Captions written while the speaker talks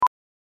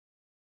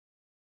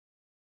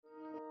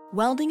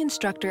Welding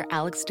instructor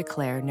Alex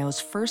DeClaire knows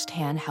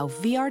firsthand how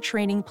VR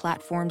training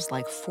platforms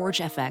like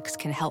ForgeFX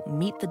can help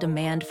meet the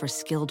demand for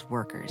skilled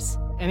workers.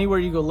 Anywhere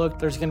you go look,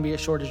 there's going to be a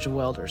shortage of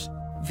welders.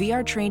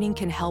 VR training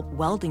can help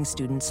welding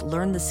students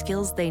learn the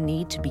skills they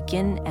need to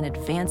begin and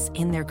advance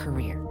in their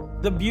career.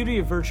 The beauty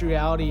of virtual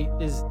reality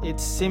is it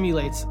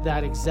simulates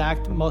that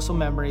exact muscle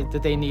memory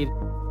that they need.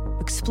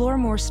 Explore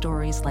more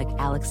stories like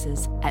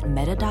Alex's at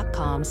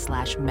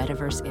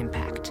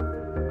meta.com/metaverseimpact.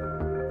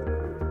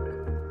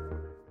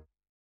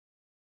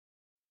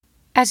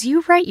 As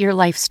you write your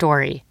life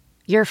story,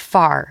 you're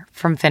far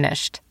from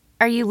finished.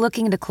 Are you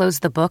looking to close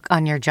the book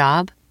on your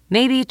job?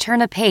 Maybe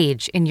turn a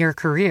page in your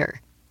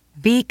career?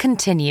 Be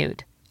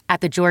continued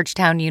at the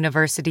Georgetown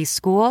University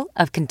School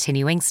of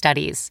Continuing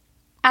Studies.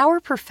 Our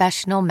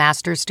professional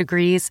master's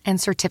degrees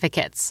and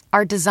certificates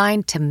are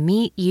designed to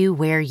meet you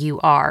where you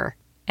are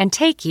and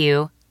take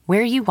you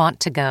where you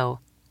want to go.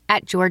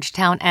 At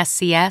Georgetown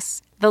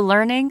SCS, the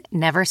learning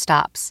never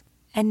stops,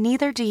 and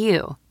neither do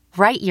you.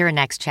 Write your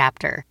next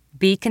chapter.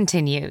 Be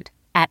continued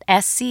at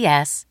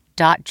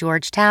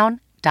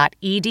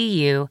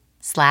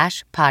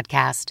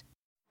scs.georgetown.edu/podcast.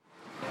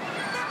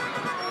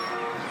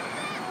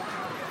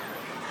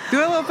 Do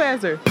it a little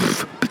faster.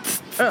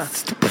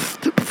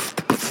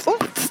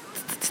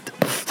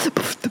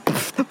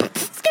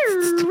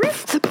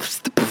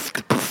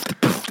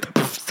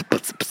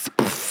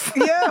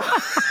 Yeah.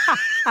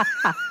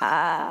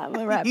 I'm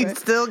a rapper. You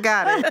still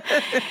got it.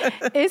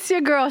 It's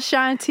your girl,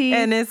 Shanti.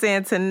 And it's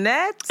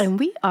Antoinette. And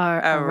we are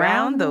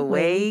Around the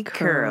Way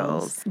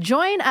Curls.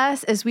 Join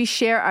us as we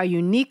share our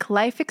unique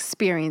life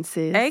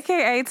experiences.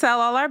 AKA tell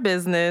all our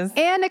business.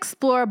 And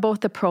explore both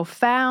the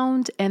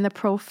profound and the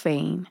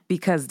profane.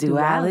 Because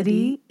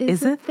duality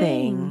is a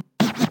thing.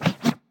 Yes,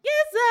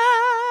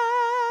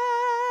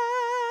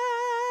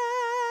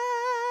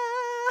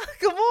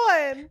 come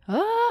on.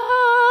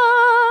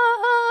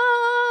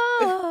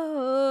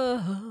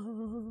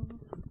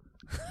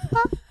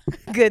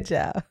 Good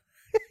job.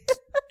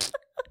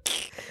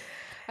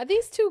 Are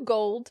these too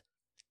gold?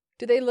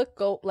 Do they look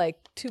gold, like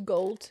too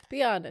gold?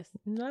 Be honest.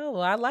 No,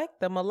 I like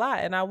them a lot,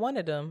 and I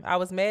wanted them. I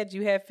was mad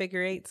you had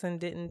figure eights and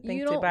didn't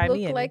think to buy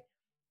me any.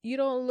 You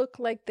don't look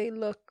like they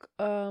look.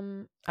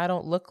 I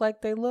don't look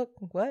like they look.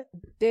 What?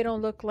 They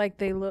don't look like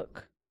they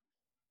look.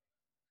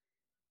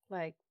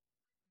 Like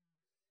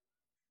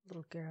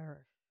little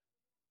garish.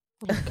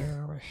 Little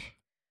garish.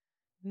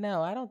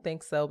 No, I don't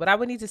think so. But I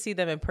would need to see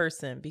them in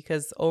person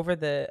because over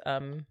the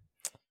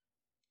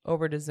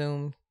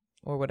Zoom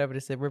or whatever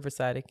this is,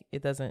 Riverside,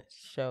 it doesn't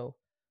show.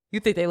 You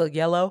think they look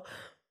yellow?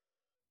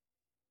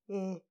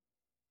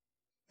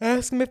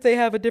 Ask them if they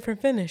have a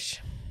different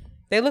finish.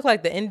 They look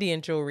like the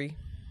Indian jewelry.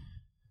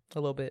 A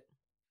little bit.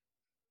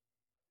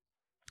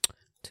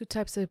 Two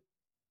types of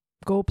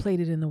gold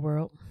plated in the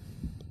world.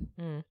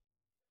 Mm.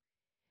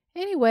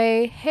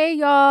 Anyway, hey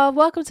y'all,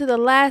 welcome to the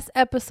last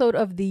episode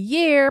of the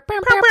year.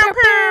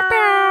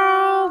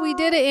 We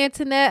did it,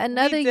 Antoinette.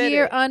 Another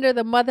year under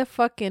the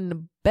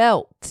motherfucking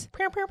belt.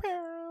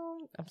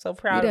 I'm so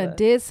proud of us. We done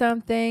did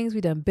some things.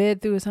 We done been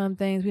through some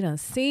things. We done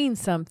seen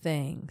some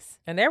things.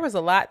 And there was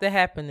a lot that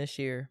happened this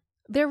year.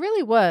 There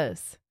really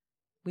was.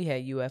 We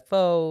had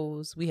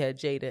UFOs. We had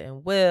Jada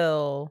and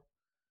Will.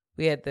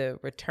 We had the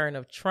return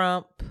of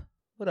Trump.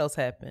 What else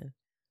happened?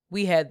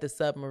 We had the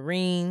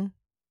submarine.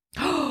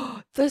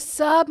 The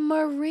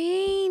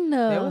submarine.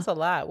 There was a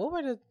lot.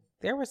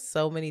 There were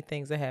so many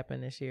things that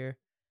happened this year.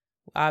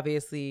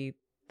 Obviously,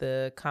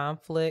 the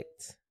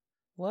conflict.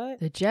 What?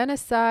 The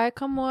genocide.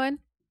 Come on.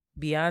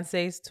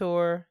 Beyonce's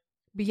tour.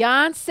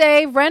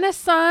 Beyonce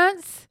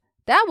Renaissance.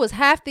 That was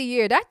half the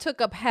year. That took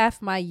up half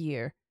my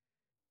year.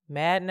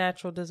 Mad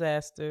natural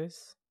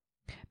disasters.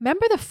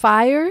 Remember the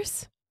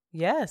fires?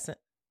 Yes.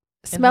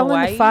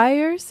 Smelling the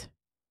fires?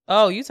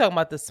 Oh, you talking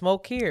about the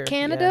smoke here.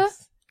 Canada?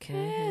 Yes.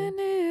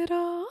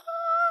 Canada.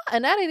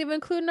 And that ain't even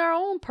including our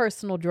own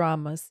personal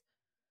dramas.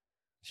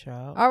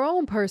 Child. Our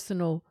own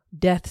personal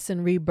deaths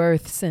and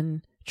rebirths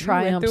and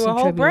triumphs and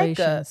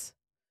tribulations.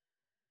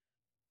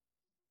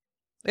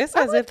 It's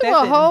as if that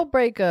a whole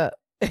breakup.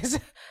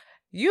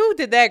 You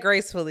did that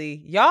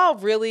gracefully. Y'all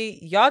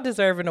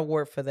deserve an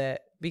award for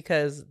that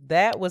because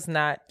that was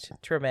not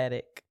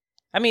traumatic.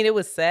 I mean, it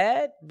was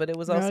sad, but it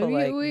was also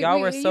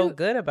y'all were so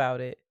good about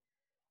it.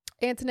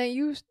 Antoinette,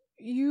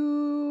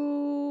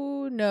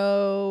 you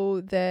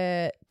know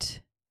that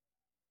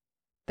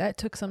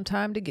took some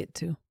time to get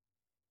to.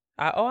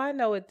 I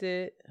know it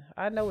did.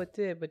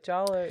 But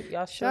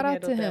y'all shout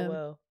out to him.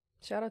 Well.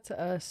 Shout out to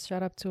us.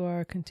 Shout out to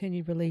our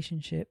continued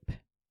relationship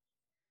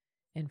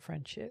and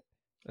friendship.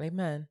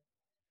 Amen.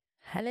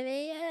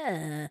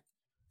 Hallelujah.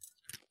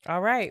 All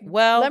right.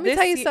 Well, let me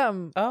tell you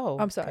something. Oh,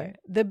 I'm sorry. Okay.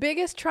 The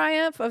biggest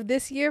triumph of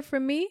this year for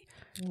me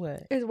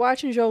is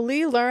watching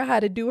Jolie learn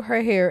how to do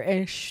her hair.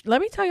 And let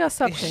me tell y'all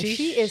something.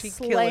 She is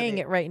slaying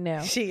it right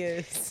now. She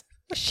is.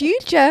 She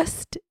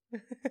just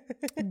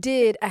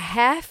did a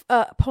half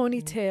up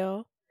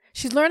ponytail.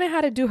 She's learning how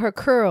to do her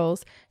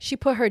curls. She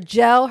put her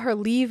gel, her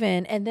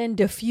leave-in, and then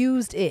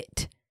diffused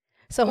it.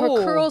 So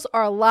her curls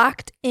are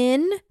locked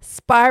in,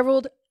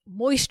 spiraled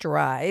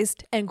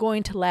moisturized and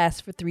going to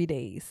last for 3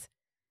 days.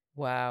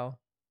 Wow.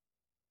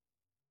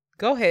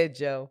 Go ahead,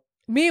 Joe.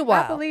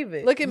 Meanwhile, I believe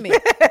it. Look at me.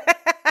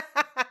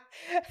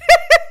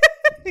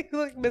 You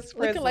look Miss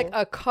Frizzle. Looking like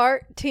a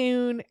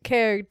cartoon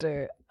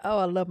character. Oh,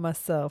 I love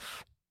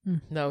myself.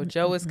 No,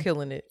 Joe is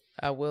killing it.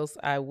 I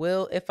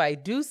will, if I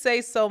do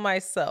say so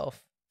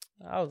myself.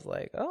 I was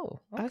like, oh,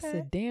 okay. I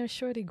said, damn,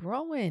 shorty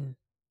growing.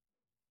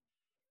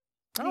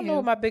 I don't know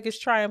what my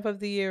biggest triumph of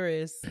the year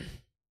is.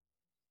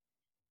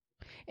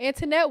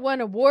 Antoinette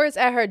won awards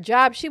at her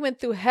job. She went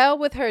through hell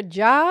with her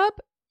job.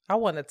 I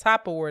won the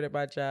top award at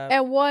my job.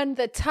 And won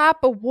the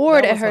top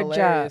award at her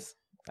hilarious.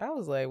 Job. I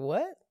was like,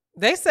 what?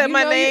 They said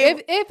my name.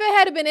 If it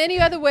had been any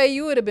other way,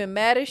 you would have been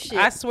mad as shit.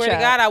 I swear to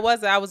God, I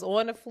wasn't. I was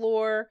on the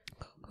floor.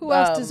 Who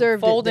else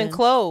deserved folding it? Folding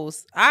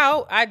clothes.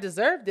 I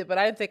deserved it, but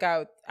I didn't think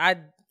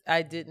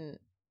I didn't.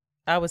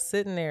 I was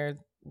sitting there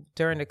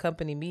during the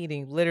company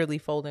meeting, literally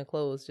folding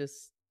clothes.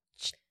 Just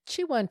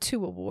she won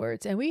 2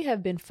 awards, and we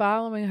have been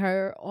following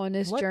her on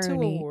this journey.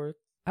 2 awards?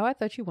 Oh, I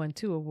thought you won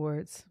 2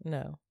 awards.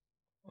 No,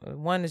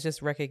 one is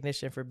just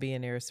recognition for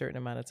being there a certain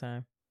amount of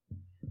time.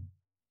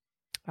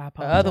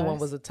 The other one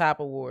was a top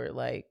award,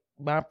 like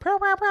I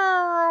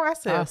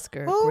said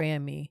Oscar,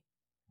 Grammy.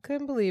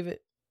 Couldn't believe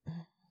it.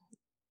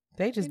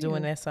 They just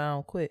doing that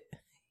sound quick.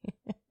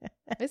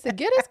 They said,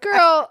 get this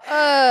girl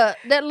that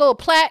little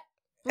plaque,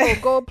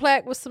 little gold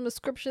plaque with some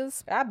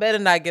inscriptions. I better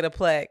not get a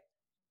plaque.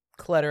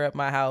 Clutter up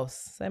my house.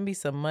 Send me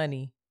some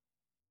money.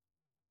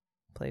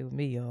 Play with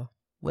me, y'all.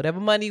 Whatever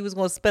money you was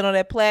going to spend on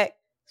that plaque,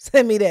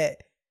 send me that.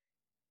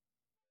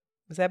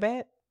 Is that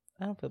bad?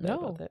 I don't feel bad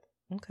about that.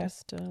 Okay.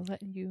 Just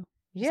letting you.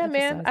 Yeah,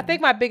 man. I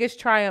think my biggest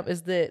triumph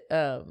is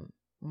that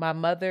my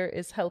mother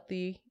is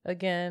healthy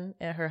again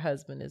and her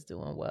husband is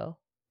doing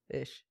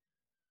well-ish.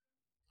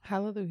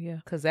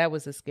 Hallelujah. Because that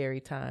was a scary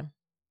time.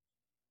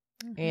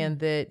 Mm-hmm. And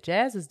that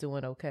Jazz is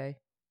doing okay.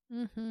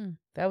 Mm-hmm.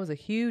 That was a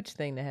huge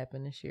thing that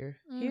happened this year.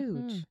 Mm-hmm.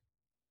 Huge.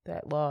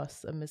 That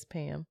loss of Miss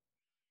Pam.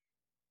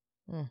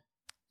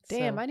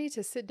 Damn, I need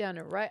to sit down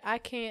and write. I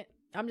can't.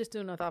 I'm just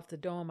doing it off the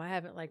dome. I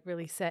haven't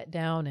really sat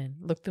down and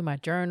looked through my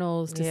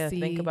journals to see.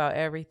 Think about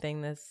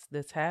everything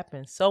that's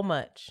happened. So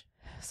much.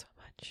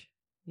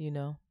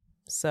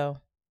 So.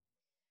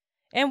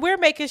 And we're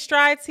making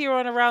strides here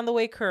on Around the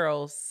Way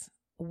Curls.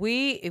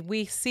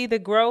 We see the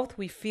growth.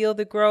 We feel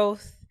the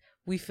growth.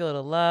 We feel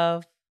the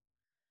love.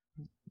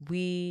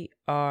 We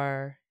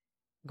are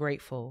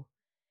grateful.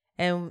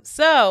 And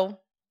so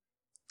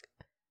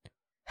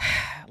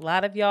a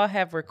lot of y'all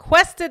have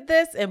requested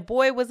this, and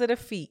boy, was it a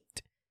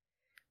feat.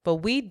 But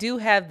we do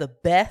have the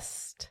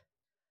best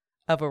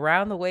of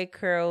Around the Way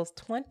Curls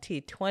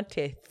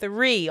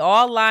 2023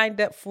 all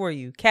lined up for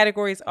you.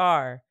 Categories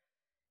are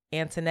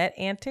Antoinette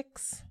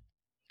Antics.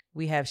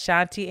 We have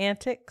Shanti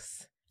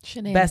Antics.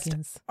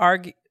 Shenanigans.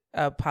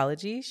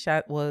 Apologies.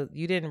 Well,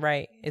 you didn't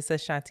write. It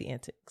says Shanti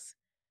Antics.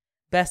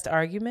 Best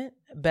Argument.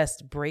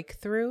 Best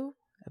Breakthrough.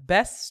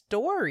 Best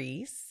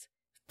Stories.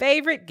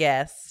 Favorite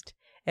Guest.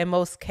 And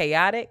most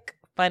chaotic,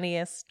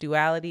 funniest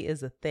Duality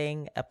is a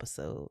Thing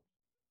episode.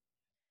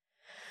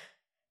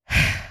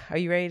 Are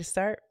you ready to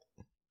start?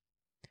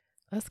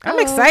 Let's go. I'm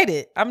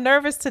excited. I'm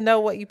nervous to know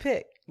what you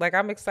pick.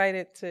 I'm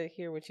excited to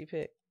hear what you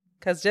pick.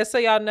 Because just so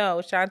y'all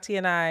know, Shanti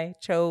and I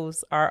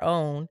chose our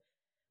own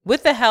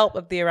with the help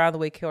of the Around the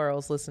Way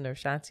Curls listener.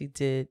 Shanti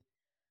did,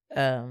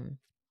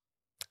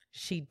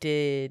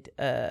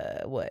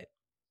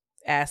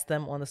 ask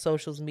them on the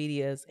socials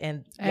medias,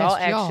 and y'all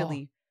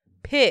actually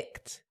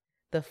picked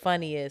the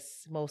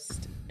funniest,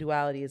 most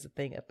Duality is a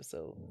Thing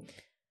episode.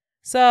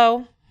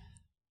 So,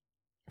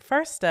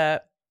 first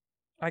up,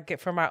 I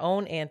get from my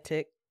own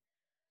antic.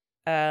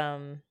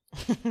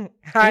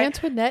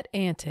 Antoinette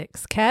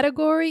Antics.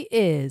 Category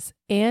is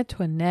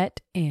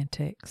Antoinette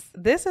Antics.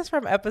 This is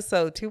from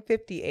episode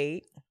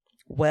 258.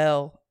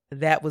 Well,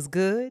 that was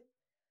good.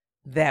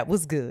 That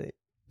was good.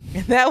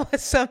 And that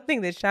was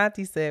something that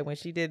Shanti said when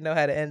she didn't know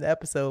how to end the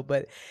episode.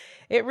 But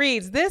it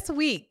reads, this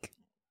week,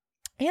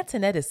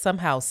 Antoinette is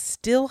somehow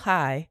still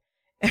high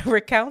and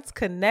recounts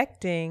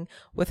connecting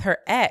with her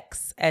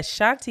ex as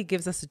Shanti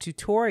gives us a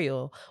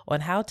tutorial on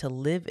how to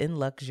live in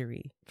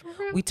luxury.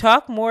 We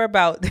talk more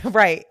about,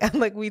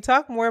 we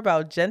talk more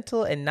about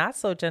gentle and not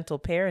so gentle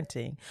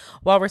parenting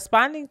while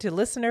responding to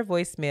listener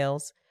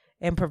voicemails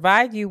and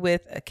provide you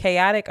with a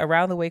chaotic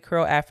Around the Way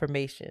Curl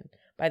affirmation.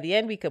 By the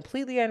end, we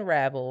completely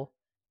unravel.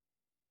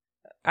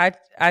 I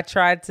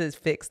tried to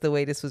fix the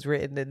way this was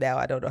written, and now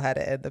I don't know how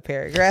to end the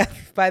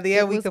paragraph. By the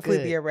end, we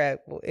completely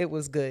unravel. It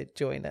was good.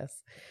 Join us.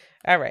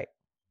 All right.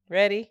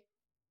 Ready?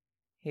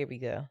 Here we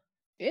go.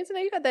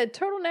 Antoinette, you got that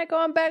turtleneck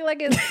on back like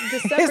it's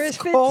December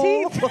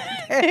 15th.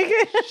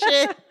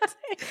 Shit.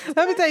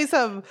 Let me tell you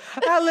something.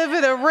 I live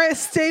in a rent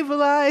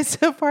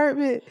stabilized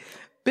apartment.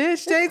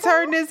 Bitch, they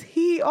turned this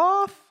heat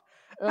off.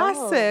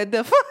 I said,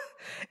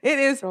 it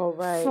is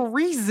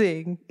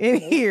freezing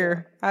in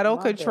here. I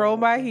don't control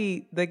my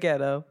heat. The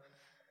ghetto.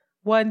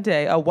 One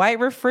day, a white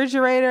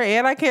refrigerator,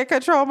 and I can't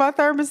control my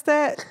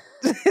thermostat.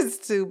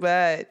 It's too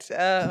much.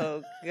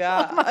 Oh,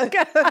 God. Oh, my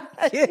God.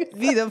 Get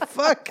me the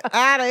fuck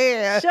out of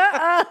here. Shut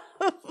up.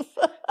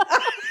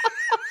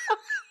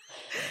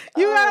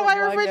 You got a white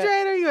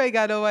refrigerator? God. You ain't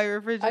got no white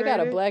refrigerator. I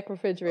got a black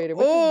refrigerator,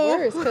 which is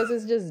worse because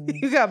it's just...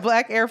 You got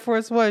black Air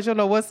Force Ones. You don't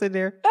know what's in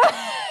there.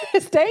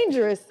 It's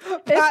dangerous.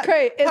 It's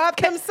crazy. Pop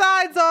them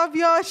sides off,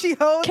 y'all. She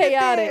holding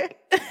chaotic.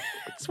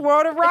 It's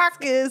World of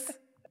Rockers.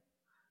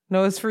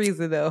 No, it's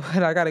freezing though,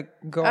 and I gotta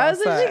go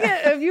outside.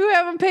 If you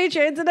haven't paid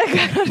your internet,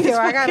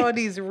 I got on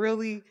these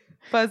really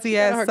fuzzy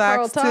ass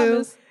socks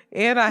too,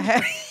 and I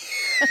had.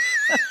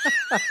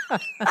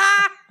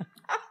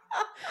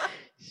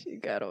 She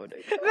got on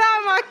it.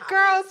 Not my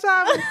Carl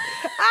Thomas.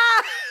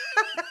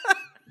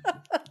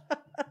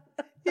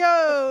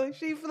 Yo,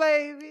 she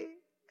flayed me.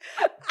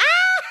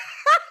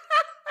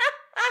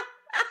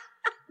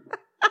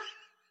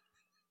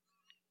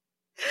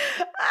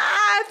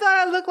 I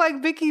thought I looked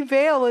like Vicky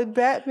Vale in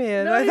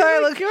Batman. No, I thought I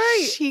looked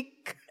great.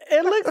 chic.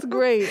 It looks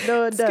great.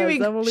 No, it does.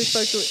 I'm only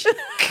fucking with.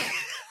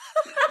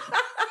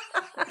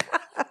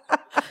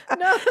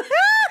 No.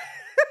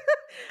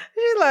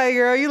 She's like,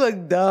 girl, you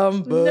look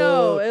dumb, boo.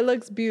 No, it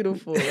looks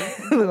beautiful. You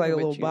look like a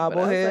little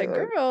bobblehead. Like,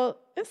 girl,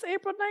 it's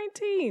April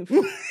 19th.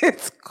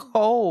 It's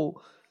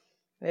cold.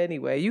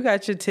 Anyway, you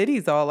got your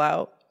titties all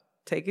out.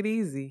 Take it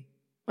easy.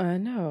 I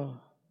know.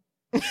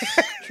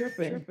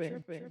 Tripping.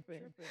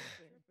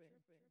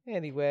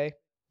 Anyway,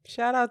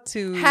 shout out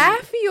to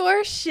half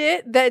your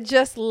shit that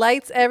just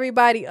lights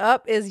everybody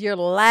up is your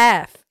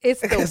laugh.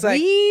 It's the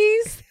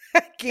wheeze.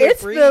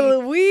 It's breathe. The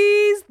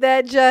wheeze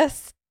that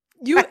just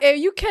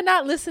you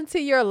cannot listen to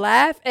your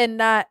laugh and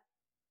not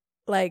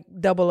like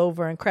double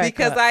over and crack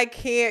because up. I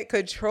can't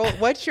control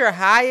once you're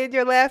high and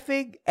you're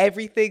laughing,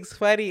 everything's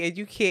funny and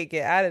you can't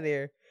get out of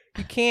there.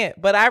 You can't.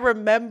 But I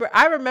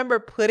remember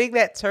putting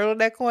that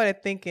turtleneck on and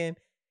thinking,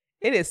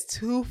 it is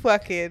too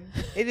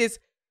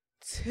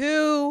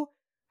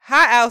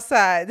hot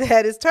outside to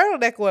have this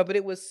turtleneck on, but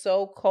it was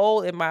so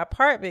cold in my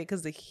apartment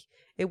because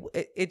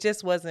it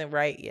just wasn't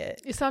right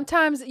yet.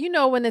 Sometimes,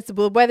 when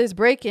the weather's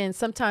breaking,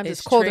 sometimes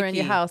it's colder tricky. In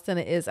your house than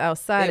it is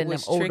outside in them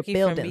older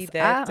buildings.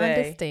 I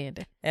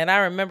understand. And I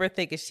remember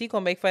thinking, she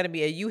gonna make fun of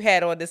me, and you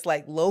had on this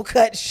like low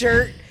cut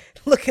shirt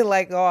looking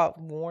like all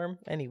warm.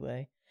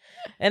 Anyway.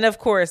 And of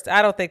course,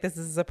 I don't think this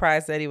is a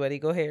surprise to anybody.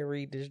 Go ahead and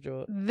read this,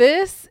 Joy.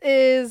 This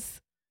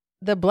is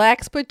the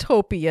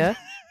Blaxploitopia.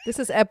 This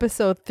is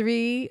episode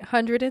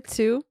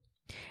 302.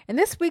 In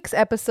this week's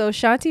episode,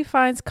 Shanti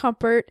finds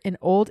comfort in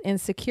old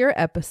insecure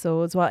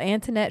episodes while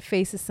Antoinette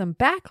faces some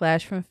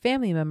backlash from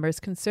family members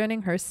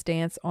concerning her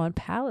stance on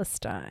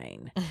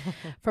Palestine.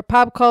 For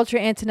pop culture,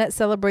 Antoinette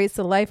celebrates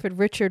the life of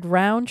Richard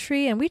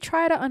Roundtree, and we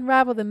try to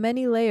unravel the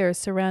many layers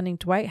surrounding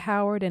Dwight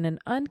Howard and an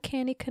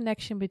uncanny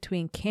connection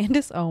between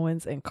Candace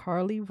Owens and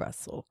Carly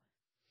Russell.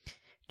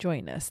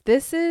 Join us.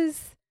 This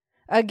is,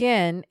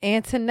 again,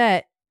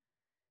 Antoinette.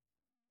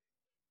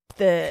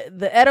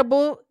 The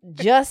edible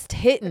just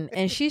hitting,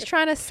 and she's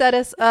trying to set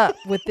us up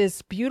with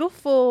this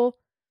beautiful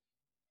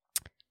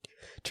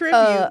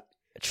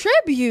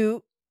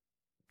tribute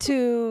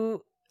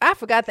to, I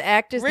forgot the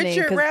actor's name.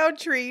 Richard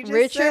Roundtree.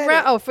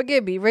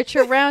 Forgive me,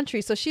 Richard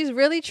Roundtree. So she's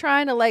really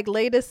trying to like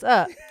lay this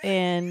up,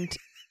 and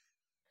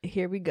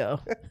here we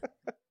go.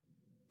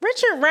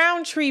 Richard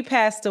Roundtree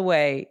passed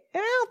away,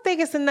 and I don't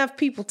think it's enough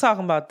people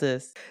talking about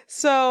this.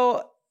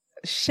 So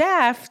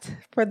Shaft,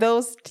 for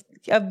those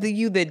of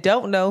you that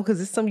don't know, because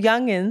there's some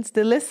youngins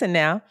that listen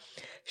now,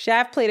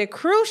 Shaft played a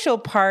crucial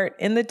part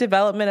in the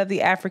development of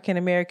the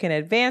African-American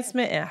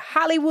advancement in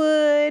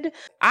Hollywood.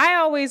 I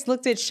always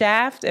looked at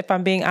Shaft, if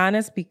I'm being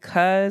honest,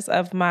 because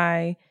of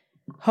my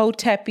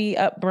Hotepi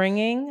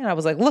upbringing. I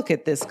was like, look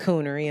at this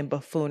coonery and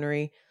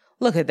buffoonery.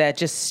 Look at that,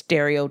 just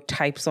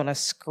stereotypes on a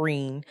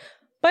screen.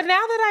 But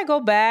now that I go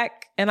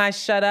back and I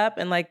shut up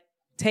and like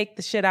take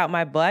the shit out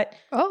my butt.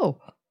 Oh.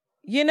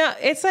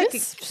 It's like,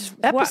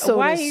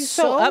 why are you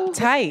so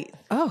uptight?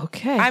 Oh,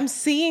 okay. I'm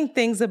seeing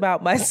things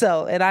about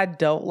myself and I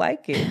don't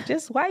like it.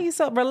 Just why are you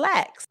so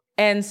relaxed?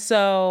 And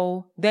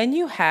so then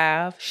you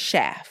have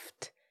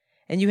Shaft,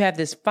 and you have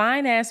this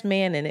fine ass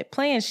man in it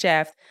playing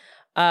Shaft.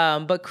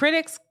 But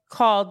critics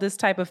called this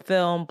type of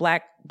film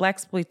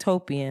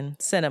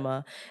Blaxploitopian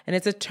cinema, and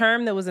it's a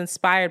term that was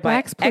inspired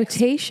by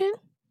Blaxploitation.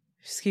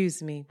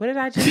 Excuse me. What did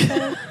I just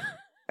say?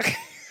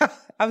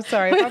 I'm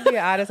sorry. If I'm being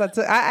honest,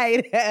 I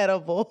ate an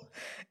edible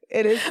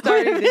and it's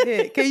starting to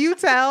hit. Can you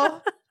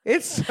tell?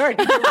 It's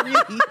starting to really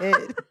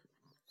hit.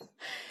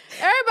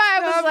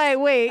 Everybody was like,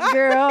 wait,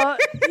 girl, I'm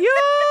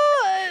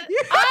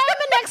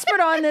an expert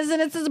on this, and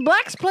it says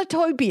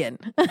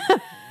Blaxploitopian.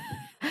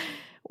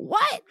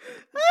 What?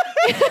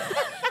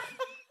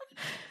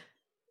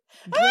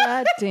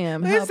 God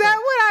damn. Is that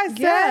what I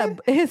said?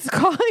 Yeah, it's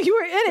called, you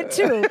were in it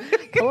too.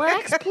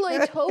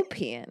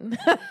 Blaxploitopian.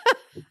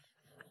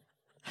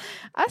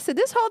 I said,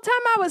 this whole time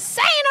I was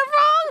saying it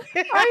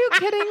wrong? Are you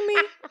kidding me?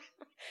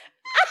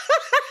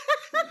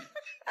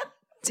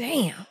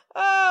 Damn.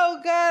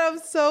 Oh, God, I'm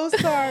so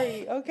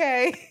sorry.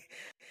 Okay.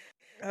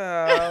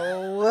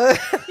 Oh.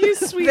 You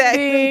sweet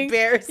being.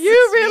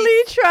 You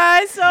really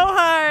tried so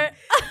hard.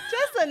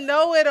 a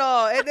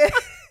know-it-all. And then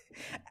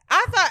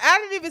I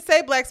didn't even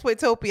say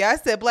Blaxploitopia. I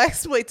said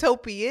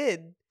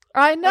Blaxploitopian.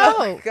 I know.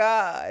 Oh my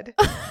God.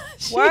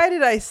 Why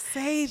did I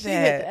say that? She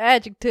hit the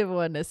adjective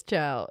on this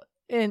child.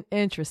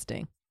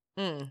 Interesting.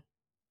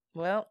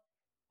 Well,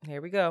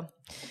 here we go.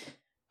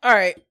 All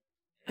right.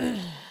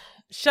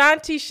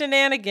 Shanti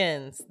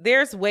shenanigans.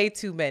 There's way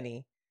too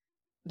many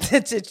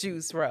to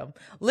choose from.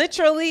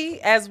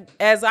 Literally, as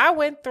I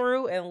went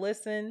through and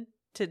listened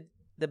to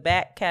the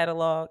back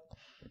catalog,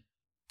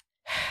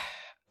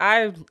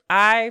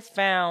 I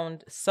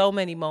found so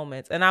many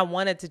moments, and I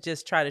wanted to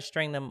just try to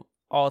string them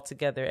all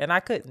together, and I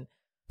couldn't.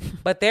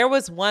 But there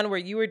was one where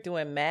you were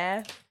doing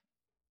math.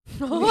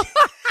 Oh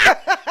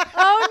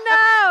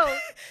no!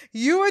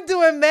 You were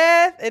doing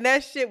math, and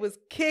that shit was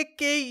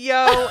kicking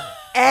your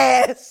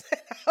ass.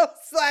 I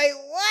was like,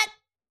 what?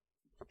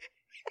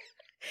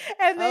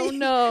 And then oh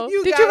no!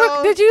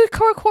 Did you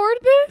record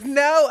this?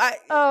 No,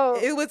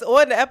 it was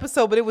on the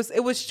episode, but it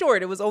was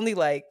short. It was only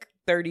like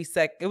 30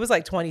 seconds. It was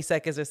like 20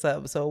 seconds or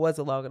something, so it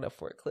wasn't long enough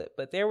for a clip.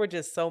 But there were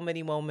just so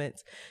many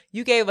moments.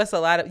 You give us a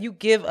lot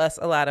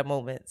of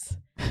moments,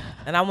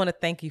 and I want to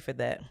thank you for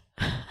that.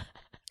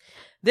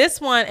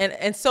 This one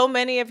and so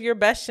many of your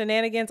best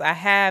shenanigans I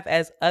have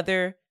as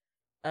other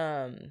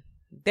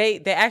they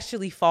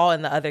actually fall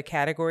in the other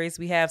categories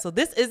we have. So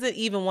this isn't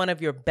even one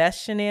of your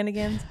best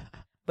shenanigans,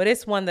 but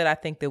it's one that I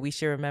think that we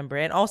should remember.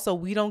 And also,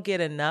 we don't get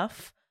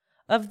enough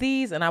of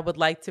these, and I would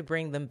like to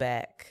bring them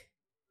back.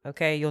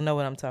 Okay, you'll know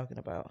what I'm talking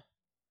about.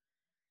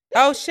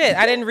 Oh shit,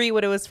 I didn't read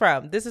what it was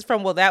from. This is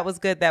from That Was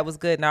Good,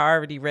 and I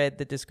already read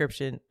the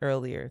description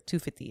earlier.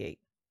 258.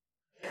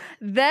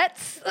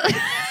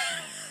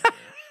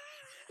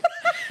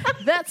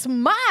 That's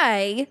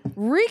my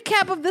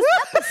recap of this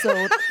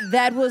episode.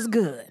 That was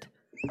good.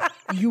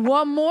 You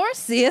want more?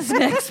 See us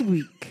next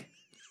week.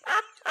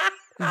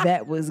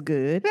 That was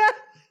good.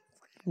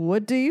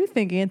 What do you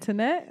think,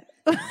 Internet?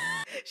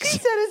 She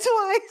said it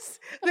twice.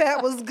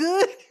 That was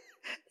good.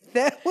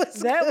 That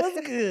was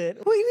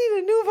good. We need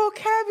a new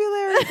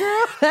vocabulary,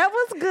 girl. That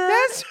was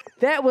good.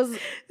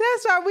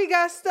 That's why we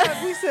got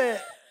stuck. We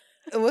said,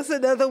 what's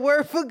another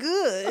word for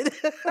good?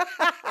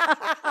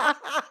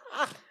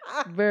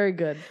 Very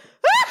good.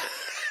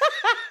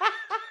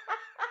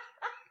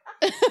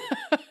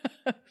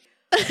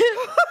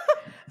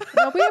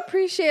 Well, we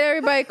appreciate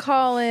everybody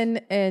calling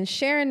and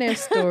sharing their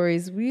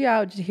stories. We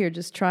out here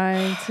just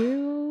trying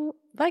to,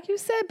 like you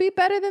said, be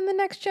better than the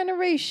next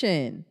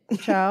generation,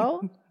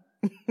 child.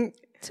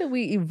 Till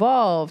we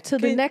evolve to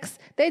the next.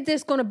 They're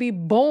just going to be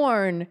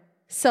born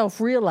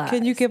self-realized.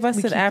 Can you give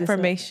us an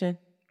affirmation?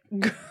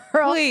 Girl.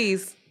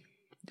 Please.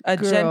 A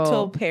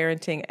gentle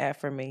parenting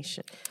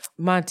affirmation.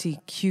 Monty,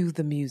 cue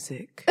the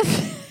music.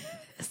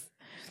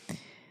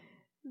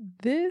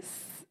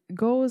 This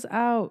goes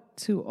out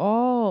to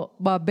all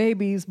my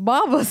babies'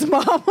 mamas.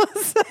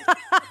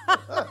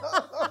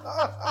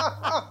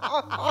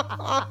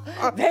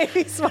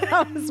 Babies,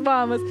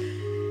 mamas.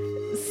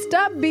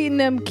 Stop beating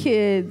them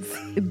kids.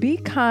 Be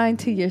kind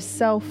to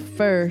yourself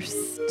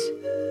first.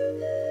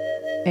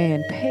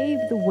 And pave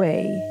the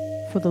way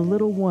for the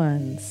little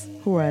ones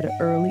who are at an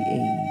early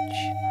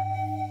age.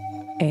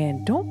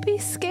 And don't be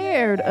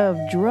scared of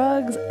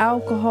drugs,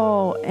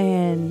 alcohol,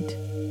 and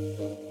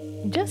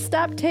just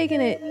stop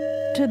taking it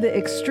to the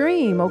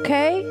extreme,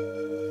 okay?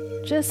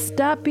 Just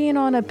stop being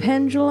on a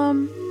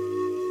pendulum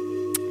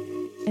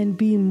and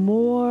be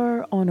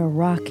more on a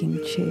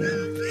rocking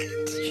chair.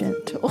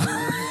 Gentle.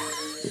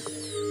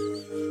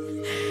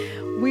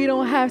 We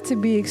don't have to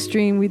be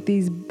extreme with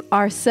these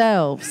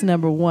ourselves,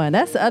 number one.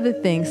 That's the other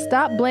thing.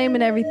 Stop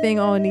blaming everything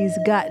on these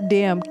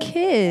goddamn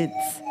kids.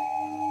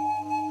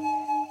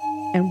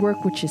 And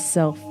work with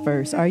yourself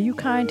first. Are you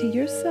kind to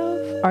yourself?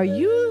 Are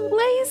you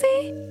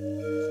lazy?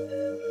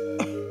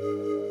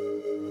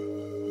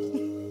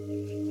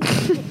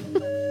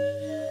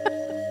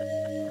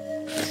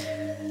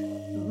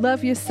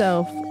 Love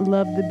yourself,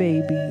 love the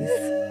babies,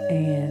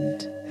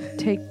 and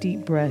take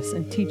deep breaths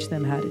and teach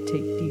them how to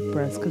take deep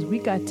breaths, because we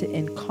got to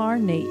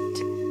incarnate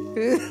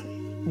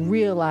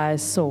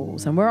realized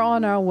souls, and we're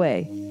on our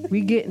way.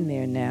 We getting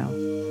there now.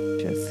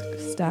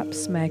 Just stop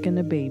smacking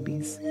the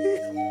babies.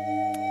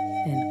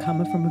 And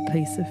coming from a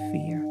place of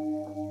fear.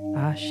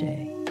 Ashe.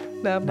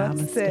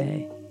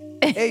 Namaste.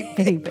 Hey,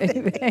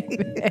 baby.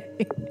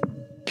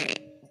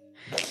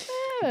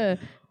 Yeah.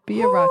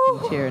 Be a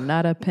rocking chair,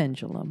 not a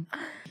pendulum.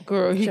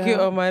 Girl, you get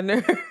on my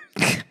nerve.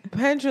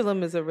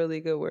 Pendulum is a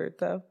really good word,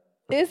 though.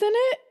 Isn't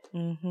it?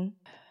 Mm-hmm.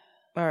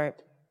 All right.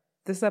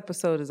 This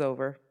episode is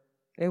over.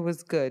 It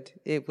was good.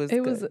 It was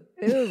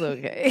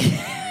okay.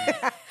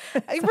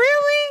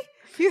 Really?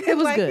 You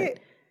didn't like good. it?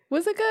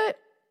 Was it good?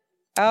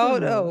 Oh,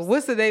 no.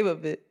 What's the name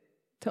of it?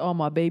 To all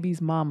my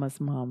babies' mamas.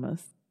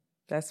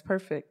 That's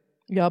perfect.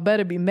 Y'all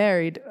better be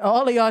married.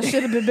 All of y'all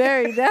should have been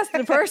married. That's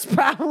the first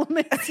problem.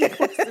 Is you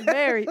was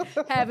married,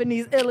 having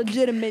these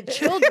illegitimate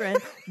children,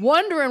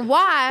 wondering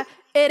why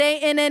it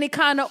ain't in any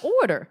kind of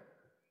order.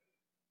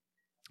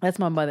 That's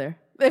my mother.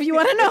 If you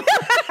want to know.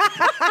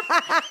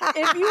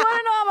 If you want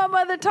to know how my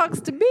mother talks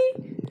to me,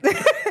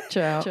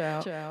 Ciao.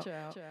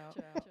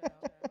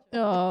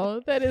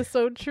 Oh, that is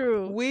so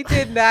true. We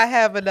did not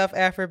have enough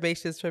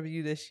affirmations from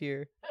you this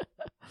year.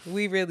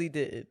 We really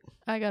did.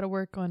 I got to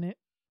work on it.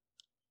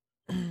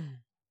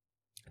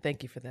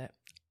 Thank you for that.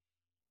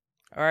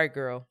 All right,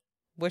 girl.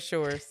 What's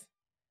yours?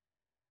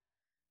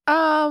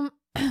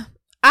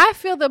 I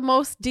feel the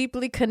most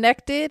deeply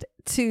connected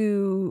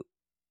to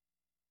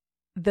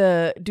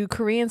do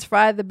Koreans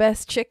fry the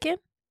best chicken?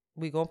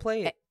 We gonna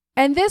play it.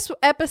 And this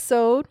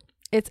episode,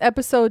 it's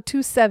episode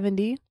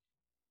 270.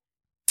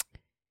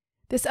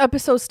 This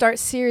episode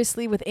starts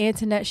seriously with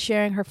Antoinette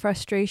sharing her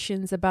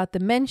frustrations about the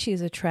men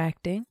she's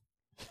attracting.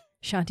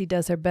 Shanti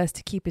does her best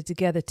to keep it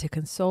together to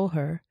console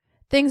her.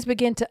 Things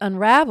begin to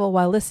unravel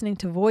while listening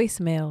to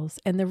voicemails,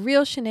 and the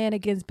real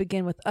shenanigans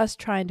begin with us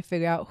trying to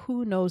figure out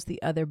who knows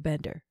the other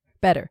better.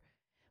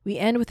 We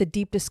end with a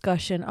deep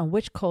discussion on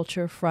which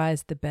culture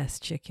fries the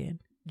best chicken.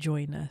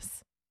 Join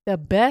us. The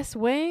best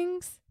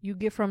wings you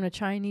get from the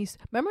Chinese.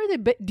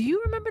 Do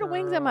you remember the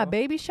wings at my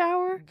baby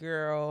shower?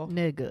 Girl.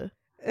 Nigga.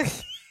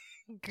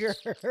 Girl.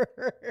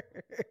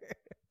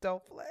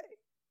 Don't play.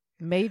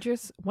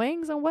 Major's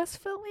Wings in West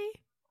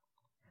Philly?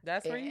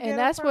 That's where you get and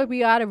that's what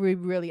we ought to be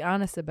really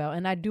honest about.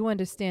 And I do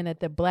understand that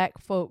the black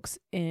folks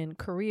in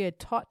Korea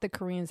taught the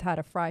Koreans how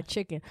to fry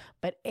chicken.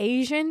 But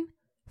Asian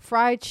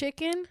fried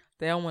chicken?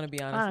 They don't want to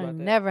be honest about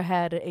that. I never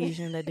had an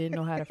Asian that didn't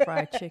know how to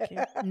fry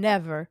chicken.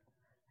 Never.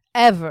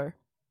 Ever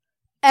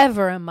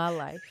in my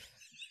life.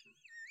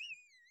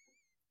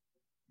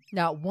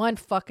 Not one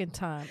fucking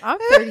time. I'm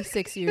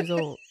 36 years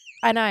old.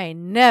 And I ain't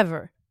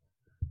never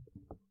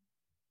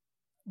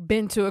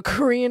been to a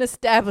Korean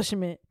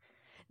establishment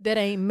that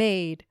ain't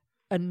made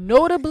a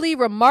notably,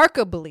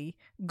 remarkably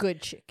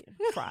good chicken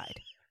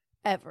fried.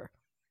 Ever.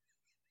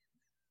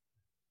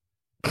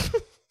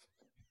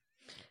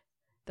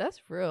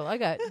 That's real. I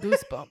got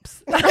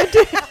goosebumps.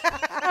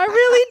 I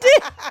really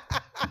did.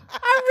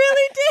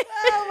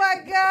 Oh my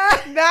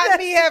God. Not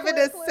me having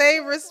the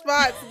same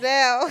response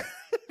now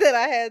that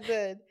I had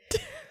then.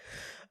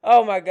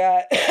 Oh my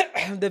God.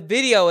 The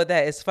video of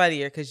that is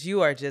funnier because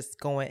you are just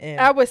going in.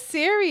 I was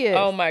serious.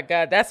 Oh my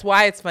God. That's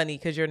why it's funny,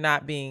 because you're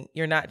not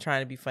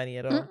trying to be funny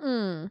at all.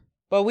 Mm-mm.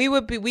 But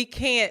we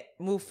can't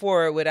move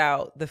forward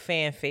without the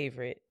fan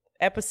favorite.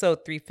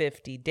 Episode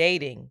 350,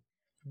 Dating.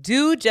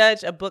 Do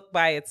judge a book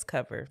by its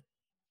cover.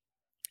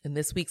 In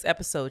this week's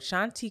episode,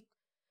 Shanti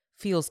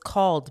feels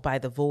called by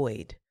the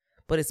void,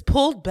 but is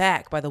pulled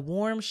back by the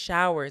warm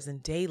showers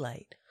and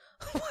daylight.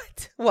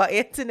 What? While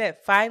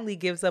Antoinette finally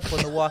gives up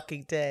on The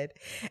Walking Dead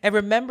and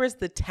remembers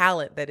the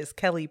talent that is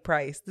Kelly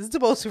Price. This is the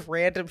most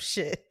random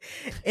shit.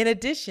 In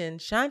addition,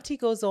 Shanti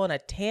goes on a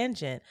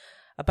tangent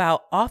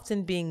about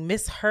often being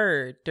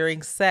misheard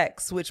during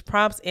sex, which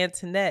prompts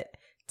Antoinette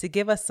to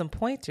give us some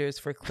pointers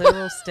for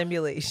clitoral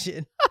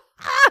stimulation.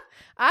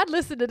 I'd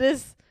listen to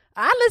this.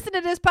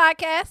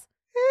 Podcast.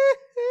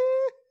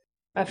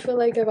 I feel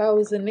like if I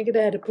was a nigga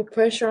that had to put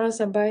pressure on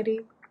somebody,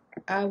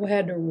 I would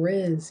have the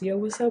riz. Yo,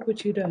 what's up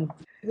with you though?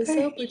 What's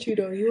up with you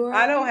though? You all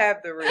right? I don't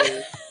have the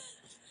riz.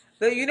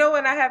 But you know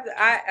when I have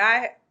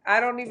I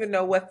don't even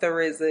know what the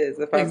riz is,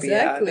 if I'm being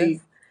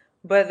honest.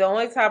 But the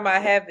only time I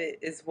have it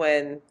is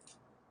when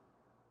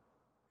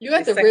you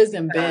got the riz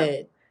in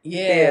bed.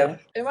 Yeah.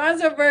 It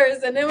reminds me of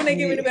riz, and then when they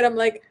give me the bed, I'm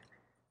like,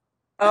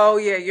 oh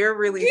yeah, you're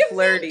really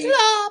flirty. Give me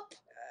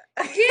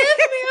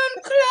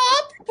a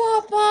clap,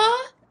 Papa.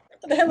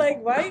 They're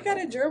like, why you got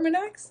a German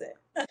accent?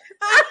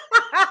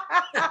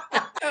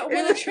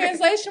 Well, the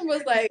translation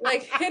was like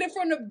hit it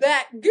from the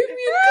back. Give me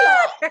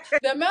a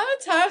clap. The amount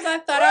of times I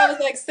thought I was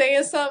like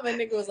saying something,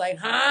 and nigga was like,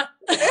 huh?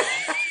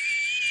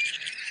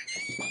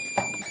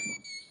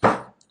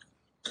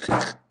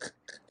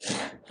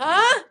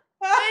 Huh?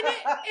 And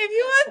if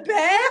you in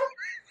bed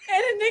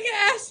and a nigga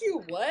asks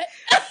you what,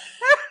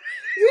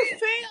 you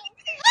fail.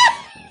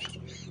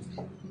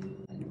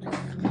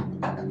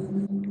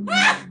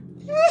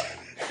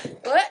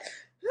 What?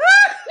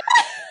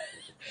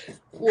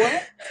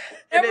 What?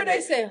 Remember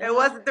they say, it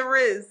wasn't the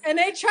riz. And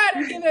they try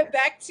to give it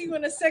back to you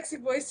in a sexy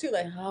voice too,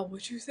 like, huh,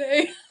 what you say?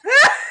 And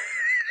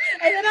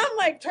then I'm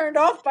like turned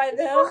off by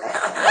them.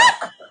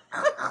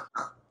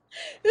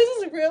 This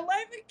is real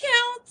life, it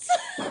counts.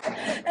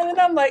 And then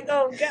I'm like,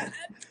 oh God.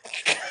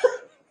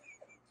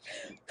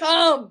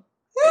 Come.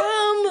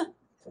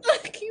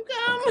 Can you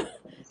come?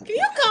 Can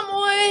you come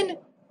on?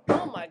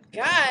 Oh my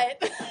God.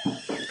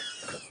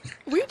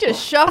 We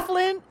just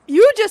shuffling.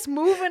 You just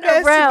moving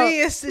around.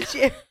 It's the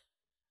chair.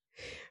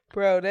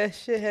 Bro, that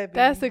shit had been.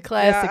 That's a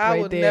classic I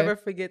right will there. never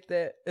forget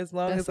that as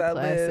long That's as a I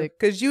live. classic.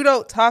 Because you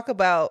don't talk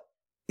about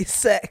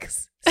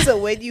sex. So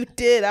when you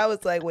did, I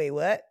was like, wait,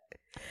 what?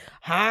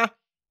 Huh?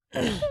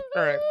 All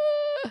right.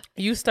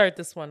 You start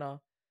this one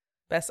off.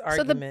 Best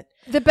argument.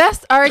 So the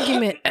best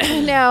argument.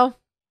 Now,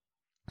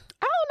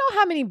 I don't know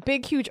how many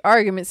big, huge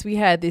arguments we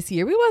had this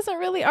year. We wasn't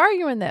really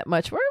arguing that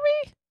much, were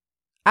we?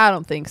 I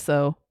don't think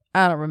so.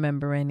 I don't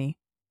remember any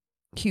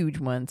huge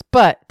ones.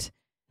 But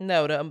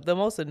no, the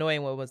most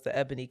annoying one was the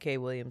Ebony K.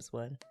 Williams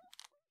one.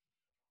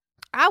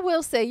 I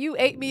will say you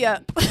ate me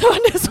up on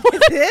this one.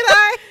 Did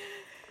I?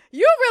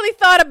 You really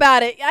thought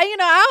about it.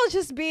 I was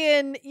just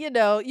being,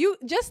 you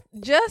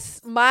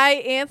just my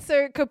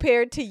answer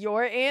compared to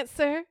your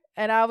answer.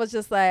 And I was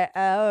just like,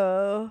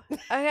 oh,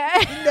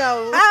 okay.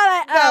 No,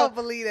 I don't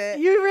believe it.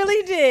 You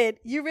really did.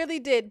 You really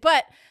did.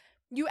 But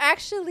you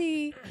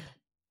actually,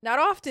 not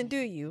often do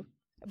you,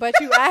 but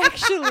you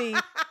actually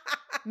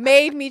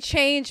made me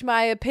change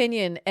my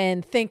opinion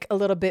and think a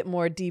little bit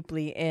more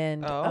deeply.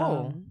 And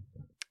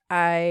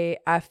I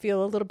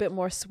feel a little bit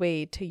more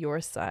swayed to your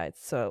side.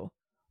 So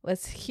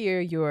let's hear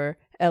your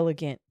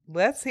elegant.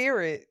 Let's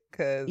hear it.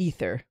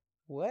 Ether.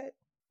 What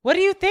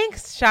do you think,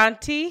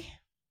 Shanti?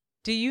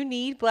 Do you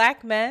need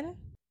black men?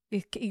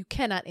 You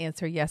cannot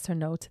answer yes or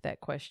no to that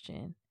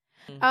question.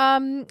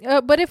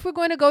 But if we're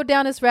going to go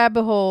down this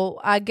rabbit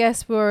hole, I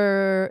guess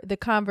the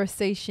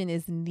conversation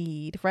is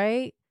need,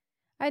 right?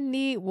 I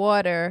need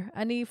water.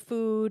 I need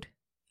food.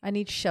 I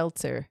need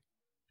shelter.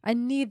 I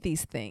need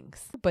these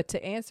things. But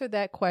to answer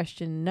that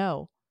question,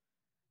 no.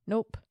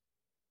 Nope.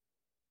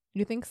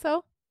 You think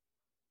so?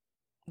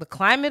 The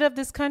climate of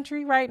this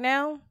country right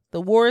now,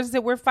 the wars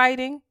that we're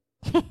fighting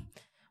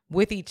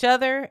with each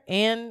other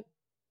and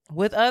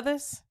with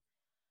others.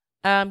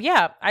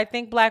 I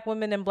think black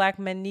women and black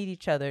men need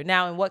each other.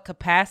 Now, in what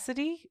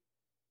capacity?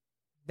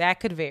 That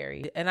could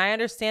vary. And I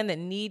understand that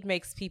need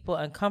makes people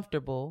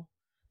uncomfortable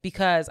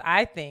because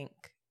I think,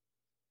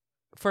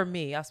 for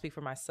me, I'll speak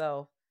for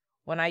myself,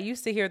 when I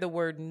used to hear the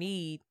word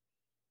need,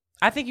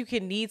 I think you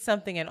can need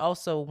something and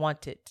also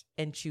want it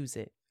and choose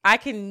it. I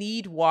can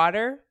need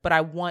water, but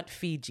I want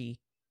Fiji.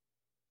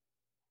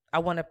 I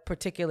want a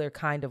particular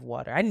kind of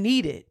water. I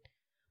need it,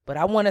 but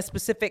I want a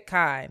specific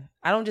kind.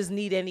 I don't just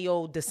need any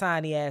old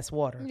Dasani ass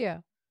water. Yeah.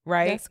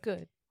 Right? That's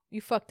good.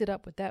 You fucked it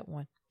up with that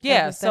one.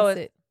 Yeah.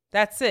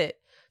 That's it.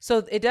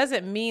 So it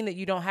doesn't mean that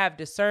you don't have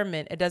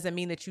discernment. It doesn't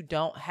mean that you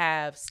don't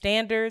have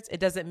standards.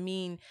 It doesn't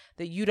mean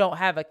that you don't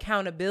have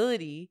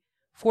accountability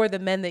for the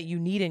men that you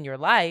need in your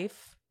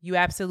life. You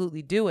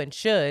absolutely do and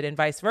should, and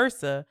vice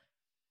versa.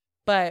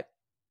 But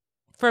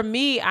for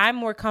me, I'm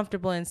more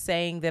comfortable in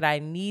saying that I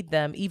need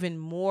them even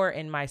more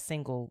in my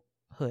singlehood.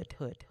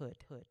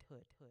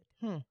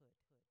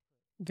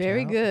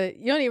 Very good.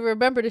 You don't even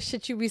remember the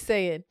shit you be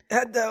saying.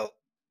 I know.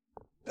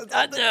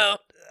 I know.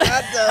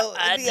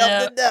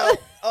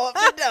 Off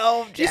the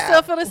dome. You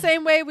still feel the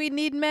same way we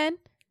need men?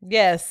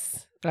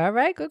 Yes. All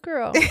right, good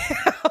girl.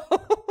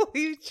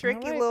 You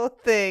tricky little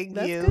thing.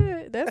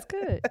 That's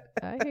good.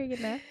 I hear you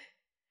now.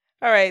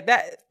 All right.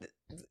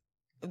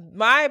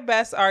 My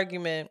best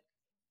argument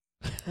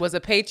was a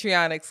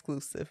Patreon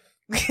exclusive.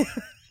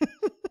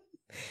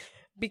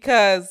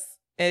 Because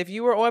if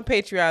you were on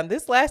Patreon,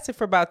 this lasted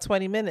for about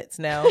 20 minutes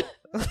now.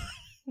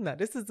 No,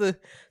 this is a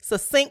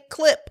succinct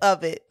clip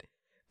of it.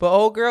 But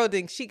old girl,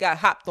 she got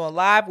hopped on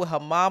live with her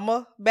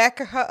mama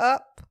backing her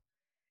up.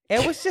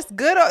 It was just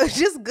good.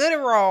 Just good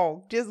and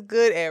wrong. Just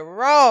good and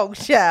wrong,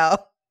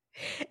 child.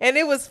 And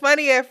it was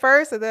funny at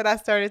first, and then I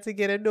started to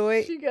get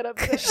annoyed. She got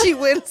upset. She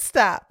wouldn't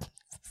stop.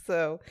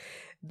 So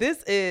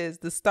this is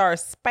the Star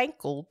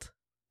Spangled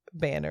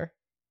banner.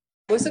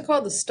 What's it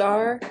called? The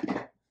Star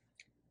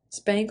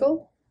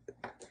Spangled?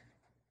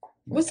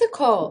 What's it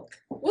called?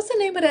 What's the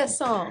name of that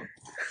song?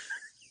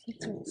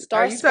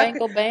 Star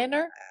Spangled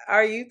Banner?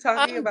 Are you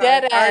talking about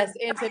dead ass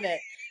internet?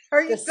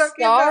 Are you the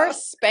talking Star about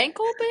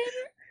Spangled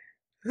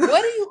Banner?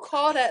 What do you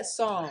call that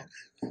song?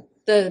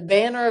 The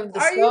Banner of the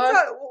Star?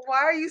 Why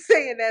are you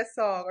saying that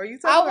song? Are you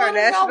talking about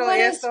national anthem? I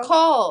want to know what it's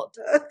called.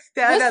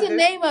 What's the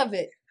name of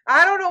it?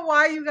 I don't know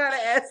why you gotta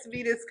ask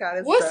me this kind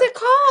of What's stuff. it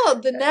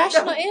called? The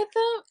national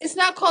anthem? It's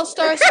not called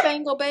Star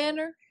Spangled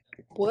Banner.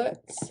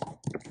 What's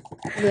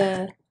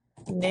the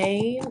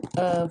name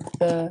of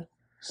the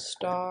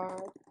star?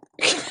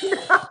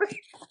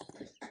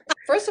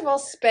 First of all,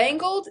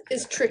 spangled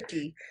is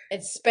tricky,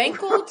 and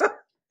spangled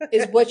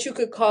is what you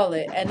could call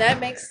it, and that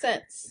makes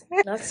sense.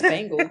 Not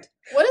spangled.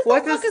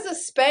 What the fuck is a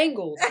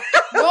spangled?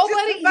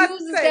 Nobody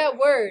uses that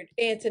word,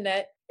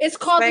 Antoinette. It's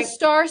called the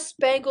Star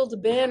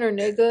Spangled Banner,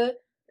 nigga.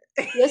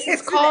 Yes,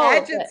 it's called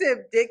an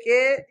adjective,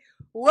 dickhead.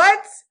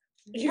 What's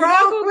You're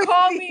not gonna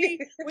call me.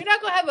 We're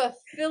not gonna have a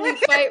Philly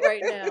fight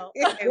right now.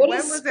 What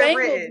does spangled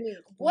mean?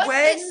 What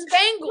is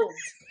spangled?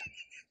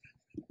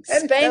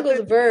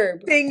 Spangled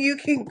verb. Thing you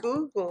can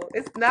Google.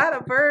 It's not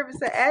a verb.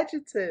 It's an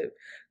adjective.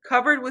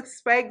 Covered with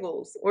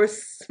spangles or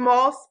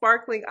small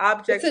sparkling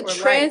objects. It's a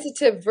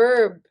transitive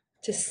verb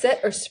to set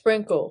or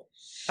sprinkle.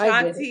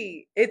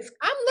 Shanti,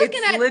 I'm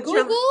looking at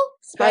Google.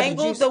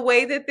 Spangled, the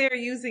way that they're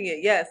using it,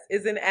 yes,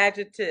 is an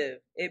adjective.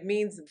 It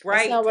means bright,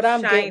 That's not what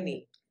I'm shiny.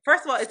 Getting.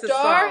 First of all, it's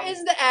Star a song.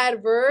 is the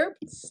adverb.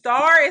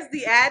 Star is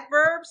the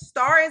adverb.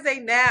 Star is a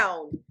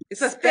noun.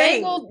 It's a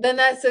spangled. thing. Then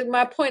that's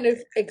my point.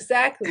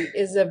 Exactly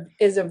is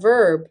a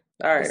verb.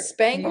 All right.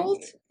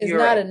 Spangled is You're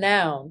not right. a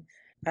noun.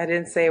 I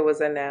didn't say it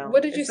was a noun.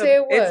 What did you say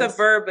it was? It's a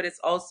verb, but it's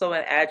also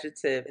an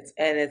adjective.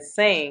 And it's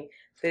saying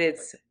that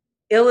it's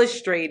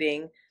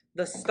illustrating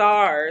the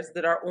stars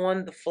that are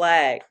on the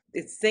flag.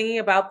 It's singing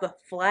about the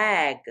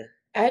flag.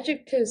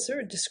 Adjective sort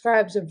of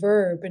describes a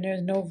verb, and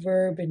there's no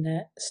verb in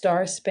that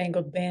Star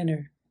Spangled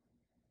Banner.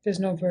 There's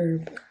no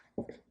verb.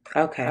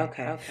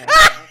 Okay.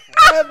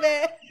 Oh,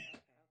 man.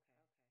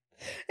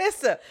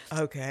 It's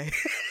okay.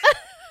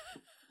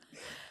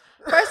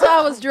 First of all,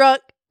 I was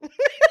drunk.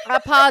 I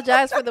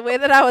apologize for the way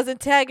that I was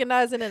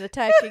antagonizing and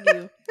attacking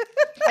you.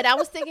 And I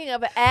was thinking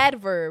of an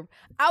adverb.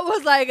 I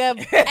was like, an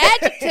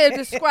adjective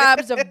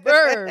describes a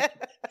verb.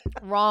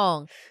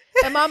 Wrong.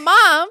 And my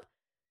mom,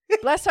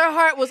 bless her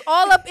heart, was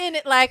all up in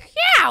it like,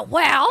 yeah,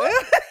 well,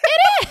 it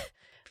is.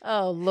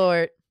 Oh,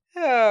 Lord.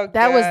 Oh, God.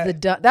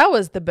 That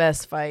was the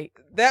best fight.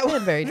 That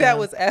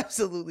was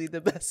absolutely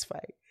the best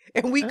fight.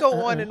 And we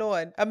go on and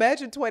on.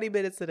 Imagine 20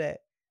 minutes of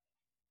that.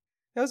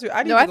 I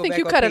think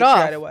you cut it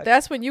off.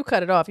 That's when you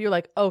cut it off. You're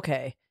like,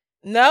 okay.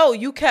 No,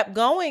 you kept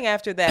going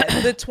after that.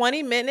 The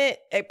 20-minute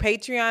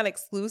Patreon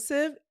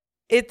exclusive,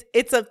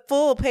 it's a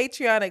full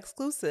Patreon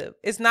exclusive.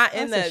 It's not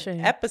in the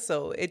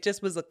episode. It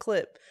just was a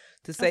clip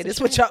to say this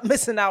is what y'all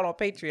missing out on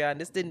Patreon.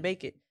 This didn't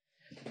make it.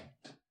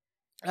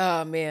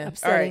 Oh, man.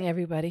 Upsetting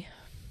everybody.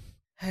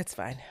 That's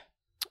fine.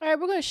 All right,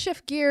 we're going to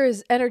shift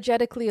gears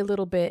energetically a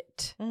little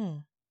bit.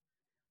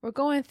 We're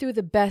going through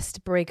the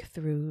best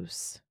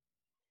breakthroughs.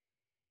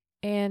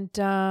 And,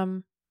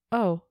 you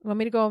want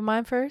me to go with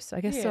mine first?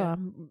 I guess so.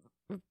 I'm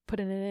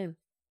putting it in.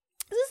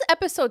 This is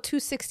episode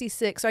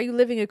 266. Are you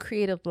living a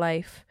creative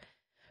life?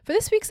 For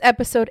this week's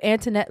episode,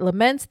 Antoinette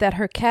laments that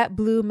her cat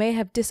Blue may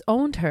have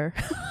disowned her.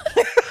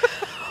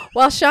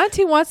 While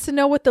Shanti wants to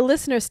know what the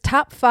listener's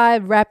top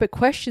 5 rapid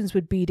questions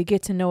would be to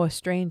get to know a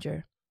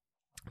stranger.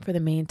 For the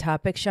main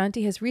topic,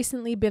 Shanti has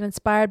recently been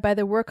inspired by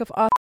the work of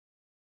author.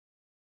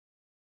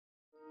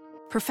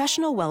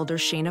 Professional welder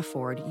Shayna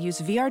Ford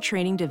used VR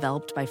training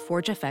developed by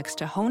ForgeFX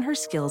to hone her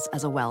skills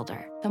as a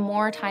welder. The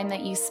more time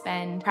that you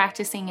spend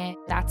practicing it,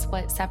 that's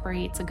what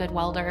separates a good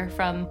welder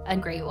from a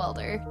great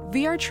welder.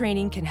 VR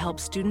training can help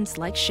students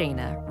like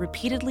Shayna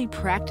repeatedly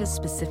practice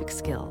specific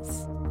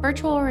skills.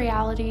 Virtual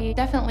reality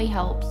definitely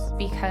helps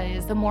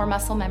because the more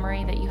muscle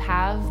memory that you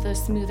have, the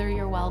smoother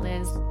your weld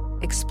is.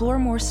 Explore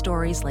more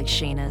stories like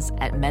Shayna's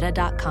at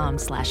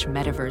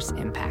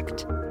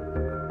meta.com/metaverseimpact.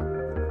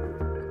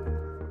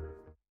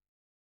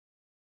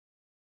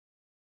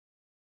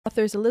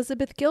 Authors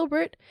Elizabeth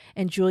Gilbert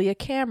and Julia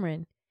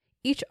Cameron.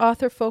 Each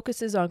author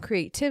focuses on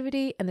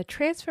creativity and the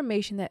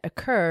transformation that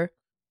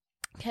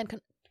can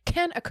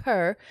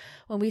occur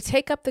when we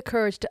take up the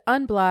courage to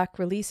unblock,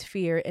 release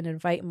fear, and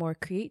invite more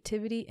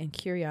creativity and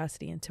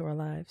curiosity into our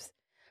lives.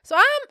 So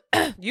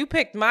You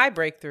picked my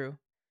breakthrough.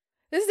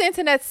 This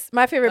is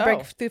my favorite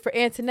breakthrough for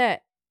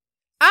Antoinette.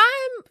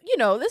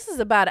 This is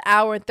about an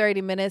hour and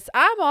 30 minutes.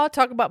 I'm all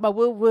talking about my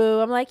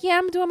woo-woo. I'm like, yeah,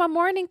 I'm doing my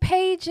morning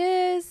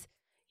pages.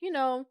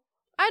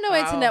 I know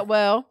Antoinette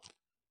well,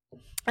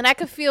 and I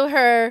could feel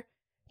her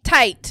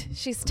tight.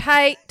 She's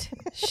tight.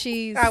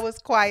 I was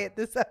quiet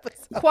this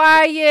episode.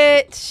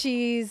 Quiet.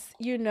 She's,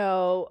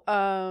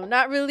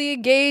 not really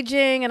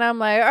engaging. And I'm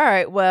like, all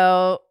right,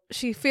 well,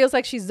 she feels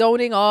like she's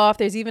zoning off.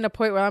 There's even a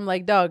point where I'm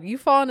like, dog, you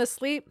falling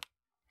asleep?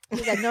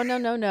 She's like,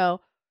 no.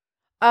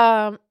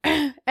 And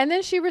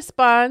then she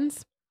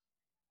responds.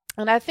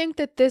 And I think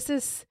that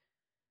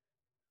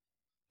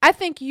I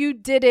think you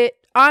did it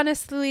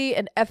honestly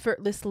and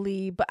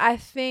effortlessly, but I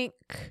think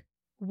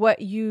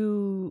what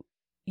you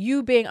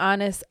being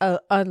honest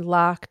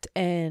unlocked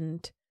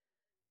and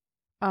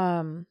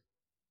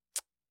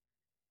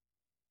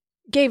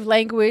gave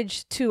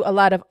language to a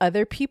lot of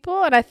other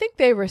people, and I think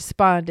they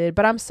responded.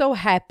 But I'm so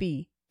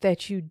happy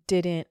that you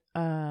didn't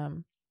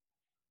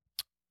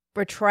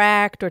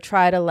retract or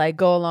try to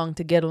go along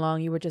to get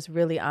along. You were just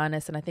really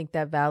honest, and I think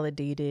that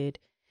validated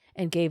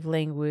and gave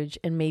language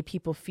and made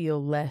people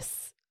feel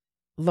less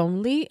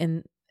lonely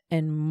and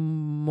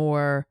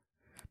more,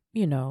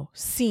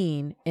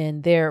 seen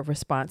in their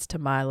response to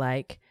my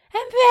and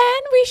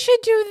then we should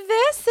do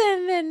this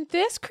and then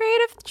this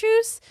creative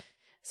juice.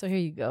 So here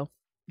you go.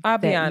 I'll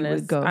be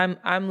honest.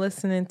 I'm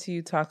listening to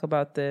you talk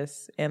about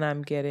this and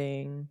I'm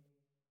getting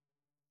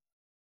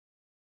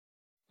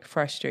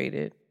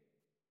frustrated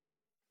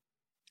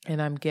and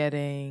I'm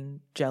getting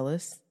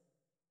jealous,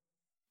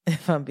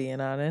 if I'm being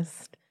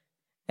honest.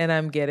 And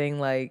I'm getting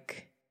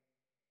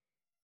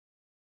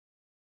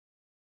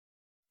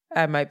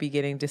I might be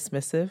getting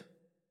dismissive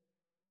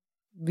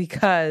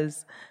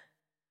because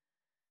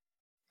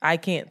I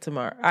can't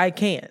tomorrow. I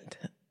can't.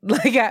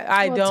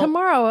 I don't.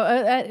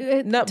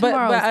 Tomorrow.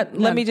 But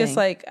let me just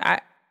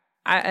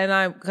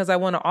because I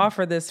want to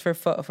offer this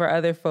for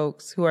other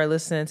folks who are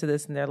listening to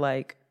this and they're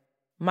like,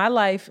 my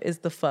life is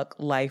the fuck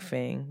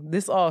lifing.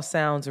 This all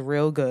sounds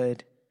real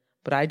good,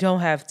 but I don't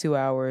have 2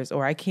 hours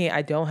or I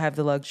don't have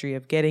the luxury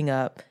of getting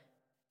up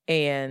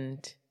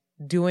and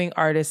doing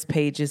artist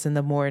pages in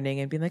the morning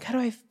and being like, how do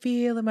I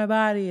feel in my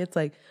body? It's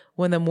like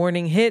when the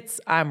morning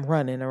hits, I'm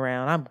running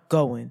around, I'm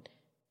going.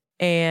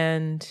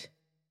 And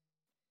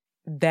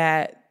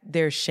that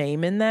there's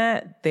shame in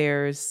that.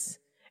 There's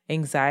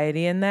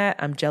anxiety in that.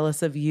 I'm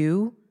jealous of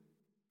you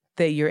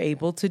that you're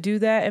able to do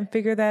that and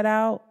figure that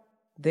out.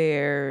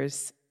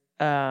 There's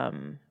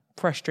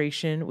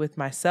frustration with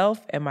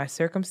myself and my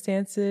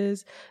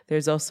circumstances.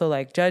 There's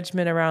also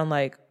judgment around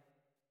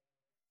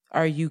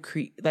are you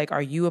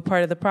are you a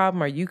part of the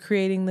problem? Are you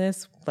creating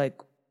this? Like,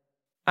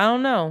 I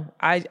don't know.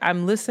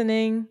 I'm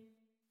listening.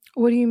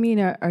 What do you mean?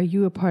 Are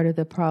you a part of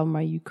the problem?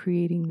 Are you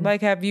creating this?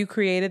 Like, have you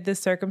created this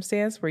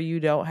circumstance where you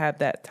don't have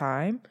that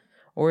time?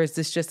 Or is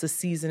this just a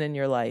season in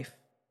your life?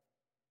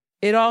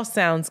 It all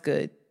sounds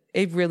good.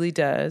 It really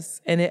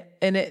does. And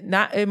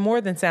it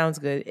more than sounds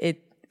good.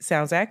 It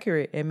sounds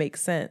accurate. It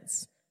makes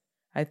sense.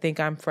 I think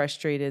I'm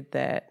frustrated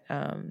that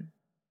I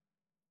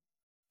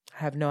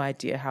have no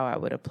idea how I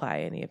would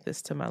apply any of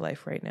this to my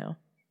life right now.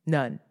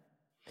 None.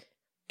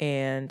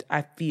 And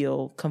I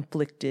feel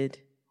conflicted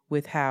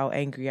with how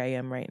angry I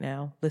am right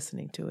now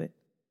listening to it.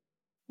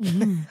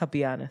 Mm-hmm. I'll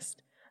be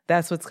honest.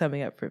 That's what's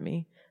coming up for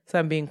me. So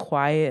I'm being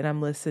quiet and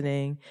I'm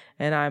listening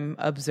and I'm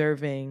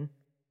observing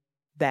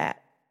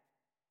that.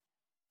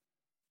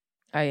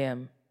 I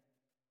am.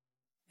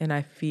 And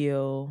I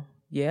feel,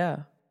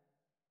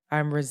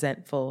 I'm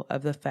resentful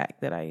of the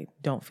fact that I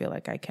don't feel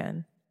like I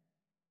can.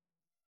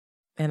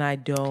 And I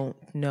don't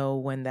know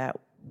when that...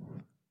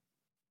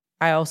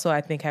 I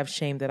think have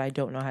shame that I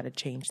don't know how to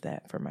change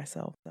that for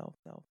myself.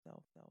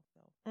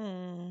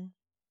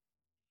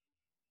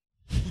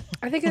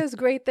 I think it was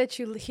great that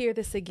you hear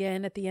this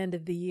again at the end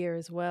of the year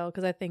as well,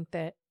 because I think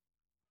that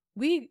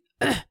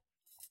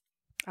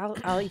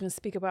I'll even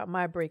speak about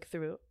my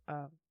breakthrough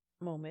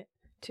moment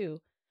too.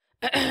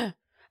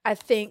 I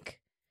think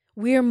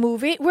we're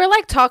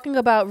like talking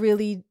about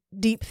really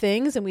deep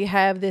things, and we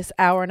have this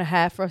hour and a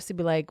half for us to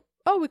be like,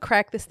 oh, we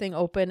crack this thing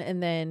open,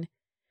 and then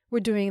we're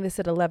doing this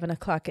at 11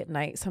 o'clock at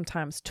night,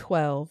 sometimes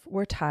 12.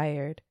 We're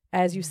tired.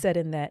 As you said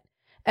in that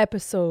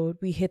episode,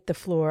 we hit the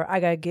floor.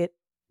 I got to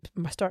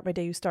start my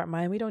day, you start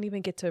mine. We don't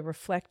even get to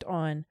reflect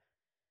on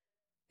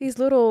these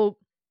little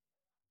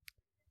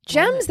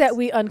gems that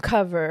we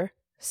uncover.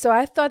 So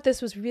I thought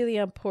this was really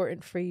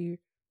important for you,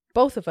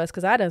 both of us,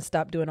 because I done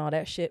stopped doing all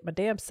that shit, my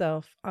damn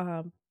self.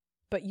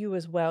 But you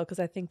as well, because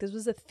I think this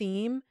was a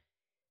theme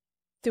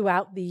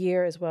throughout the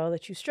year as well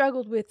that you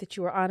struggled with, that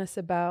you were honest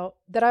about,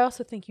 that I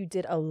also think you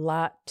did a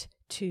lot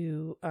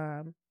to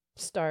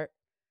start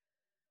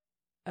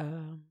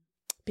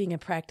being in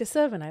practice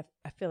of. And I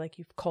feel like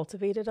you've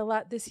cultivated a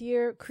lot this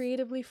year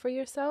creatively for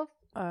yourself.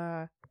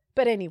 But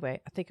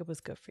anyway, I think it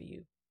was good for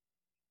you.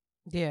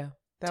 Yeah,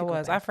 that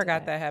was. I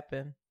forgot that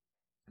happened.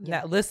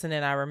 Yeah. Now,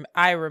 listening,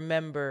 I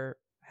remember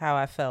how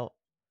I felt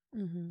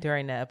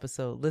during that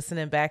episode.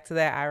 Listening back to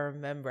that, I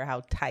remember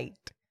how tight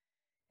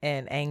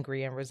and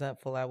angry and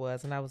resentful I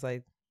was. And I was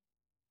like,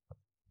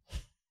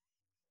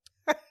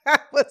 I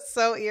was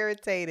so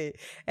irritated.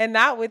 And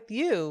not with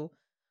you,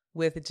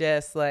 with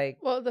just like,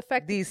 well, the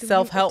fact these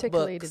self-help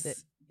books.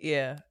 It.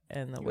 Yeah.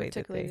 And the way that they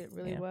articulated it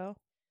really well.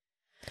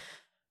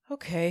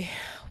 Okay.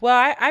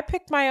 Well, I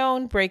picked my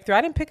own breakthrough.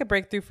 I didn't pick a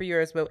breakthrough for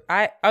yours, but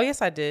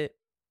yes, I did.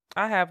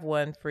 I have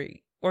one for you.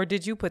 Or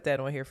did you put that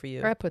on here for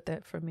you? I put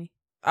that for me.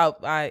 Oh,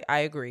 I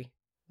agree.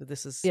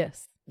 This is...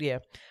 Yes. Yeah.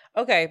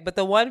 Okay. But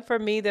the one for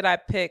me that I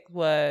picked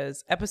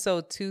was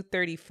episode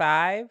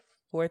 235,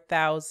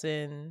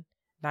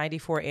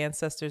 4,094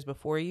 ancestors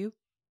before you.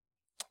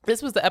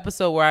 This was the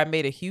episode where I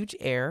made a huge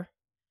error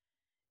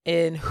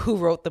in who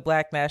wrote the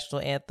Black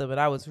National Anthem. And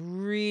I was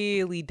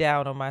really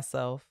down on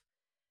myself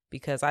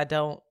because I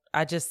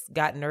just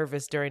got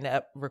nervous during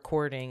the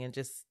recording and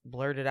just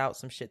blurted out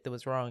some shit that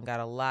was wrong and got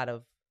a lot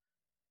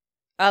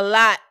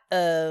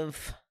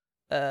of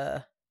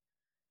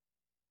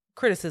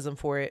criticism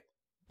for it.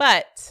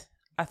 But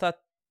I thought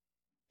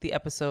the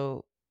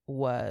episode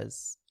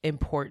was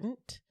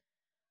important.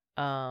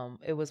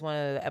 It was one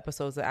of the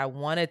episodes that I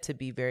wanted to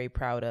be very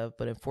proud of,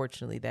 but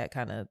unfortunately that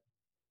kind of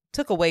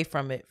took away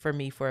from it for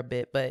me for a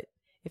bit. But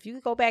if you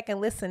go back and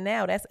listen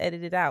now, that's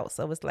edited out.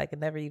 So it's like it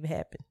never even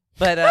happened.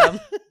 But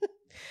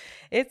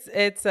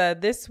it's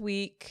this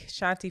week,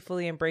 Shanti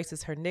fully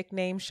embraces her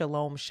nickname,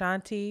 Shalom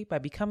Shanti, by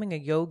becoming a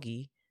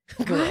yogi.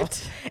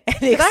 What? And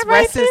Did I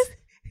write this?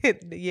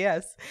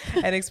 Yes,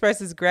 and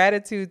expresses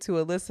gratitude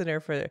to a listener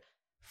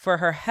for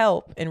her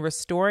help in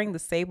restoring the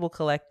Sable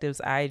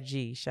Collective's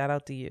IG. Shout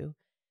out to you.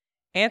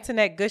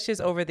 Antoinette gushes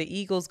over the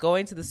Eagles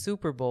going to the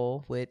Super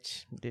Bowl,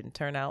 which didn't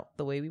turn out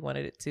the way we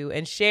wanted it to,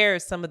 and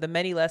shares some of the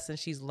many lessons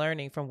she's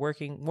learning from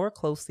working more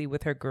closely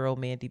with her girl,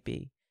 Mandy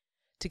B.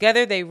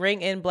 Together, they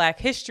ring in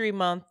Black History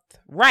Month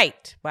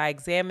right by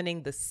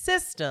examining the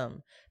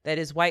system that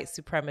is white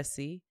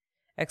supremacy,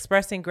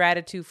 expressing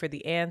gratitude for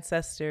the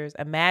ancestors,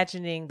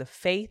 imagining the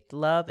faith,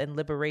 love, and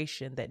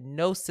liberation that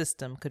no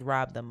system could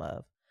rob them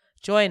of.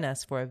 Join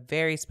us for a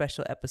very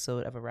special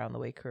episode of Around the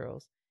Way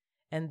Curls.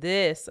 And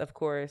this, of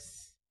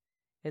course,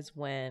 is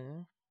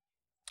when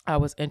I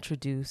was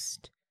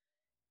introduced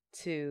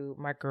to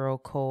my girl,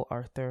 Cole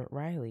Arthur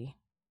Riley.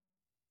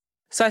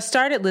 So I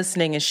started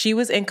listening, and she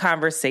was in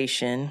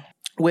conversation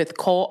with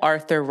Cole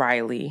Arthur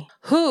Riley,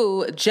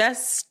 who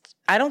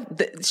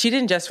she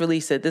didn't just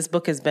release it. This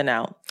book has been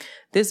out.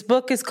 This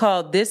book is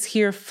called This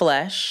Here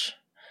Flesh,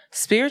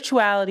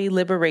 Spirituality,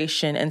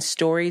 Liberation, and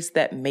Stories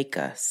That Make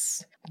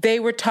Us.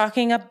 They were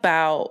talking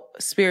about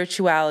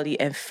spirituality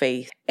and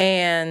faith,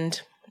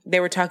 and they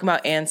were talking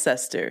about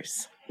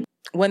ancestors.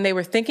 when they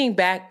were thinking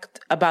back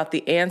about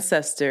the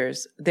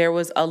ancestors, there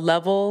was a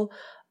level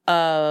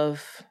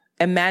of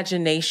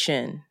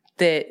imagination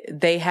that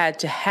they had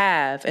to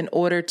have in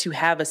order to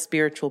have a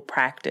spiritual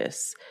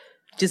practice,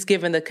 just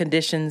given the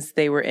conditions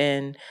they were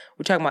in.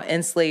 We're talking about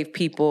enslaved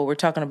people. We're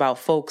talking about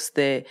folks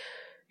that,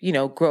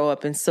 grow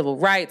up in civil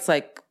rights,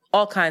 like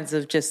all kinds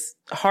of just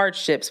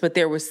hardships, but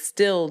they were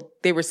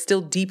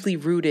still deeply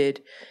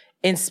rooted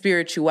in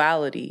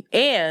spirituality,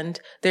 and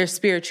their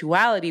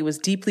spirituality was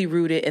deeply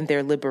rooted in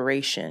their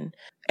liberation.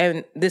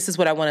 And this is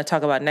what I want to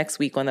talk about next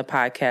week on the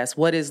podcast.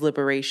 What is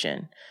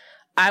liberation?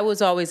 I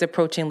was always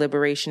approaching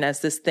liberation as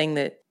this thing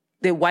that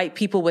white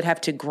people would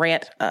have to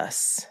grant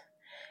us.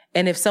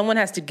 And if someone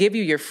has to give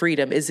you your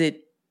freedom, is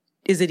it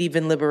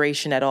even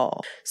liberation at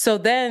all? So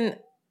then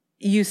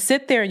you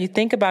sit there and you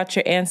think about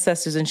your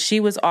ancestors, and she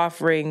was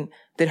offering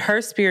that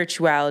her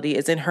spirituality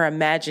is in her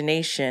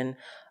imagination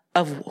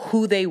of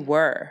who they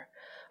were,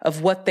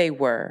 of what they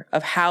were,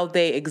 of how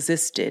they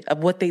existed, of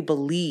what they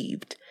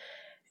believed.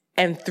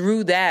 And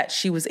through that,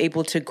 she was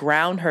able to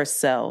ground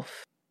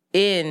herself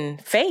in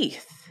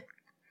faith.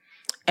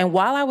 And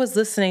while I was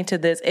listening to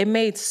this, it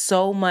made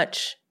so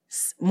much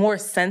more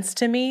sense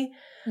to me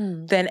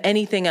than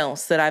anything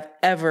else that I've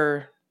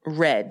ever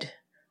read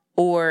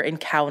or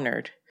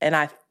encountered. And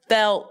I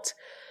felt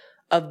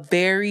a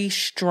very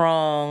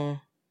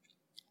strong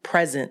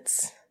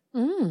presence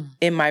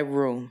in my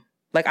room.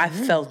 Like I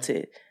felt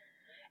it.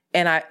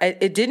 And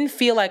it didn't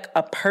feel like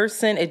a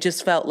person. It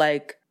just felt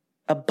like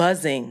a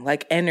buzzing,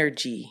 like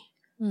energy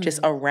just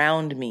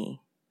around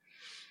me.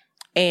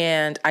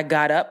 And I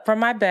got up from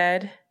my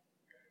bed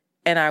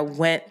and I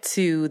went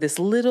to this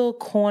little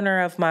corner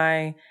of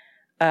my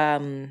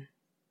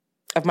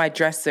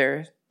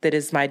dresser that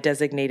is my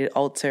designated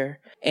altar.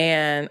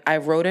 And I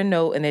wrote a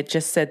note and it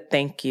just said,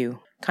 thank you.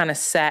 Kind of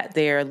sat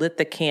there, lit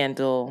the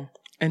candle,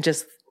 and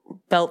just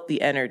felt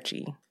the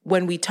energy.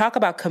 When we talk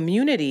about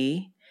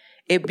community,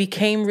 it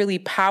became really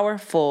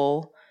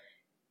powerful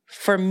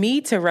for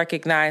me to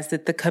recognize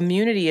that the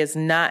community is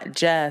not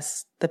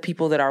just the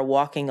people that are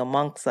walking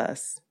amongst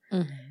us.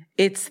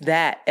 It's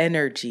that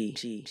energy.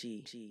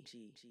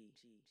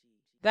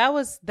 That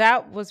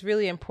was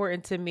really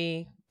important to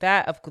me.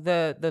 That of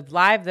the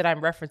live that I'm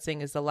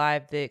referencing is the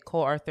live that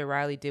Cole Arthur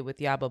Riley did with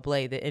Yaba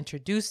Blay that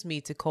introduced me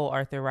to Cole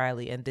Arthur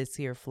Riley and This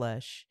Here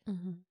Flesh.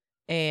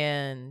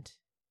 And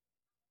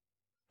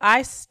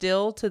I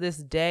still to this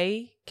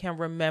day can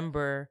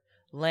remember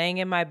laying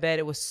in my bed.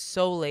 It was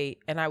so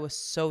late and I was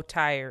so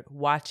tired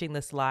watching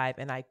this live,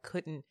 and I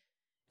couldn't,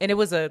 and it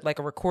was like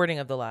a recording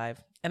of the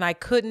live, and I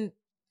couldn't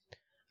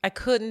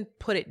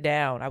put it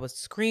down. I was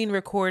screen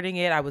recording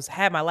it. I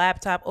had my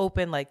laptop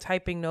open, like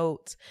typing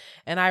notes.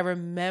 And I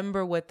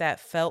remember what that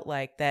felt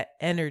like, that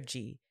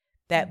energy,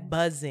 that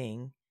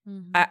buzzing.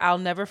 I'll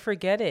never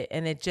forget it.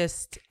 And it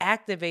just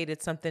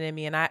activated something in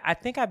me. And I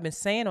think I've been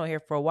saying on here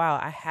for a while,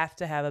 I have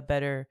to have a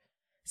better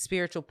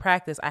spiritual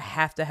practice. I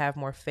have to have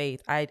more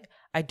faith. I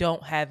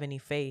don't have any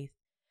faith.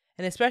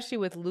 And especially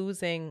with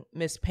losing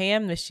Miss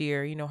Pam this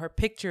year, her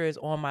picture is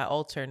on my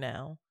altar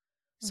now.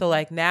 So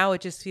like now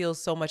it just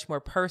feels so much more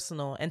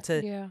personal, and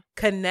to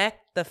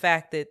connect the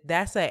fact that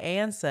that's an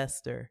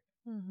ancestor.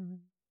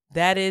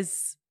 That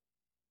is,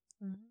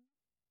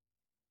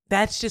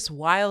 that's just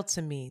wild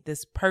to me.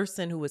 This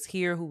person who was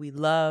here, who we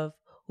love,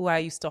 who I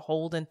used to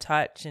hold and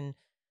touch and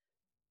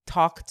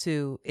talk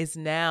to, is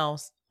now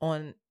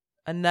on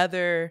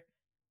another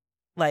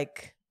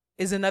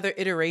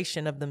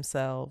iteration of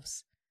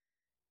themselves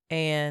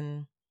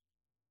and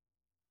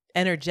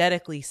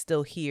energetically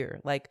still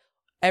here. Like,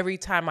 every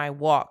time I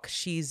walk,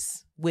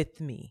 she's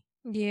with me.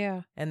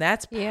 Yeah. And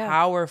that's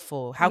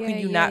powerful. How can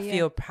you not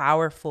feel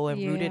powerful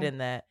and rooted in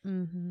that?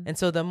 And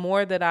so the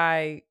more that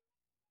I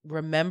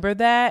remember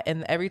that,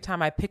 and every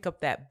time I pick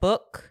up that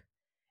book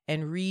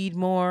and read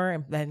more,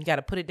 and then got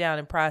to put it down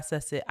and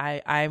process it,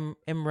 I'm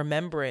in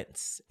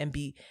remembrance and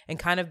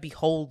kind of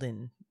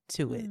beholden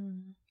to it.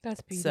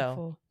 That's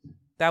beautiful. So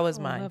that was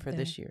mine for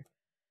this year.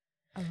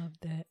 I love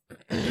that.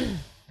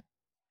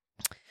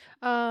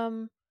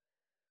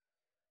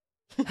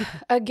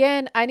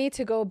 Again, I need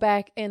to go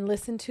back and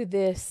listen to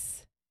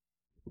this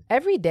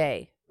every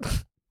day.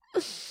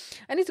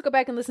 I need to go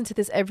back and listen to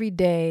this every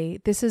day.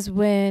 This is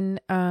when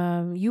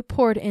you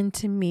poured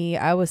into me.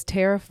 I was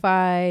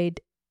terrified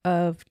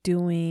of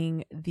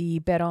doing the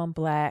Bet on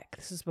Black.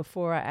 This is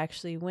before I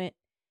actually went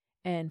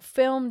and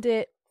filmed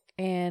it.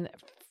 And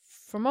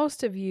for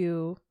most of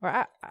you,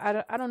 or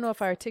I don't know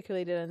if I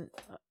articulated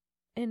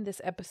in this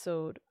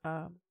episode,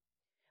 but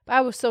I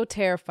was so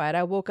terrified.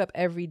 I woke up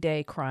every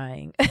day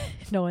crying,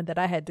 knowing that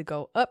I had to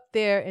go up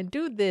there and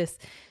do this.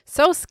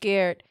 So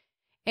scared.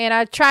 And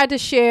I tried to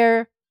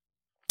share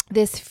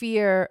this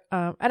fear,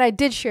 and I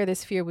did share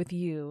this fear with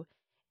you.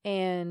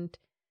 And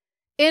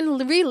in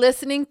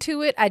re-listening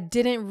to it, I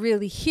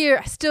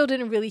still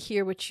didn't really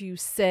hear what you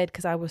said,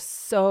 because I was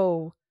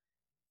so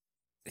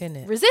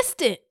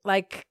resistant,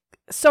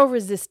 so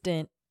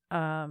resistant.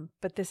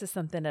 But this is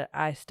something that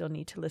I still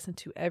need to listen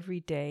to every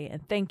day.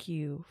 And thank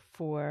you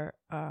for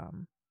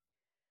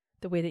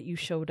the way that you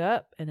showed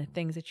up and the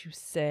things that you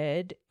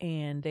said,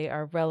 and they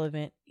are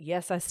relevant.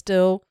 Yes, I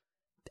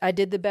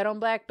did the bet on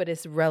Black, but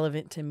it's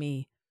relevant to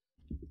me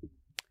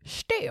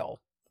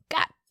still.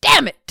 God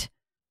damn it.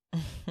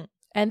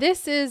 And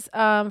this is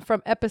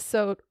from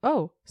episode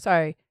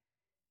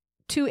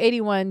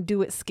 281,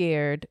 Do It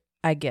Scared,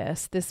 I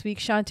guess. This week,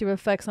 Shanti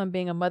reflects on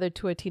being a mother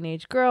to a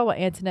teenage girl while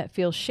Antoinette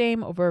feels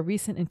shame over a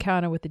recent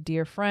encounter with a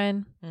dear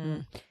friend.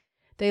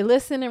 They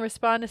listen and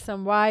respond to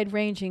some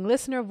wide-ranging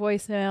listener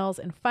voicemails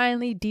and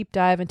finally deep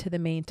dive into the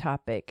main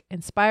topic.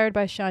 Inspired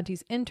by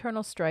Shanti's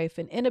internal strife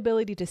and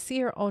inability to see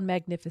her own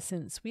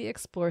magnificence, we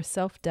explore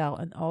self-doubt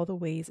and all the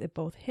ways it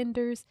both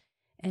hinders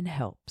and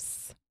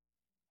helps.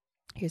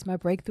 Here's my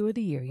breakthrough of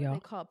the year, y'all. They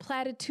call it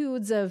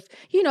platitudes of,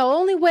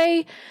 only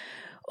way,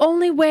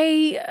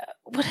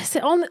 what is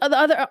it? Only the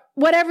other,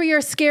 whatever you're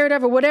scared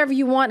of or whatever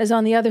you want is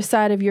on the other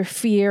side of your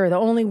fear. The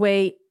only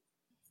way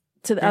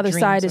to the other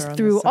side is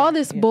through all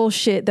this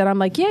bullshit that I'm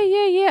like,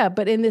 yeah.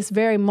 But in this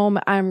very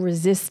moment, I'm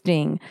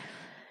resisting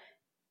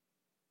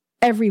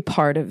every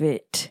part of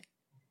it.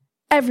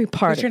 Every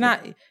part of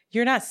it.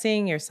 You're not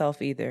seeing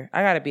yourself either.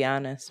 I got to be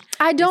honest.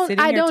 I don't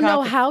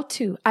know how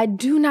to. I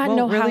do not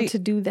know how to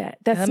do that.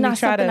 That's not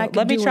something I can do.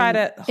 Let me try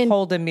to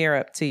hold a mirror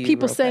up to you.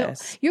 People say,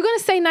 you're going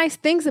to say nice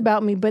things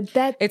about me, but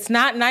it's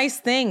not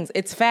nice things.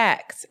 It's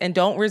facts. And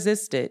don't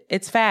resist it.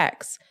 It's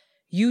facts.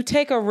 You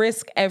take a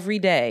risk every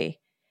day.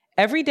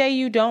 Every day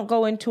you don't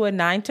go into a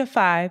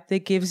 9-to-5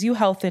 that gives you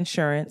health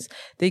insurance,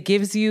 that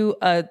gives you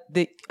a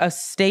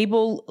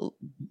stable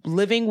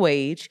living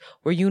wage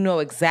where you know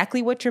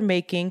exactly what you're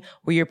making,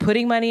 where you're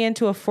putting money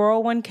into a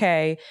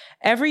 401k.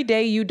 Every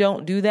day you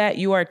don't do that,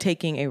 you are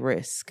taking a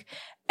risk.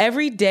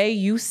 Every day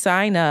you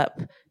sign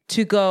up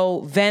to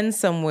go vend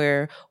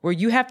somewhere where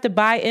you have to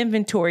buy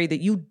inventory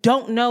that you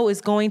don't know is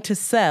going to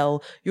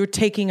sell, you're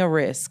taking a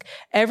risk.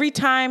 Every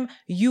time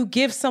you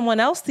give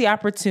someone else the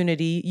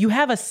opportunity, you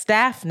have a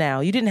staff now.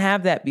 You didn't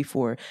have that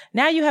before.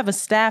 Now you have a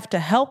staff to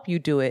help you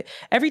do it.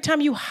 Every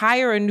time you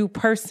hire a new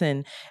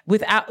person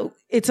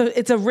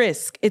it's a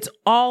risk. It's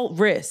all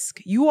risk.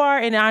 You are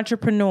an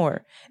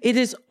entrepreneur. It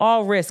is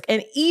all risk.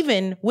 And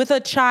even with a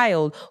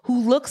child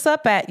who looks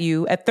up at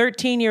you at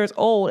 13 years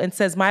old and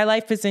says, my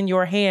life is in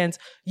your hands,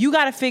 you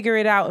got to figure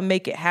it out and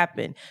make it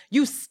happen.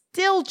 You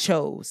still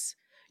chose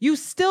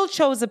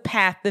a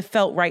path that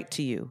felt right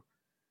to you,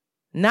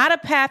 not a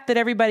path that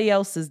everybody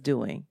else is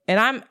doing.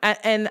 And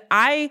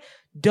I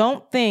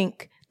don't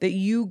think that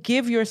you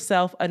give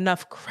yourself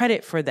enough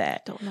credit for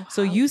that.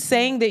 So you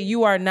saying that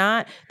you're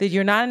not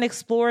an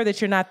explorer,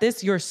 that you're not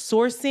this, you're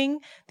sourcing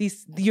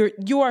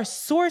you are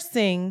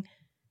sourcing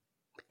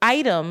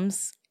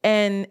items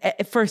and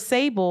for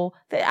Sable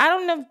that I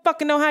don't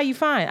fucking know how you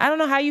find. I don't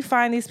know how you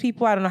find these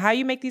people. I don't know how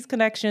you make these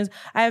connections.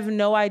 I have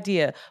no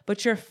idea,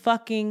 but you're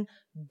fucking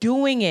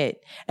doing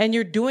it, and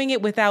you're doing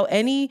it without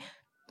any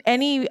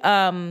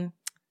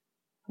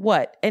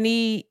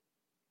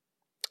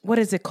what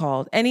is it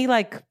called? Any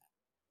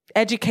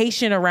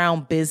education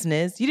around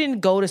business. You didn't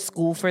go to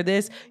school for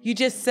this. You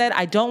just said,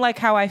 I don't like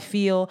how I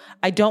feel.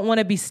 I don't want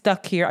to be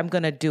stuck here. I'm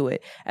going to do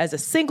it. As a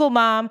single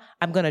mom,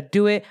 I'm going to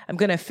do it. I'm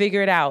going to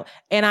figure it out.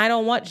 And I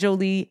don't want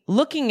Jolie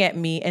looking at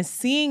me and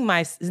seeing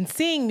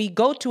me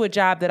go to a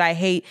job that I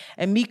hate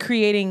and me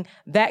creating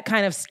that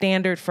kind of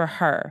standard for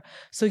her.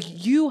 So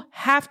you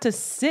have to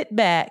sit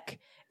back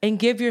and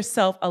give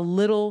yourself a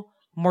little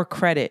more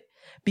credit.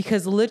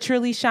 Because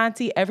literally,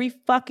 Shanti, every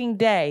fucking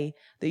day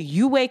that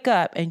you wake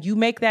up and you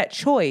make that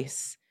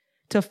choice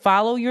to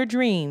follow your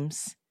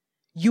dreams,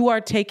 you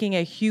are taking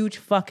a huge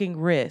fucking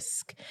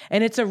risk.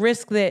 And it's a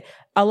risk that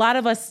a lot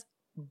of us,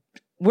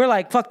 we're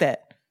like, fuck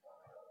that.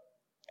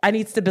 I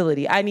need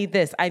stability. I need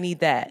this. I need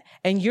that.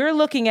 And you're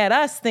looking at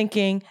us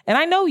thinking, and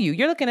I know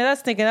you're looking at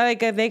us thinking, oh,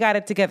 they got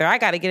it together. I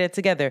got to get it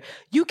together.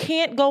 You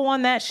can't go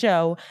on that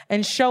show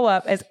and show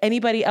up as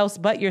anybody else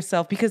but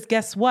yourself, because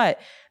guess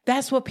what?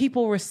 That's what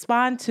people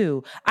respond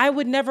to. I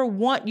would never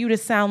want you to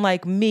sound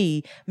like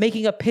me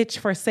making a pitch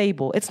for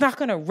Sable. It's not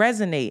going to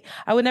resonate.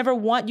 I would never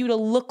want you to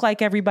look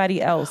like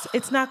everybody else.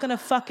 It's not going to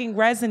fucking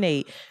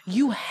resonate.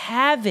 You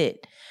have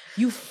it.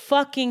 You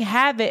fucking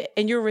have it,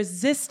 and you're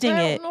resisting it.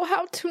 I don't know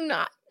how to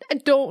not. I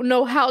don't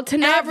know how to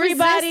not.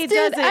 Everybody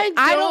does it.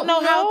 I don't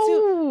know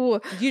how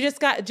to. You just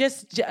got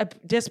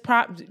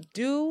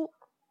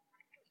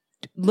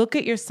look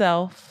at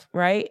yourself,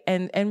 right?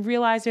 And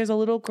realize there's a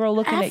little girl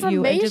looking at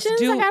you. And just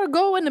do. I gotta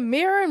go in the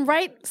mirror and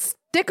write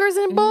stickers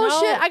and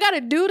bullshit. No. I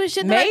gotta do the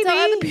shit that I tell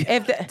other people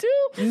to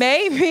do.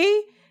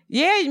 Maybe.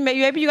 Yeah,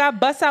 maybe you gotta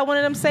bust out one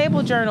of them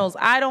Sable journals.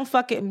 I don't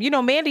fucking,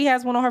 Mandy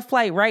has one on her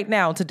flight right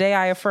now. Today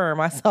I affirm.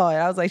 I saw it.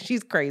 I was like,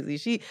 she's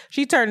crazy.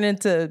 She turned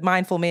into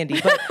mindful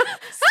Mandy. But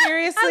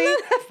seriously,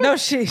 no,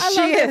 she I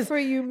love is. That for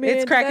you, man.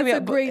 It's cracking me up.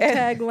 That's a great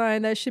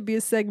tagline. That should be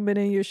a segment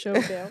in your show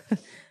now.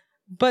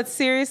 But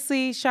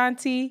seriously,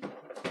 Shanti,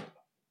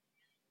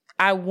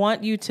 I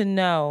want you to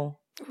know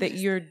that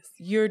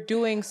you're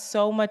doing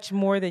so much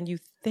more than you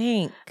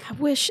think. I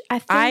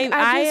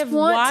just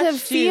want to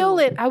feel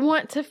it. I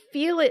want to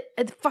feel it.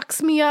 It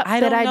fucks me up. I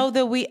don't know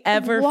that we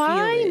ever feel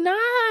it. Why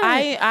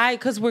not?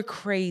 Because we're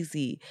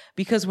crazy.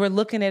 Because we're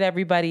looking at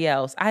everybody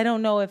else. I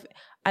don't know if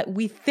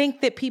we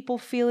think that people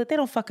feel it. They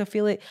don't fucking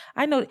feel it.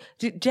 I know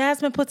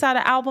Jasmine puts out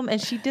an album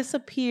and she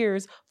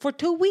disappears for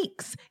 2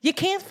 weeks. You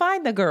can't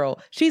find the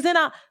girl. She's in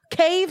a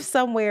cave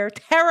somewhere,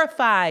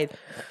 terrified,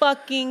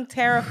 fucking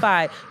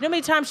terrified. You know how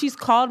many times she's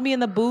called me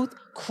in the booth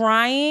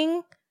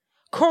crying?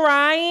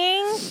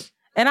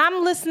 And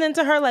I'm listening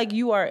to her like,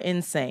 you are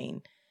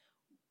insane.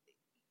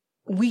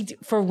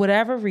 For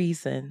whatever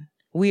reason,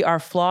 we are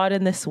flawed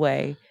in this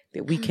way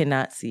that we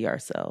cannot see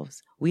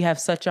ourselves. We have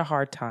such a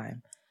hard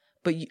time.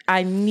 But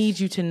I need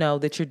you to know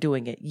that you're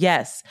doing it.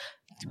 Yes,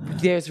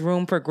 there's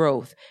room for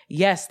growth.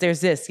 Yes,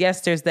 there's this.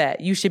 Yes, there's that.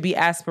 You should be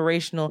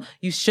aspirational.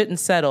 You shouldn't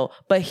settle.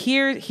 But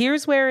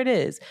here's where it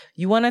is.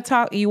 You want to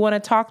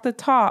talk the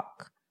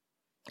talk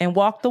and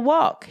walk the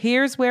walk.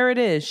 Here's where it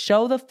is.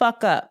 Show the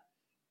fuck up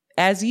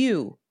as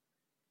you.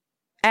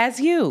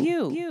 As you.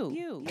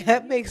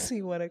 That makes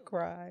me want to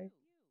cry.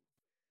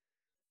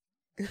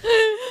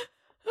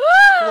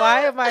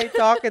 Why am I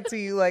talking to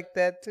you like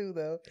that too,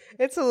 though?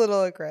 It's a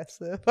little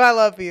aggressive. I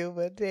love you,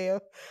 but damn,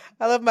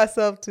 I love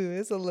myself too.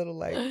 It's a little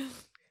like,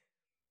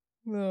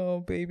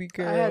 no, baby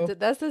girl.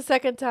 That's the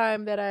second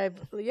time that I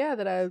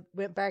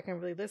went back and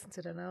really listened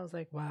to it, and I was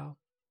like, wow.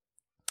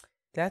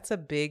 That's a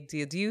big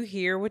deal. Do you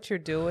hear what you're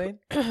doing?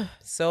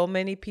 So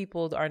many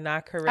people are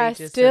not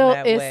courageous in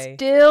that way. It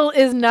still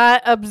is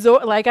not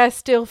absorbed. Like, I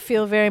still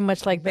feel very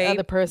much like the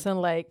other person.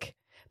 Like,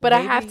 but I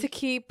have to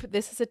keep.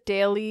 This is a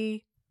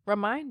daily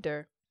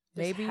reminder.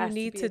 Maybe you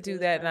need to do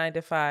that 9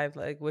 to 5,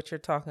 like what you're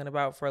talking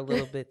about, for a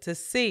little bit to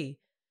see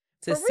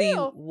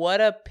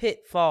what a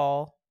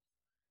pitfall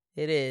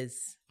it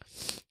is,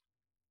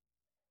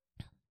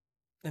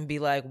 and be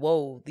like,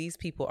 whoa, these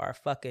people are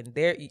fucking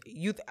there.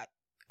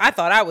 I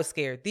thought I was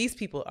scared. These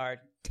people are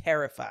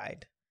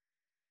terrified,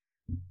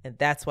 and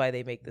that's why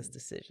they make this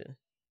decision.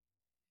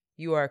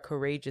 You are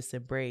courageous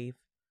and brave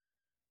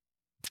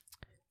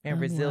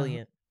and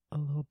resilient. A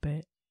little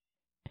bit.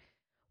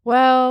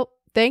 Well,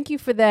 thank you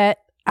for that.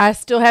 I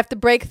still have to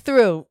break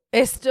through.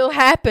 It's still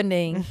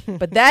happening.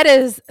 But that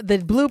is the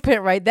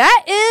blueprint, right?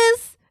 That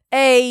is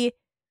a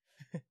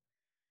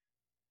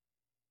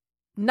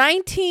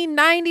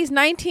 1990s,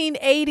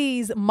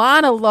 1980s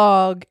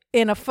monologue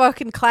in a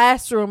fucking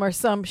classroom or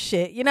some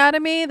shit. You know what I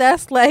mean?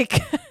 That's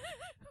like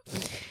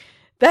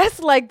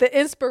the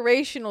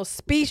inspirational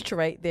speech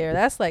right there.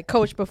 That's like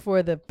coach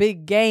before the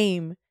big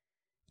game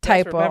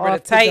type of remember the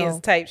Titans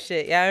type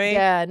shit. You know what I mean?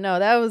 Yeah, no,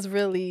 that was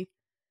really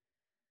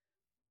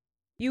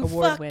you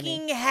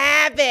fucking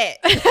have it.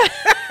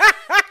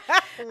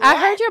 I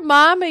heard your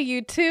mama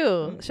you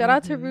too. Shout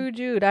out to Rue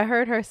Jude. I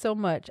heard her so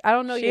much. I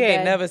don't know she your ain't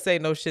dad. Never say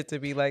no shit to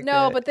me like that.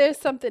 No, but there's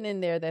something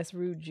in there that's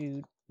Rue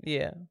Jude.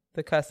 Yeah,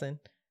 the cussing.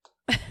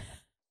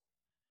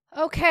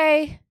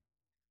 Okay.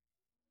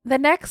 The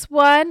next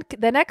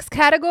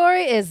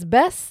category is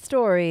best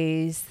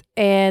stories.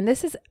 And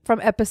this is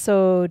from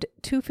episode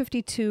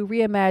 252,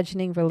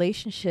 Reimagining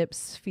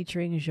Relationships,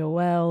 featuring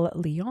Joelle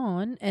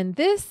Leon. And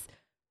this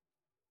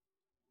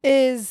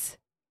is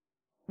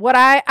what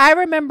I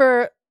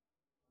remember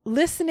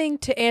listening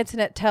to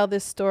Antoinette tell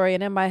this story.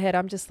 And in my head,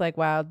 I'm just like,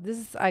 wow, this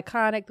is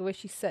iconic. The way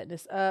she's setting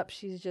this up.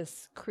 She's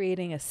just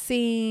creating a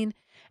scene.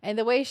 And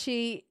the way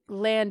she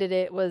landed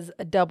it was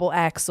a double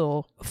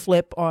axle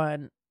flip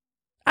on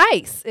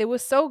ice. It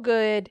was so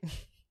good.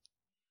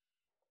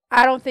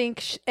 I don't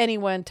think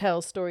anyone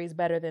tells stories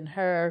better than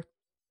her.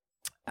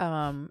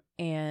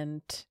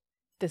 And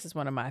this is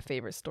one of my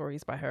favorite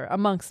stories by her,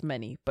 amongst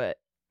many, but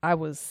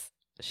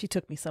she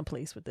took me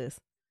someplace with this.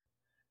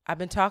 I've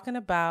been talking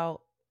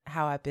about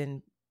how I've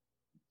been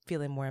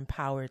feeling more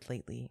empowered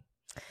lately.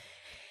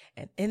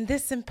 And in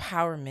this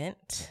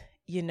empowerment,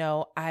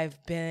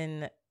 I've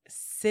been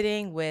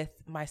sitting with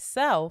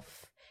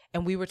myself,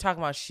 and we were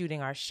talking about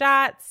shooting our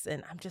shots,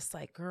 and I'm just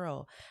like,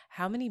 girl,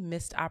 how many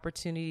missed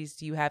opportunities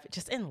do you have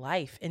just in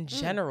life in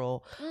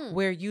general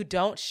where you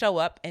don't show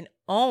up and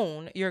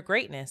own your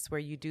greatness, where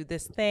you do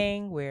this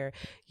thing where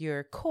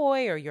you're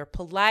coy or you're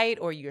polite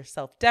or you're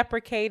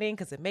self-deprecating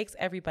because it makes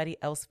everybody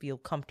else feel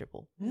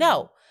comfortable.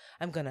 No,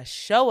 I'm going to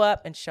show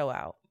up and show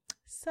out.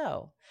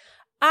 So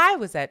I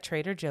was at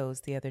Trader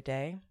Joe's the other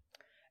day,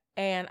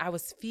 and what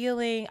was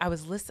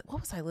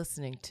I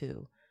listening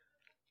to?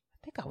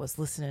 I think I was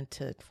listening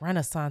to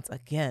Renaissance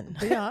again.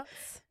 Yeah.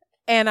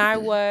 And I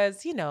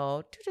was,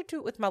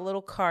 with my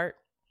little cart.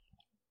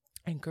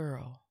 And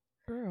girl,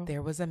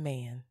 there was a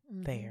man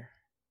there.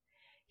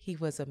 He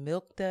was a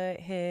milk dud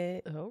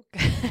head.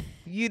 Okay.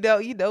 You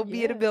know,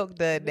 being a milk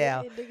dud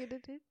now.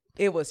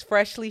 It was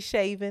freshly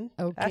shaven.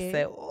 Okay. I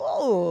said,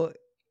 oh,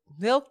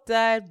 milk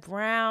dud,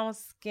 brown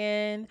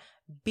skin,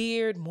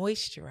 beard,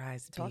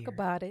 moisturized beard. Talk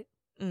about it.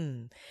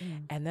 And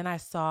then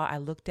I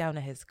looked down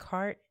at his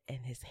cart,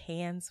 and his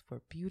hands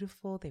were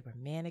beautiful. They were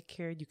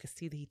manicured. You could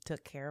see that he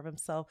took care of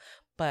himself,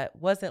 but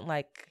wasn't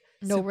like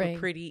super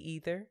pretty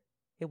either.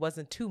 It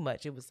wasn't too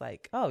much. It was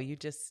like, oh, you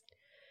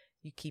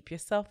keep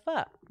yourself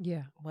up.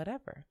 Yeah.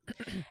 Whatever.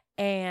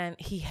 And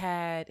he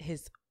had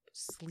his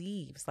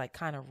sleeves like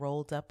kind of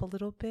rolled up a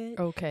little bit.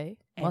 Okay.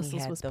 And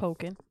muscles was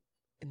poking.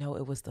 No,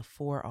 it was the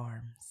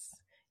forearms.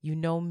 You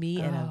know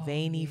me and a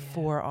veiny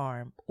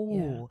forearm. Ooh.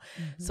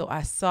 Yeah. Mm-hmm. So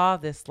I saw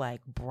this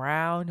like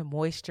brown,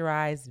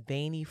 moisturized,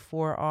 veiny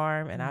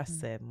forearm. And I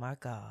said, my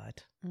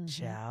God,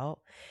 child.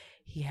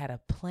 He had a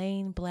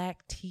plain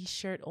black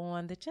t-shirt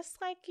on that just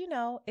like,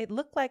 it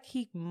looked like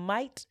he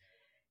might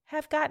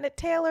have gotten it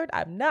tailored.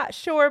 I'm not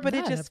sure, but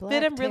it just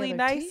fit him really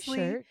nicely.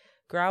 T-shirt.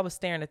 Girl, I was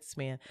staring at this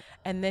man.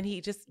 And then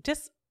he just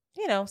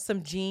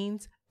some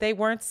jeans. They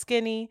weren't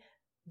skinny.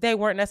 They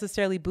weren't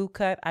necessarily boot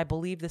cut. I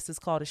believe this is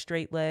called a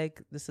straight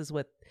leg. This is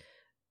what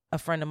a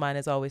friend of mine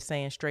is always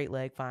saying, straight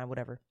leg, fine,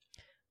 whatever.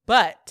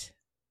 But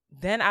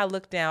then I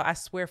looked down. I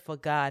swear for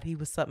God, he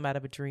was something out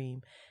of a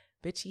dream.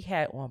 Bitch, he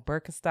had on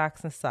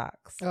Birkenstocks and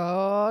socks.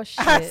 Oh,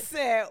 shit. I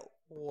said,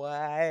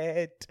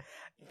 what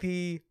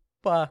the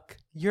fuck?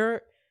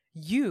 You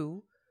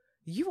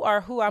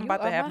are who I'm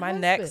about to have my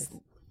next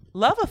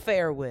love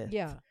affair with.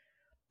 Yeah.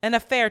 An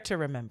affair to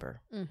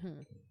remember.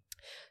 Mm-hmm.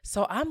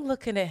 So I'm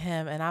looking at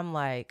him and I'm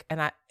like,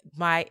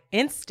 my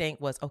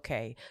instinct was,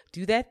 okay,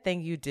 do that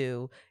thing you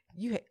do.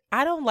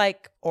 I don't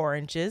like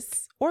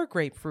oranges or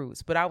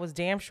grapefruits, but I was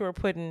damn sure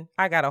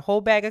I got a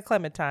whole bag of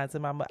clementines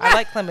in my mouth. I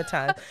like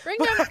clementines. bring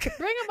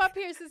them up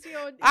here since you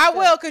don't. I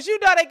will, because they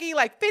give you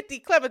like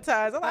 50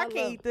 clementines. I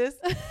can't eat this.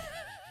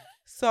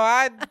 So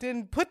I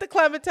didn't put the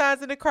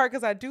clementines in the cart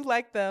because I do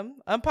like them.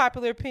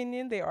 Unpopular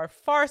opinion, they are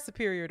far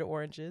superior to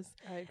oranges.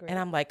 I agree. And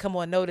I'm like, come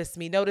on, notice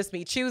me,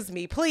 choose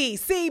me,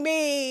 please, see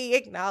me,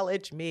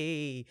 acknowledge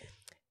me.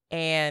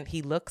 And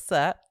he looks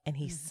up and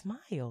he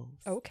smiles.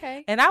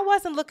 Okay. And I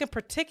wasn't looking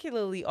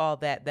particularly all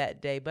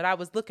that day, but I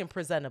was looking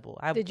presentable.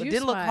 I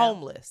didn't look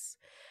homeless.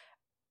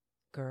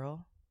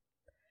 Girl,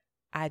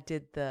 I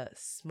did the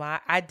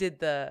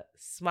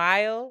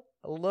smile,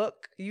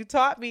 look. You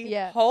taught me.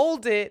 Yeah.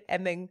 Hold it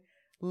and then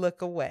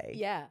look away.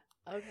 Yeah.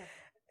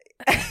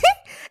 Okay.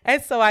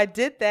 And so I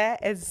did that.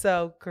 And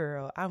so,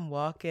 girl, I'm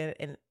walking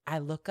and I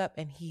look up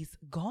and he's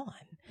gone.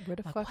 Where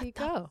the like, fuck he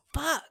go?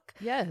 Fuck.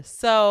 Yes.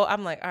 So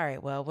I'm like, all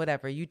right, well,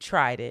 whatever. You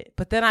tried it.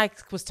 But then I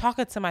was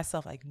talking to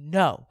myself like,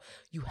 no,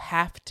 you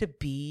have to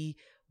be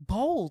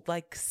bold.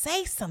 Like,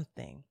 say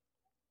something.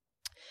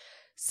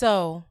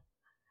 So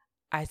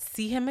I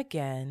see him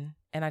again.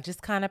 And I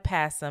just kind of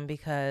pass him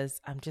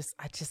because I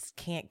just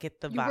can't get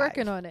the vibe. You're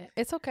working on it.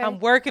 It's okay. I'm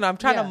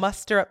trying to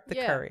muster up the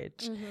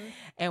courage. Mm-hmm.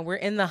 And we're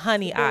in the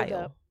honey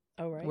aisle.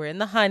 All right. We're in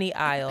the honey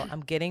aisle. I'm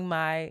getting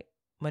my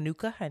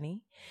Manuka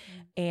honey.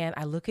 And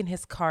I look in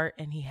his cart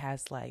and he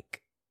has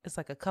it's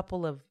like a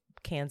couple of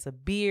cans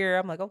of beer.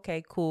 I'm like,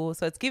 okay, cool.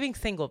 So it's giving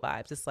single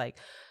vibes. It's like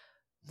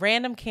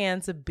random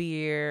cans of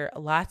beer,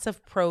 lots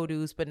of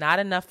produce, but not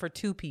enough for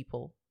two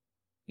people.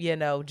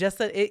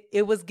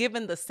 It was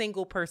given the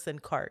single person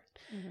cart.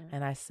 Mm-hmm.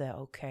 And I said,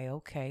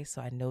 okay.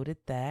 So I noted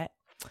that.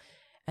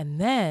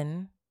 And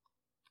then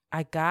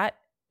I got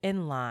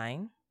in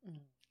line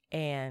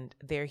and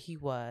there he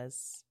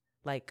was,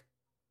 like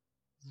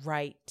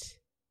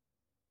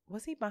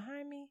was he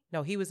behind me?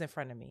 No, he was in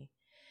front of me.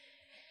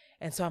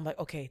 And so I'm like,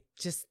 okay,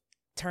 just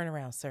turn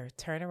around, sir.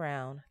 Turn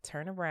around.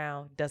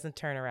 Doesn't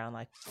turn around,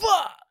 like,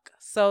 fuck.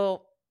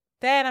 So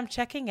then I'm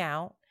checking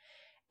out.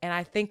 And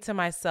I think to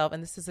myself,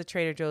 and this is a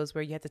Trader Joe's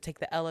where you have to take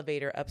the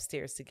elevator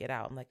upstairs to get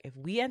out. I'm like, if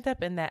we end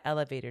up in that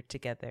elevator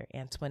together,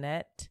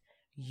 Antoinette,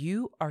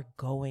 you are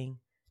going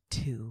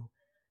to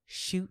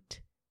shoot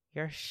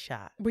your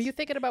shot. Were you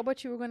thinking about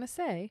what you were going to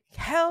say?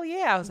 Hell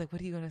yeah. I was like,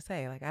 what are you going to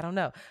say? Like, I don't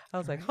know. I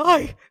was like,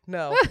 hi.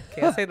 No,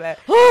 can't say that.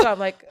 So I'm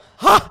like,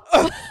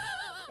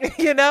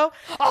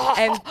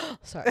 and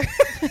sorry.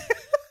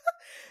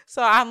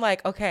 So I'm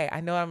like, okay, I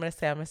know what I'm going to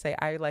say. I'm going to say,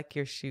 I like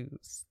your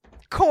shoes.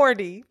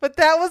 Corny, but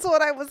that was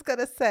what I was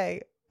gonna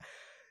say.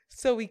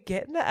 So we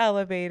get in the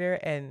elevator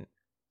and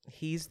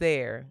he's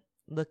there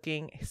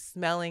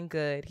smelling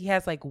good. He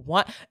has like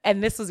one,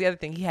 and this was the other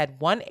thing, he had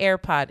one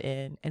AirPod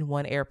in and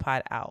one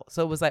AirPod out.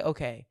 So it was like,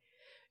 okay,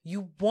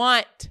 you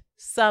want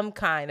some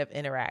kind of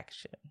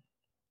interaction.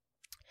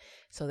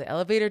 So the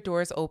elevator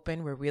doors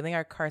open, we're wheeling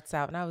our carts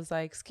out, and I was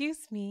like,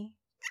 excuse me.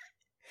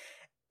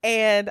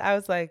 And I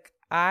was like,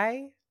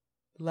 I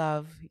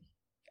love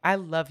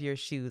your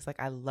shoes. Like,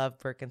 I love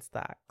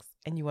Birkenstocks.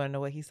 And you want to know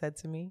what he said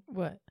to me?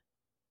 What?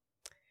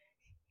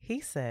 He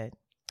said,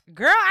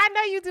 girl, I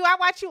know you do. I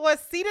watch you on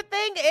See the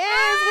Thing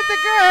Is with the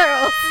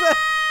girls.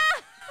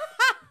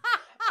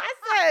 I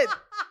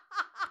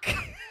said,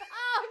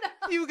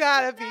 you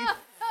gotta be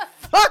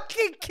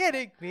fucking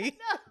kidding me.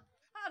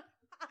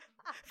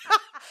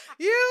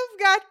 You've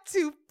got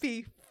to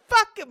be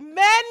fucking,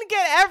 men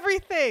get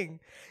everything.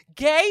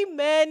 Gay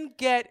men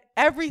get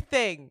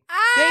everything.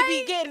 They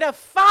be getting the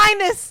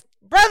finest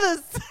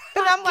brothers.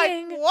 And I'm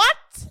like,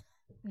 what?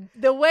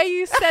 The way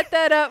you set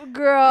that up,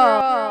 girl.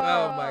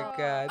 Oh my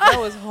God. That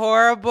was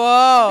horrible.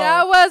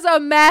 That was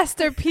a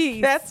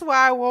masterpiece. That's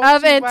why I won't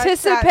of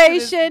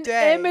anticipation,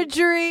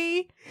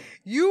 imagery.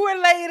 You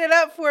were laying it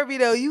up for me,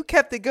 though. You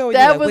kept it going.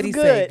 That You're like, was what'd he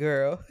good. say,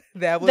 girl?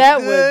 That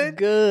was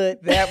good.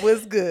 That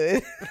was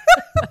good.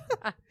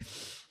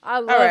 I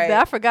love that.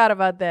 I forgot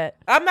about that.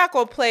 I'm not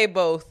going to play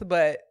both,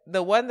 but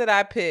the one that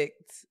I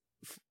picked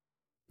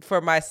for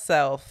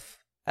myself,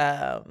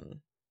 the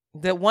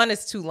one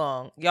is too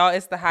long. Y'all,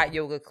 it's the hot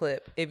yoga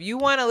clip. If you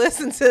want to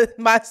listen to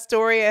my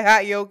story at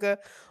hot yoga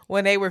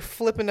when they were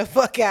flipping the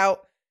fuck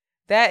out,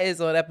 that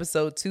is on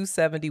episode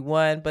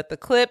 271. But the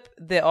clip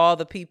that all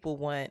the people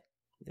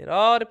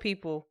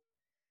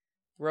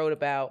wrote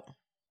about,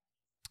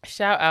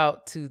 shout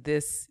out to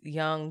this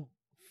young,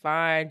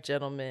 fine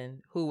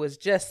gentleman who was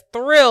just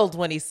thrilled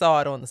when he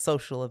saw it on the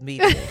social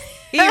media.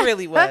 He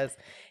really was.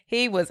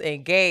 He was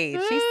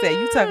engaged. He said,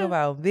 "You talking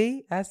about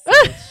me?" I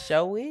said,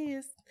 "Show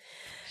is."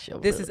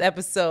 This is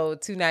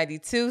episode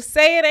 292.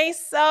 Say it ain't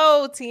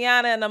so.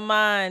 Tiana and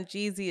Aman,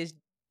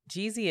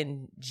 Jeezy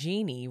and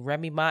Jeannie,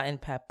 Remy Ma and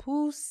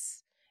Papoose.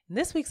 In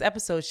this week's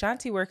episode,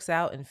 Shanti works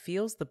out and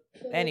feels the...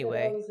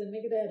 Anyway.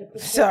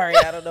 Sorry,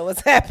 I don't know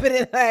what's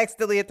happening. I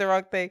accidentally hit the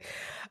wrong thing.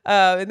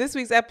 In this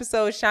week's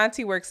episode,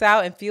 Shanti works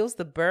out and feels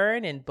the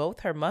burn in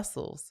both her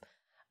muscles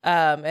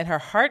and her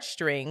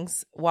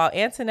heartstrings, while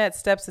Antoinette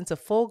steps into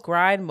full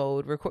grind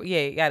mode.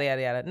 Yada,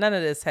 yada, yada. None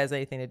of this has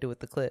anything to do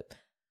with the clip.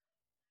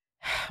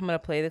 I'm going to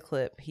play the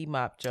clip. He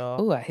mopped,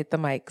 y'all. Ooh, I hit the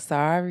mic.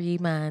 Sorry,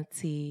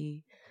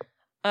 Monty.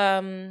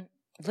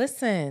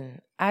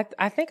 Listen,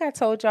 I think I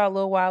told y'all a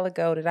little while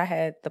ago that I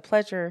had the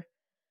pleasure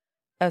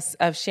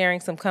of sharing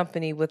some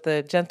company with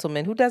a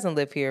gentleman who doesn't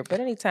live here, but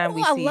anytime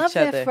we see each other. I love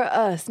that for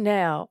us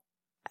now.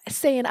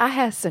 Saying I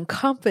had some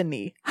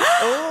company.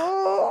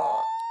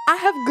 Oh, I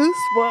have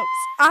goosebumps.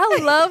 I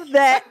love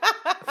that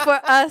for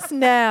us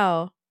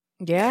now.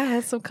 Yeah, I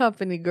had some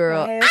company,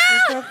 girl. I had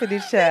some company,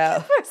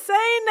 child. Thank you for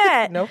saying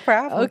that. No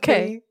problem.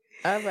 Okay.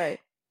 All right.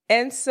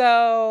 And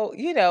so,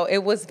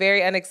 it was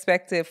very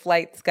unexpected.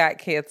 Flights got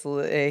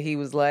canceled and he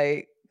was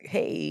like,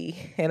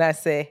 "Hey." And I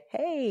said,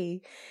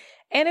 "Hey."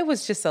 And it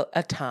was just a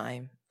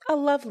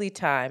lovely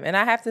time. And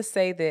I have to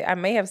say that I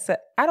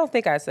don't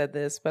think I said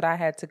this, but I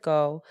had to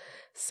go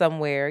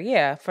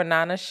somewhere, for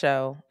Nana's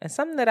show. And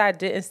something that I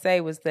didn't say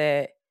was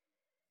that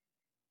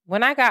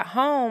when I got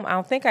home, I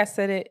don't think I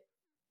said it,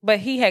 but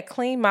he had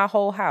cleaned my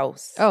whole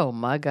house. Oh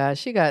my gosh,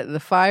 she got the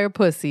fire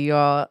pussy,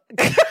 y'all.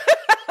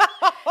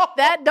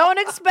 Don't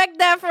expect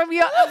that from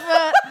your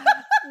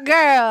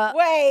girl.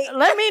 Wait,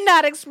 let me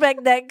not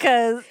expect that,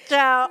 cause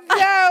child.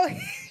 No,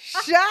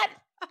 shut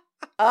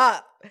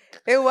up.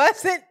 It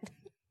wasn't.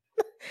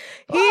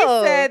 He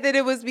said that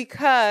it was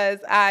because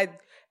I've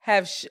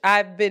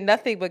been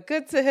nothing but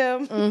good to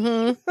him.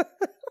 Mm-hmm.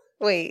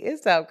 Wait,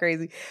 it sounds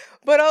crazy.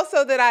 But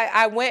also that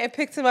I went and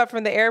picked him up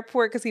from the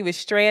airport because he was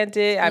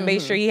stranded. I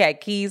made sure he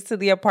had keys to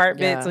the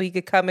apartment so he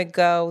could come and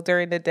go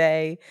during the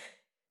day.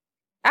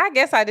 I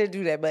guess I didn't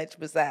do that much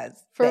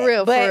besides For that.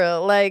 real.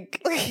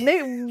 Like,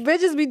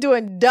 bitches be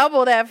doing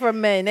double that for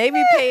men. They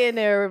be paying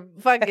their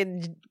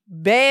fucking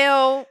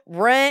bail,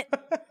 rent,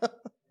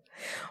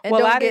 and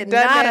don't get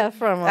nada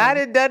from them. I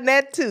done done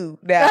that too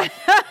now.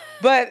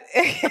 But...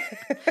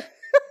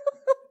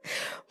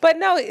 But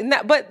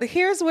but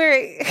here's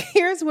where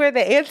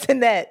the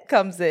Antoinette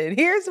comes in.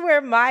 Here's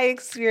where my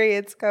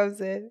experience comes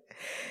in.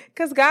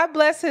 Because God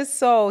bless his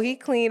soul, he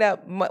cleaned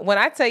up. When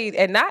I tell you,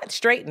 and not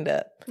straightened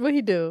up. What'd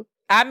he do?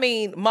 I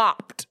mean,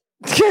 mopped.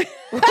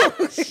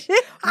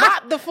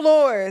 Mopped the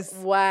floors.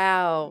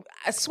 Wow.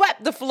 I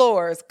swept the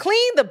floors.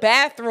 Cleaned the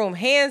bathroom,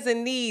 hands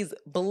and knees,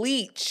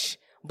 bleach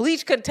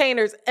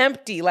containers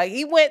empty. Like,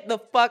 he went the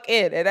fuck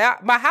in. And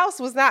my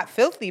house was not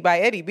filthy by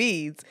any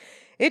means.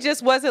 It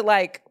just wasn't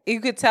like, you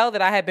could tell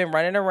that I had been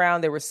running around.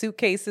 There were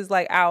suitcases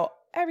like out.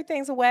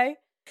 Everything's away.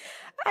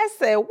 I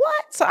said,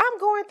 what? So I'm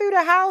going through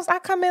the house. I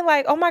come in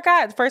like, oh my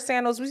God. The first thing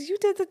I noticed was, you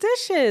did the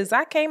dishes.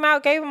 I came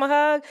out, gave him a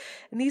hug.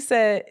 And he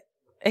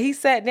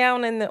sat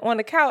down on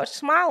the couch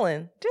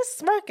smiling, just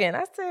smirking.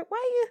 I said,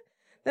 why you?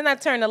 Then I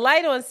turned the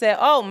light on and said,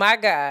 oh my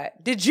God,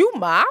 did you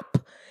mop?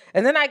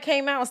 And then I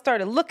came out and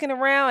started looking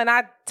around and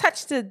I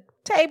touched the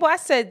table. I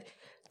said,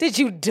 did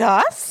you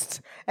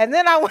dust? And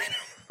then I went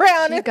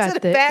around into the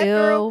bathroom.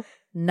 Ill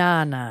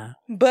Nana.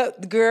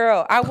 But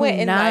girl, I went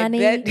in my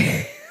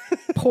bed.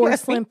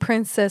 Porcelain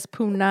Princess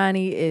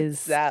Punani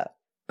is a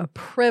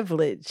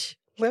privilege.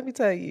 Let me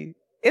tell you,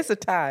 it's a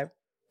time.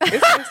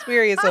 It's an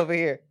experience over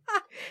here.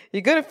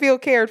 You're gonna feel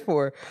cared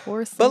for.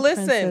 Porcelain but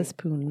listen, Princess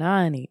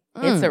Punani.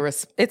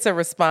 It's a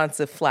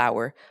responsive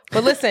flower.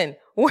 But listen,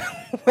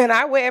 when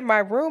I went in my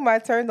room, I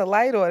turned the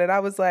light on and I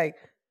was like,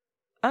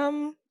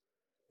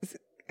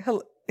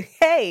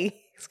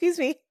 hey, excuse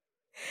me.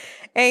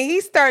 And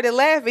he started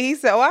laughing. He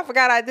said, oh, I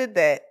forgot I did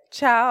that.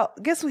 Child,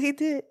 guess what he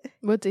did?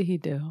 What did he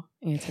do,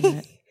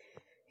 Antoinette?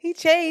 He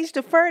changed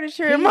the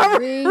furniture in my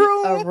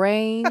room.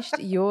 Arranged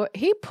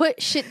he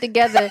put shit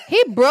together.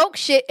 He broke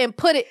shit and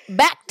put it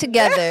back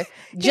together.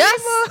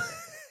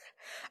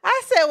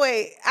 I said,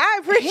 wait, I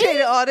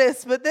appreciated all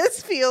this, but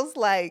this feels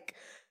like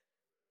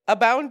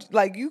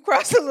like you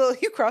crossed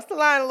the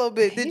line a little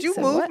bit. Did you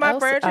move my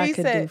furniture? He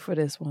said, do for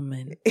this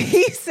woman.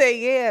 He said,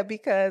 yeah,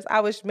 because I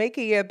was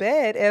making your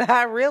bed and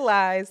I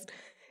realized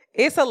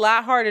it's a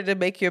lot harder to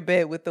make your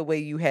bed with the way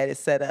you had it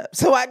set up.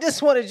 So I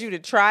just wanted you to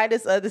try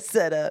this other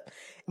setup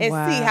and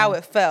see how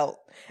it felt.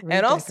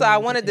 And also I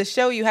wanted to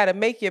show you how to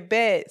make your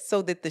bed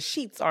so that the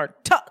sheets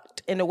aren't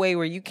tucked in a way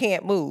where you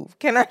can't move.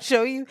 Can I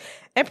show you?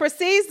 And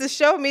proceeds to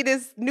show me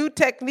this new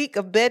technique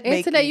of bed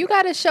making. Today, you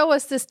got to show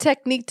us this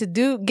technique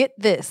to get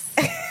this.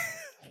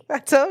 I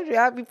told you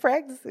I'll be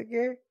practicing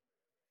here.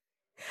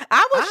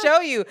 I will show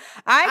you.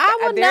 I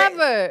will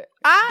never.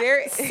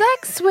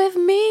 Sex with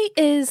me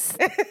is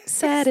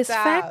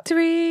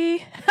satisfactory.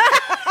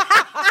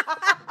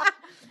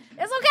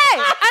 It's okay.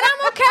 And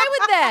I'm okay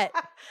with that.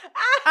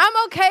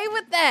 I'm okay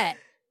with that.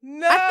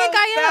 No, I think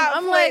I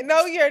am. I'm like,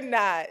 no, you're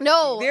not.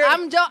 No,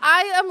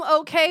 I am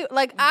okay.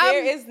 Like,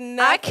 there is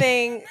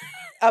nothing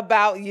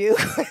about you.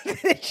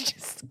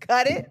 Just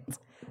cut it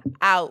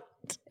out.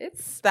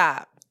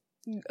 Stop.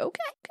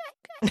 Okay.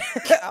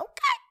 Okay.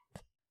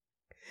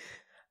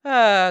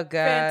 Oh, God.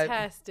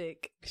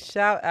 Fantastic.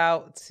 Shout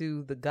out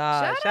to the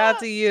God. Shout out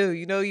to you.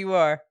 You know you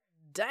are.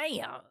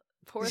 Damn.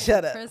 Poor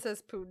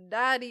Princess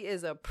Punani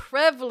is a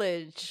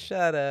privilege.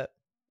 Shut up.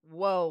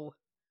 Whoa.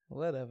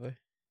 Whatever.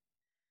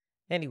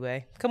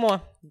 Anyway, come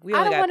on.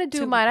 I don't want to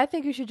do mine. I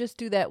think you should just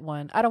do that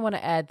one. I don't want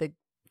to add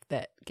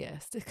that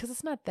guest because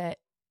it's not that.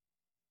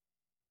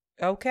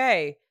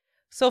 Okay.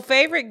 So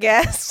favorite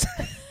guest.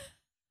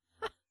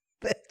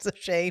 That's a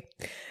shame.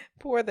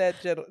 Poor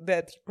that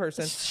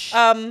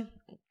person.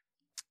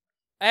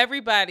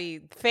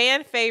 Everybody,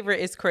 fan favorite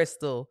is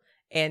Crystal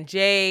and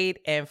Jade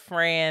and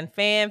Fran.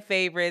 Fan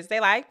favorites, they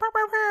like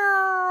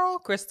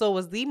Crystal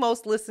was the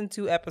most listened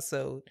to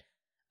episode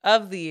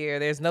of the year.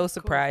 There's no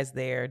surprise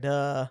there.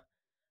 Duh.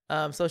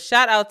 So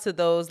shout out to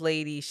those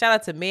ladies. Shout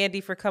out to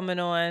Mandy for coming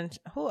on.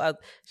 Shout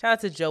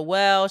out to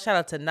Joelle. Shout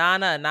out to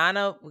Nana.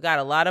 Nana, we got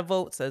a lot of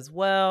votes as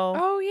well.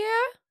 Oh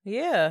yeah?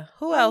 Yeah.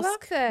 Who else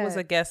was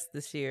a guest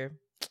this year?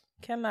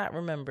 Cannot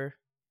remember.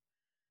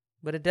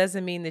 But it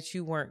doesn't mean that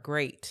you weren't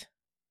great.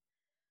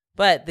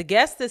 But the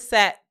guest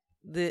that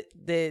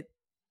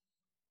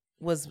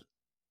was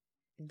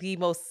the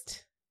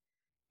most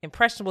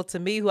impressionable to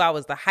me, who I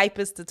was the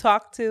hypest to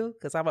talk to,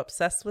 because I'm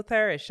obsessed with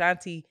her, and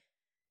Shanti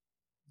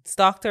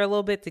stalked her a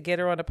little bit to get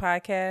her on the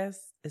podcast,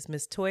 is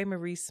Miss Toy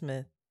Marie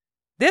Smith.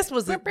 This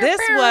was a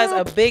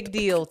big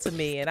deal to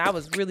me, and I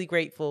was really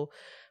grateful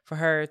for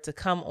her to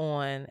come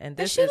on. And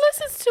she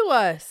listens to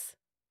us.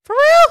 For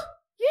real?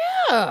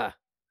 Yeah.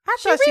 I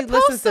thought she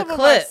listens to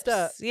clips.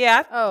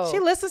 Yeah. She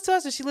listens to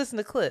us, or she listens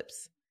to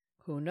clips.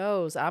 Who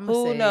knows?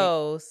 Who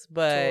knows?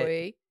 But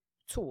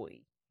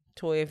Toy.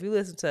 If you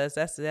listen to us,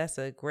 that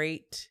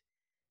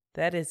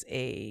is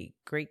a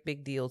great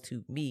big deal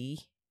to me.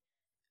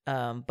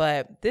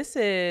 But this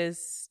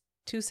is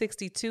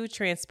 262.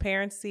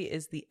 Transparency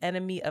is the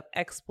enemy of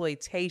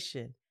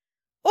exploitation.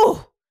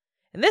 Oh,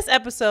 in this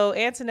episode,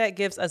 Antoinette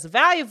gives us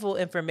valuable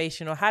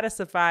information on how to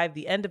survive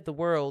the end of the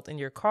world in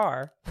your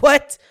car.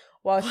 What?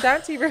 While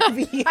Shanti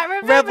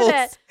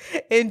revels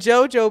in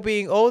JoJo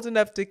being old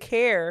enough to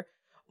care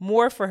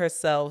more for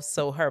herself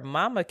so her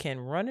mama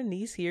can run in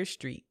these here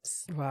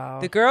streets.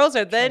 Wow. The girls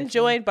are then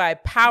joined by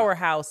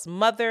powerhouse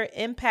mother,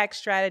 impact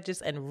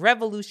strategist, and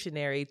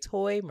revolutionary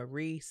Toy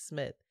Marie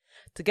Smith.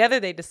 Together,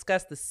 they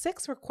discuss the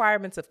 6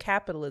 requirements of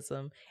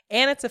capitalism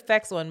and its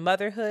effects on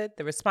motherhood,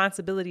 the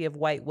responsibility of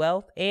white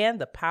wealth, and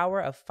the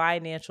power of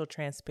financial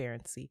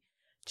transparency.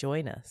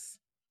 Join us.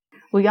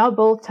 Well, y'all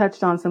both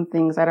touched on some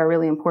things that are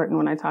really important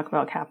when I talk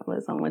about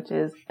capitalism, which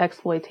is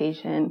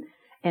exploitation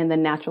and the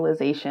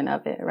naturalization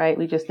of it, right?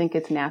 We just think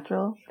it's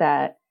natural,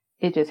 that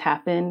it just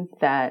happened,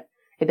 that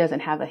it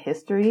doesn't have a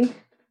history.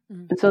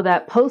 Mm-hmm. And so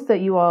that post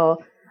that you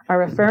all are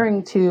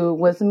referring to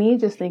was me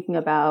just thinking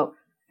about,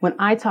 when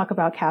I talk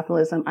about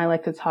capitalism, I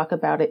like to talk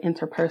about it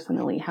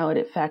interpersonally, how it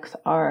affects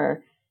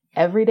our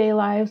everyday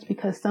lives,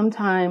 because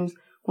sometimes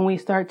when we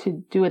start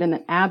to do it in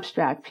the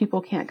abstract, people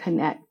can't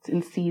connect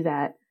and see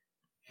that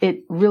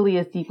it really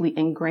is deeply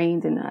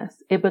ingrained in us.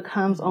 It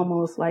becomes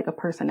almost like a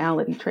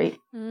personality trait,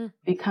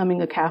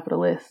 becoming a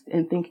capitalist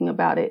and thinking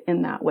about it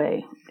in that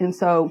way. And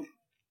so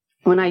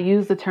when I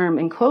use the term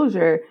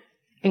enclosure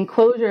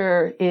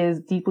is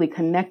deeply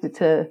connected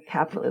to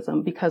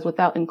capitalism, because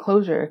without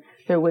enclosure,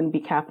 there wouldn't be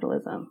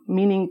capitalism,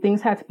 meaning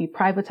things had to be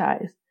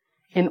privatized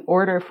in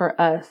order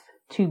for us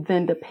to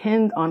then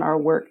depend on our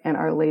work and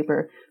our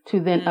labor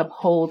to then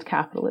uphold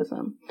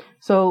capitalism.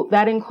 So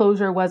that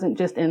enclosure wasn't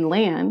just in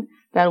land,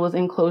 that was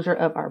enclosure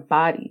of our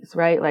bodies,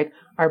 right? Like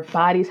our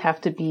bodies have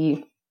to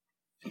be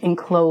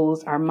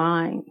enclosed, our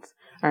minds,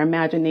 our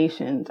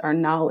imaginations, our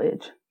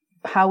knowledge,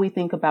 how we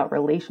think about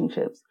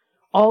relationships.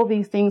 All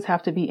these things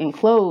have to be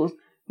enclosed,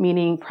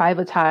 meaning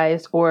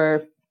privatized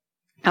or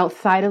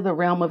outside of the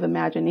realm of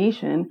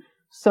imagination,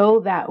 so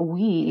that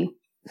we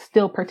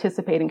still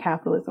participate in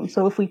capitalism.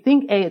 So if we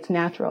think, it's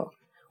natural,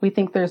 we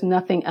think there's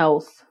nothing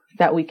else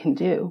that we can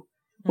do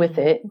with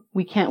it.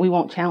 We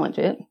won't challenge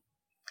it.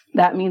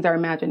 That means our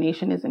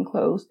imagination is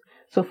enclosed.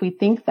 So if we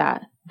think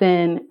that,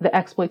 then the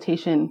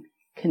exploitation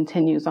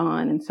continues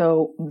on. And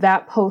so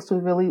that post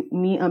was really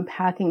me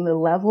unpacking the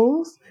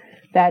levels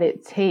that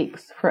it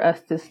takes for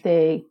us to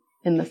stay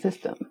in the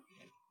system.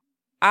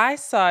 I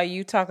saw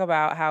you talk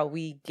about how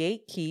we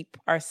gatekeep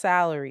our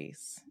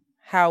salaries,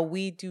 how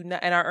we do not,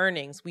 and our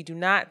earnings, we do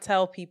not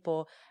tell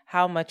people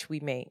how much we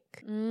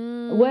make.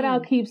 What I'll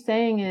keep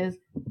saying is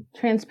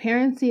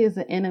transparency is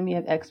the enemy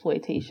of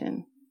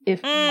exploitation.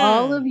 If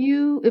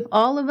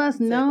all of us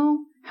know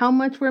how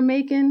much we're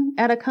making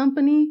at a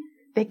company,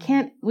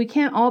 we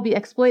can't all be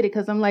exploited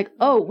because I'm like,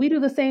 oh, we do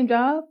the same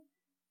job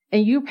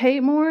and you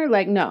paid more.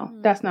 Like, no,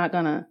 that's not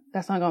gonna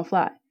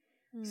fly.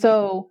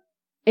 So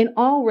in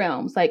all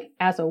realms, like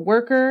as a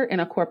worker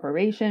in a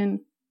corporation,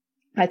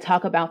 I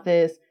talk about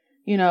this,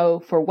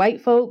 for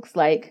white folks,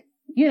 like,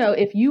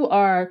 if you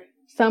are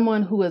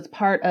someone who is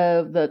part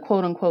of the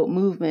quote unquote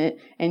movement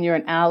and you're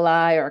an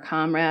ally or a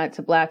comrade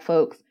to Black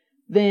folks,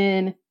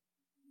 then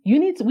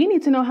we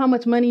need to know how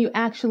much money you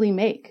actually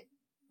make,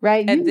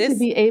 right? You need to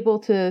be able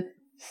to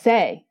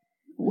say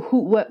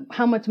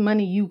how much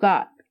money you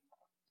got.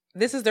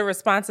 This is the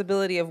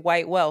responsibility of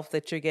white wealth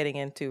that you're getting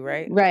into,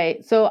 right?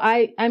 Right. So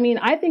I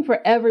think for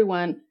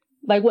everyone,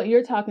 like what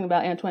you're talking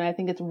about, Antoine, I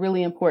think it's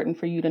really important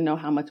for you to know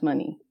how much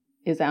money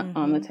is out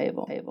on the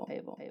table.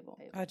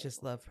 I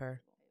just love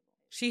her.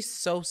 She's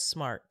so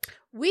smart.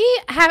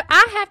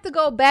 I have to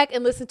go back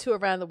and listen to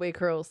Around the Way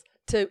Curls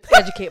to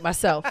educate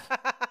myself.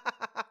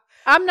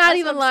 I'm not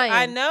even lying.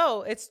 I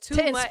know. It's too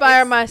much. To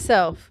inspire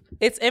myself.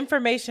 It's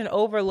information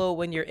overload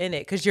when you're in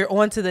it because you're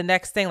on to the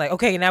next thing. Like,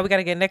 okay, now we got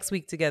to get next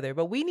week together.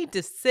 But we need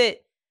to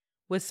sit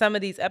with some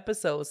of these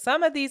episodes.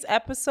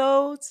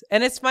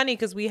 And it's funny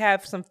because we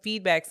have some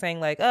feedback saying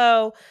like,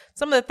 oh,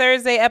 some of the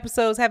Thursday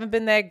episodes haven't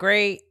been that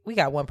great. We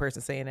got one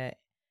person saying that.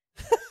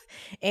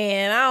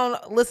 And I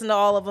don't listen to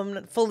all of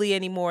them fully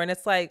anymore. And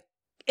it's like,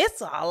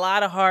 it's a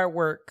lot of hard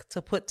work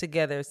to put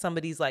together some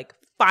of these like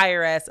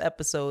fire ass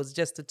episodes,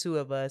 just the two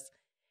of us.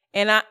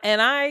 And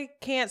I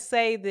can't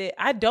say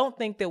that I don't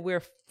think that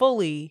we're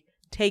fully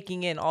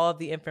taking in all of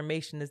the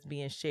information that's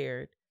being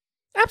shared.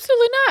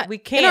 Absolutely not. We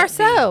can't in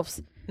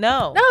ourselves.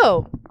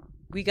 No.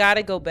 We got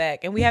to go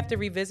back and we have to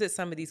revisit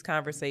some of these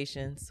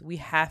conversations. We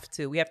have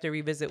to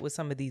revisit with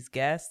some of these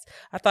guests.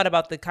 I thought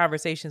about the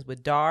conversations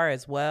with Dar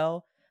as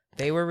well.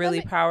 They were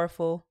really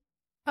powerful.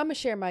 I'm going to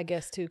share my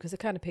guest too because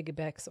it kind of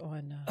piggybacks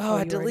on.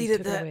 I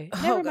deleted that.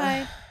 Never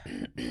mind.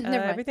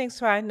 Everything's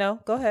fine. No,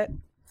 go ahead.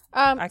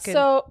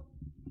 So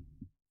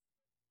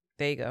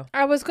there you go.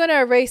 I was going to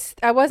erase.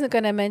 I wasn't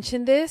going to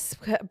mention this,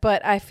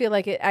 but I feel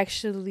like it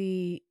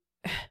actually,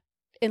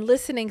 in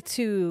listening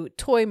to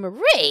Toy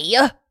Marie,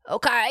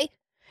 okay,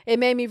 it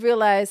made me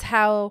realize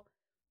how.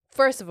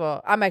 First of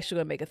all, I'm actually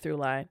going to make a through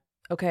line.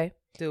 Okay,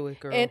 do it,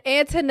 girl. And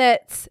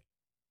Antoinette's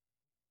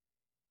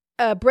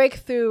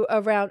breakthrough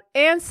around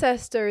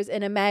ancestors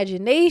and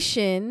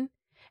imagination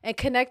and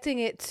connecting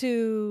it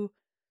to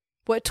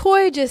what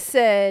Toy just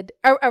said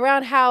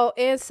around how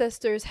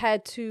ancestors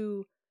had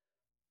to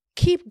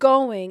keep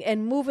going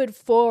and moving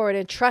forward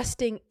and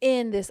trusting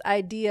in this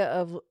idea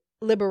of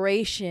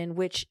liberation,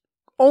 which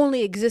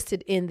only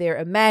existed in their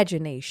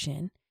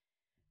imagination.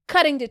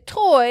 Cutting to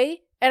Toy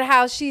and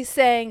how she's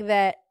saying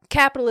that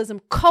capitalism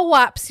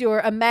co-opts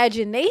your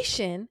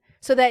imagination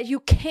so that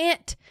you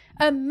can't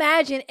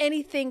imagine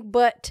anything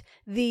but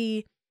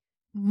the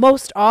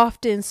most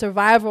often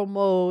survival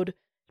mode,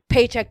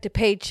 paycheck to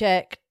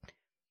paycheck.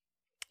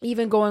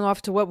 Even going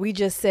off to what we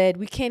just said,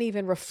 we can't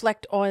even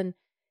reflect on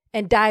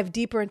and dive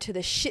deeper into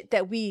the shit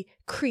that we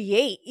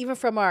create, even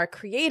from our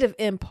creative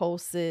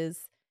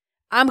impulses.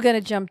 I'm going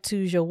to jump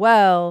to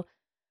Joelle,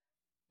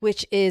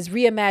 which is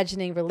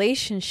reimagining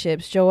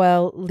relationships,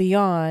 Joelle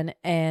Leon.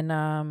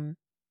 And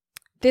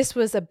this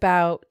was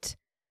about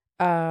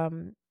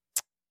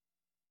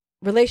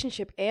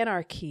relationship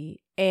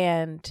anarchy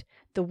and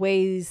the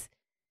ways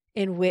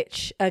in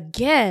which,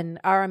 again,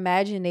 our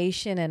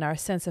imagination and our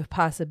sense of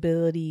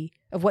possibility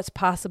of what's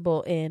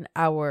possible in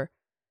our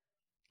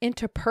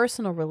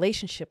interpersonal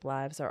relationship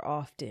lives are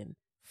often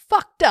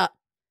fucked up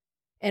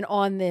and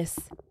on this,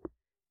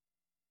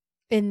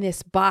 in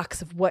this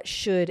box of what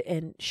should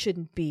and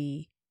shouldn't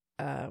be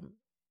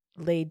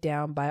laid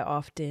down by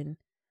often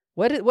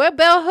what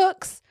bell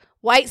hooks?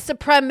 White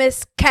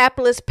supremacist,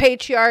 capitalist,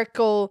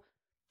 patriarchal,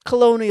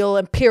 colonial,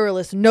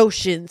 imperialist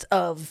notions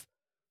of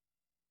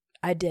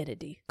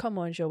identity. Come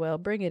on,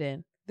 Joelle, bring it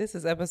in. This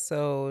is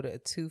episode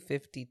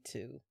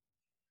 252.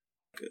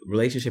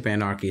 Relationship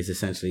anarchy is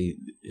essentially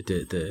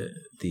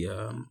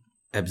the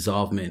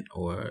absolvement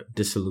or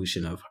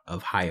dissolution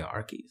of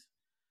hierarchies.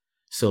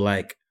 So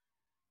like,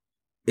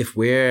 if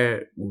we'll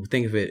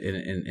think of it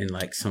in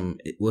like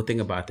we'll think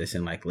about this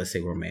in like, let's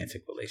say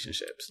romantic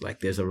relationships.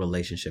 Like there's a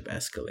relationship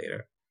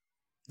escalator.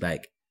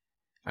 Like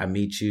I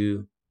meet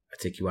you, I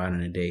take you out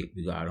on a date,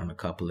 we go out on a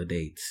couple of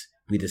dates.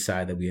 We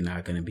decide that we're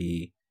not going to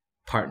be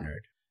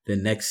partnered. The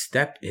next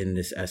step in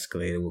this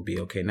escalator will be,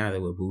 okay, now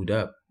that we're booed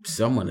up,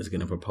 someone is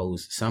going to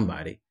propose to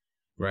somebody,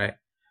 right?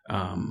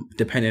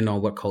 Depending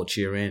on what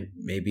culture you're in,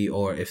 maybe,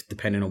 or if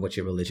depending on what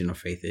your religion or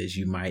faith is,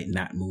 you might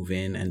not move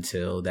in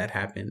until that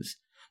happens.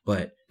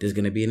 But there's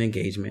going to be an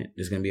engagement.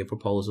 There's going to be a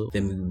proposal.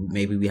 Then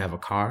maybe we have a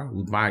car.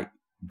 We might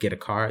get a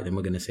car. Then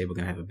we're going to say we're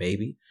going to have a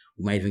baby.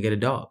 We might even get a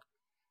dog.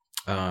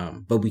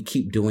 But we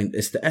keep doing,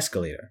 it's the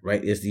escalator,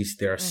 right?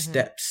 There are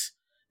steps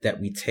that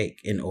we take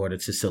in order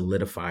to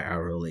solidify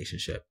our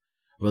relationship.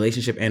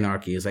 Relationship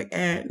anarchy is like,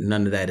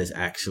 none of that is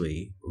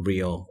actually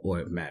real or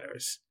it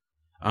matters.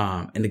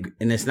 And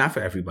it's not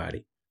for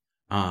everybody.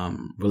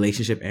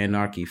 Relationship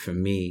anarchy for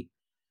me,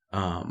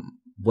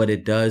 what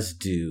it does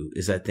do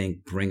is I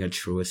think bring a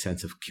truer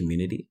sense of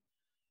community.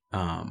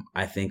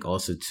 I think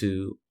also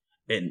too,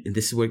 and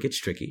this is where it gets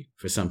tricky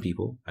for some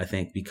people, I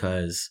think,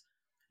 because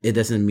it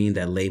doesn't mean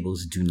that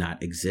labels do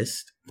not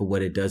exist, but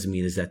what it does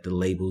mean is that the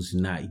labels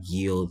do not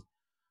yield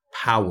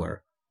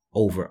power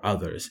over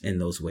others in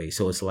those ways.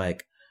 So it's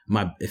like,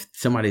 if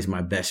somebody's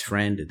my best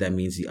friend, that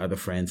means the other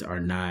friends are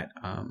not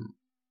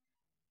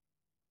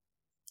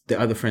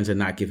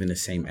given the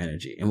same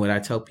energy. And what I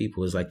tell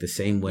people is like the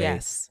same way.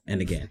 Yes.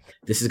 And again,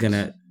 this is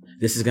gonna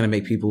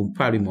make people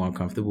probably more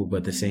uncomfortable,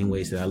 but the same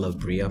ways that I love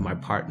Bria, my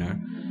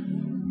partner,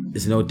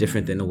 is no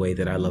different than the way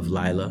that I love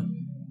Lila.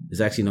 It's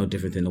actually no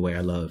different than the way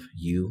I love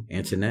you,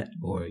 Antoinette,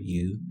 or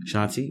you,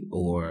 Shanti,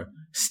 or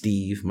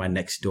Steve, my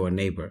next door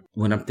neighbor.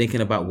 When I'm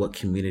thinking about what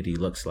community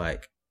looks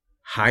like,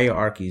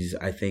 hierarchies,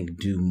 I think,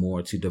 do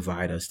more to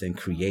divide us than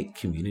create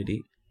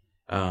community.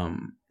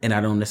 And I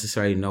don't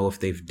necessarily know if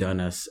they've done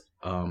us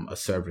a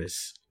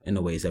service in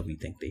the ways that we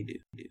think they do.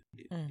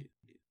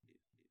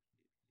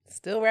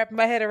 Still wrapping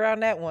my head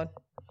around that one.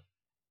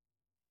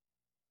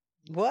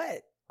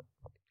 What?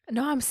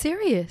 No, I'm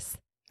serious.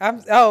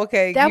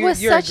 Okay.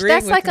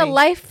 That's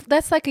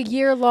like a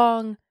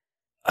year-long,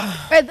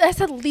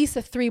 that's at least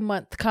a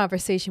 3-month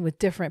conversation with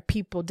different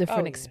people,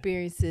 different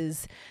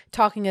experiences,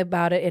 talking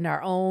about it in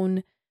our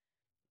own,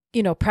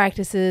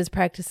 practices,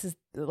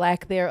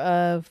 lack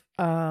thereof.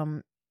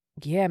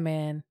 Yeah,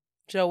 man.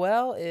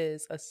 Joel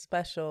is a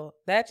special,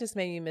 that just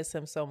made me miss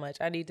him so much.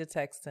 I need to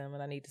text him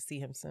and I need to see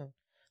him soon.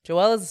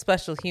 Joel is a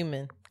special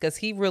human because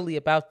he really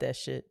about that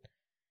shit.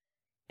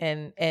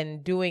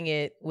 And doing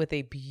it with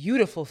a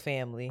beautiful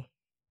family.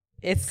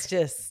 It's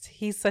just,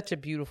 he's such a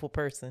beautiful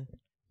person.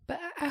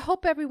 But I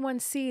hope everyone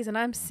sees, and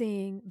I'm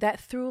seeing that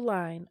through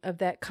line of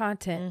that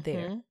content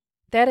there.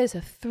 That is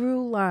a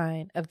through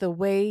line of the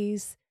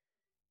ways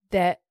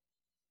that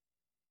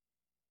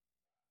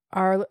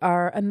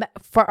our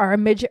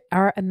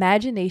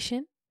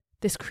imagination,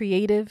 this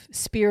creative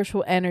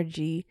spiritual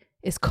energy,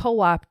 is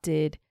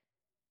co-opted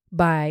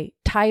by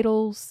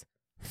titles,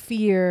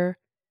 fear,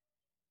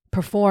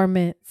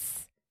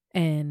 performance,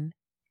 and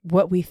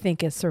what we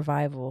think is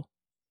survival.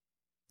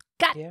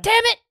 God damn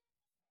it!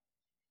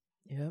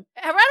 Yep.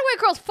 Runaway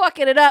Girl's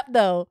fucking it up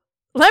though.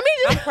 I'm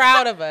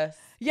proud of us.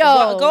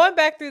 Yo, going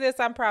back through this,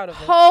 I'm proud of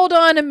us. Hold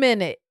on a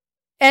minute.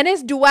 And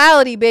it's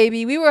duality,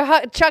 baby. We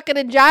were chucking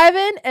and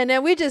jiving, and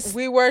then we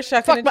were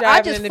shucking and jiving.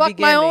 I just fucked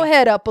my own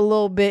head up a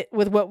little bit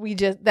with what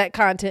that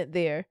content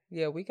there.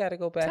 Yeah, we got to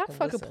go back. Stop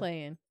fucking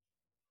playing.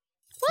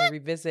 What?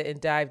 Revisit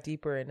and dive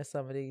deeper into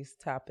some of these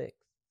topics.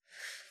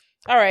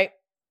 All right.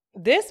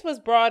 This was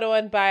brought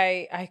on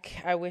by,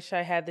 I wish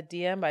I had the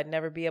DM. I'd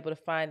never be able to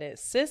find it.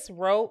 Sis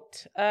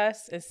wrote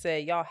us and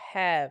said, y'all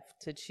have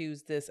to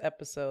choose this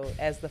episode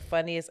as the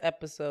funniest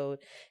episode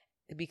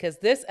because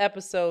this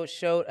episode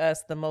showed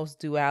us the most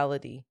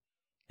duality.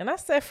 And I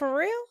said, for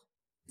real?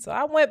 So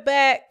I went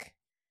back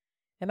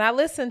and I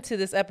listened to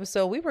this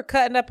episode. We were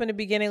cutting up in the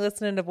beginning,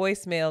 listening to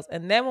voicemails.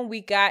 And then when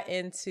we got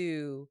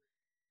into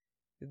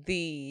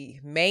the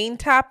main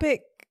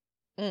topic,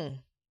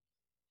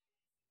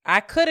 I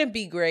couldn't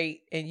be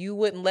great and you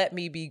wouldn't let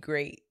me be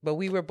great, but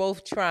we were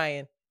both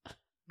trying.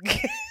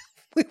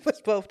 We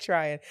was both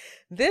trying.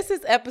 This is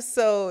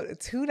episode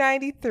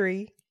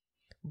 293,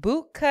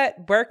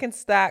 Bootcut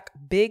Birkenstock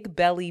Big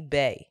Belly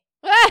Bay.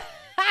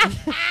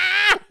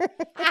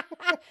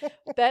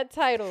 That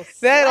title slaps.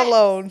 That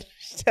alone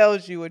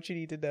tells you what you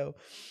need to know.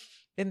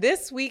 In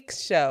this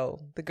week's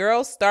show, the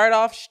girls start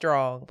off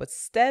strong, but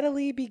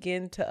steadily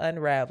begin to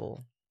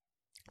unravel.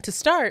 To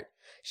start,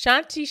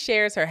 Shanti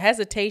shares her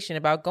hesitation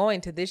about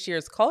going to this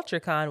year's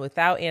CultureCon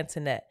without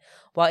Antoinette,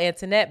 while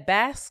Antoinette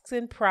basks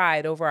in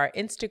pride over our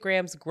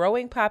Instagram's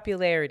growing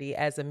popularity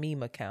as a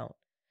meme account.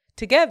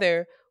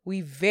 Together,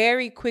 we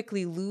very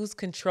quickly lose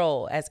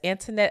control as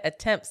Antoinette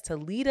attempts to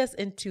lead us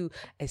into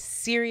a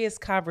serious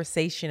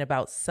conversation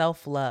about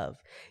self-love,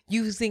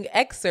 using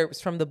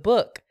excerpts from the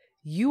book,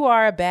 You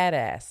Are a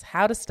Badass,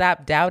 How to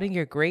Stop Doubting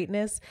Your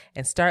Greatness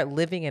and Start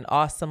Living an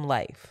Awesome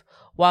Life,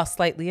 while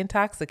slightly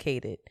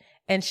intoxicated.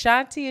 And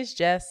Shanti is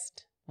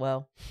just,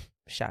 well,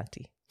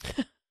 Shanti.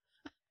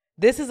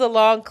 This is a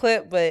long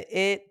clip, but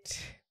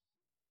it's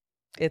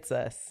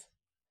us.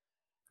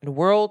 In a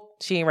world,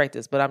 she ain't write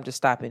this, but I'm just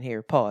stopping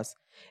here. Pause.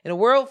 In a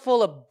world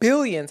full of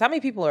billions, how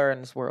many people are in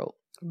this world?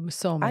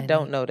 So many. I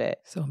don't know that.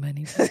 So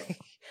many.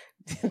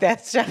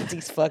 That's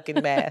Shanti's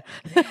fucking math.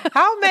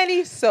 How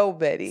many? So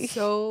many.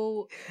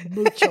 So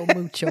mucho.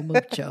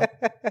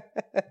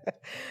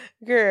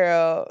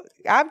 Girl,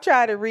 I'm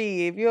trying to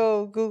read. If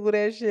you'll Google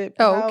that shit.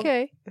 Oh,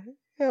 okay.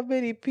 How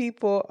many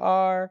people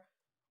are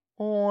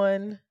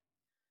on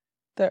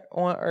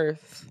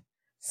Earth?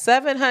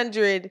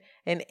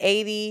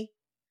 780.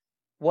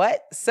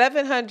 What?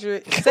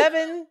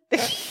 707.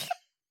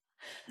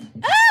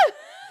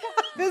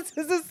 This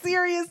is a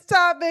serious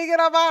topic,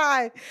 and I'm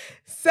high.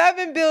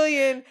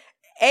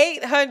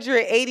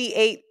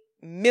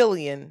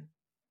 7,888,000,000.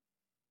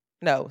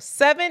 No,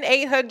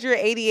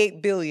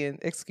 7,888 billion.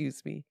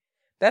 Excuse me.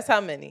 That's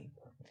how many.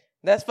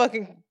 That's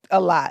fucking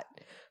a lot.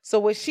 So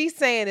what she's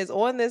saying is,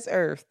 on this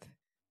earth,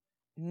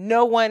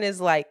 no one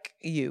is like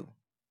you.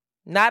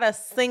 Not a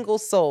single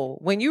soul.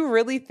 When you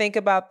really think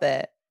about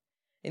that,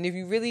 and if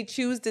you really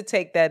choose to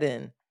take that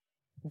in,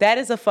 that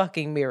is a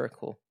fucking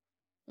miracle.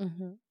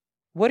 Mm-hmm.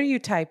 What are you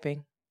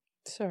typing?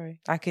 Sorry.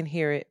 I can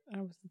hear it.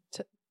 I was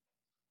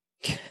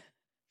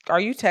Are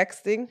you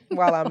texting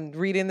while I'm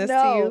reading this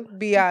to you?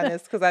 Be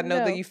honest, because I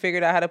know that you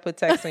figured out how to put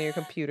text on your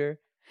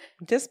computer.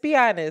 Just be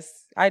honest.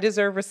 I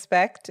deserve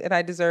respect and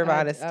I deserve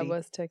honesty. I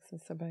was texting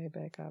somebody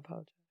back. I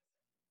apologize.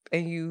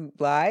 And you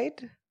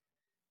lied?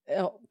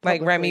 Oh,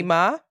 like Remy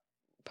Ma?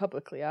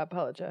 Publicly, I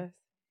apologize.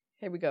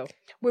 Here we go.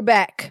 We're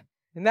back.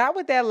 Not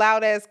with that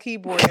loud ass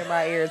keyboard in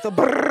my ears. So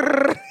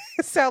brrr,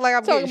 it sounds like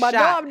I'm talking getting about. shot.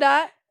 No, I'm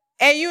not.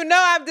 And you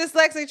know I'm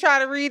dyslexic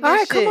trying to read this All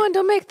right, shit. come on.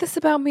 Don't make this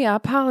about me. I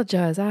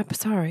apologize. I'm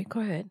sorry. Go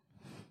ahead.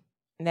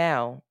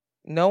 Now,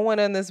 no one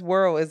in this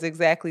world is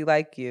exactly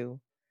like you.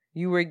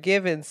 You were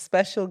given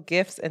special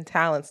gifts and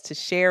talents to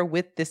share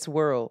with this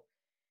world.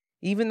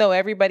 Even though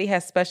everybody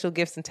has special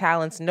gifts and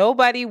talents,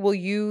 nobody will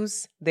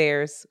use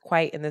theirs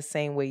quite in the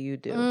same way you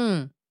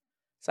do.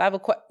 So I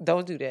have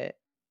don't do that.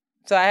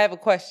 So I have a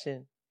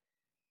question.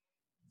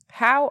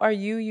 How are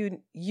you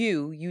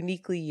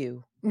uniquely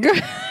you?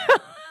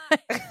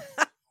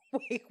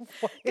 Wait,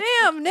 what?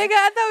 Damn, nigga,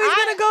 I thought we was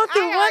gonna go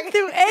through 1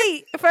 through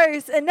 8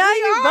 first, and now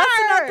you're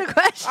busting out the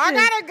questions.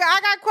 I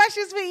got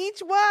questions for each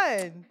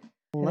one.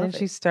 And then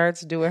she starts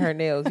doing her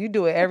nails. You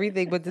doing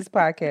everything but this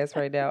podcast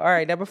right now. All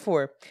right, number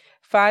 4.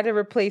 Find a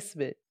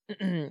replacement.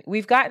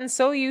 We've gotten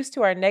so used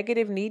to our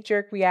negative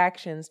knee-jerk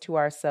reactions to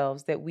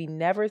ourselves that we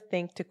never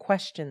think to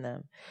question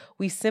them.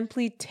 We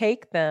simply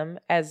take them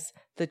as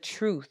the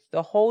truth,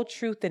 the whole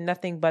truth and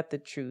nothing but the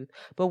truth.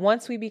 But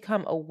once we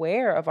become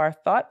aware of our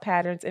thought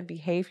patterns and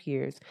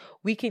behaviors,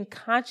 we can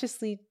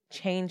consciously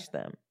change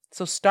them.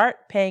 So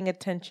start paying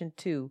attention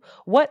to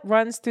what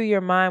runs through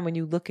your mind when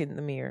you look in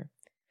the mirror.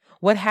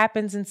 What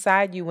happens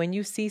inside you when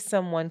you see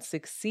someone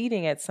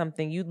succeeding at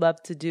something you'd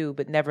love to do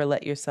but never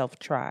let yourself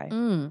try?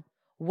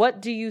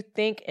 What do you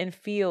think and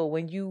feel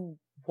when you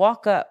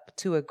walk up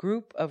to a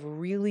group of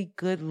really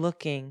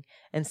good-looking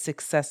and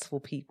successful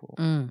people?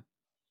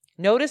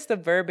 Notice the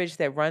verbiage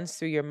that runs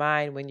through your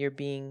mind when you're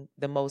being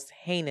the most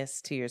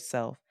heinous to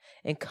yourself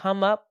and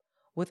come up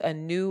with a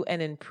new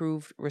and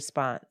improved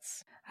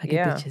response. I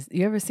get bitches.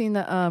 You ever seen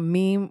the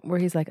meme where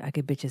he's like, I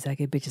get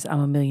bitches. I'm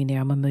a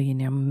millionaire.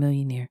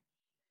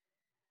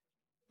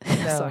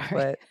 No,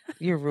 but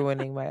you're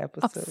ruining my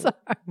episode.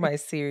 My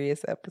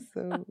serious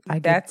episode.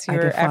 That's your I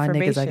get fine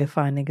affirmation. Niggas, I get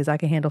fine niggas. I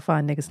can handle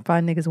fine niggas.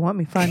 Fine niggas want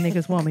me. Fine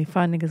niggas want me.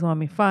 Fine niggas want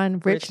me. Fine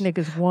rich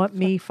niggas want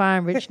me.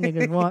 Fine rich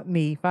niggas want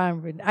me.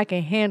 I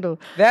can handle.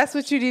 That's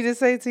what you need to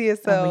say to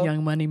yourself. I'm a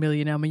young money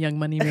millionaire. I'm a young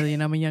money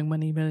millionaire. I'm a young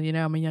money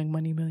millionaire. I'm a young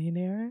money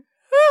millionaire.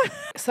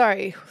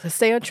 Sorry. Let's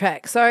stay on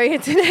track. Sorry,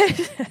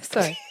 internet.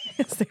 Sorry.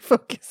 Stay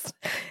focused.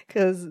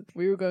 Because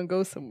we were going to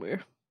go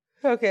somewhere.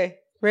 Okay.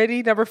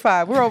 Ready? Number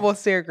 5. We're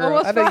almost there, girl.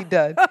 Almost I know you're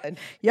done.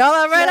 Y'all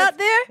all right out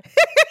there?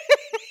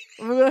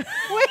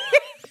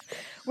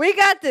 We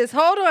got this.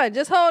 Hold on.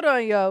 Just hold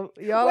on, y'all. Y'all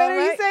Wait, all right?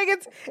 are you saying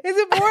is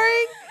it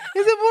boring?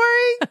 Is it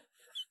boring?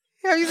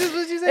 What you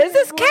Is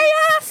this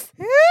chaos?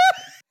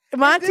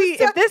 Monty,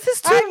 if this is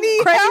too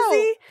crazy, help.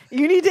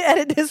 you need to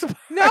edit this part.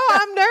 No,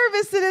 I'm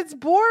nervous that it's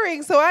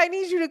boring, so I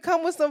need you to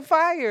come with some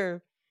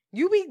fire.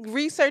 You be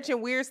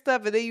researching weird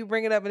stuff and then you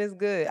bring it up and it's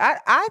good.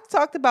 I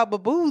talked about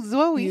baboons.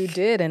 You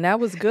did, and that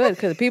was good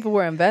because people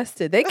were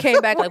invested. They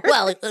came back like,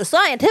 well,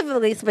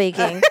 scientifically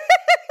speaking.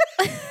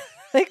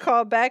 They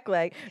called back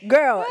like,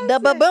 girl,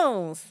 the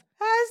baboons.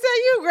 I said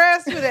you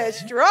grasping at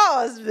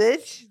straws,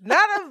 bitch.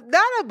 Not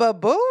a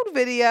baboon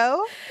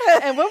video.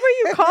 And what were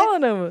you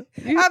calling them?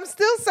 I'm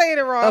still saying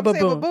it wrong. I'm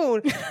saying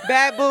baboon.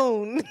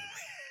 Baboon.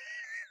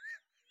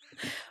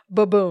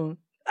 Baboon.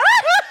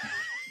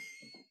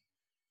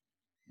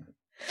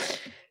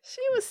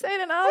 She was saying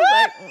it, and I was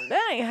like,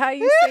 that ain't how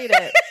you say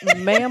that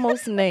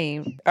mammal's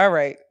name. All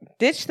right.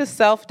 Ditch the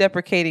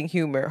self-deprecating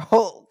humor.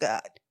 Oh,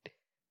 God.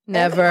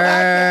 Never.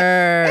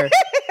 In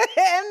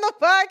the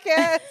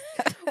podcast.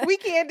 We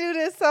can't do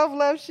this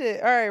self-love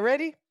shit. All right,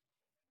 ready?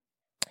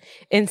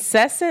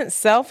 Incessant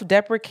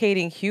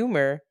self-deprecating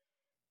humor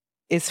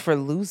is for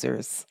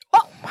losers.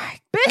 Oh, my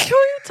bitch, who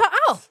you talking?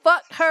 I'll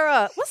fuck her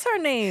up. What's her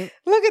name?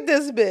 Look at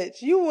this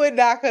bitch. You would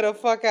knock her the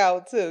fuck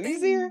out, too. You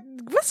see her?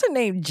 What's her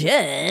name?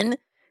 Jen.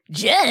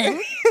 Jen.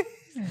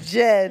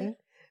 Jen.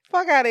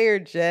 Fuck out of here,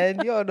 Jen.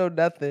 You don't know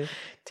nothing.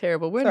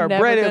 Terrible. We're It's our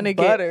never bread gonna and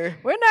get. butter.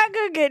 We're not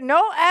gonna get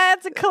no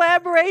ads and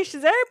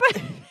collaborations.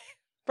 Everybody.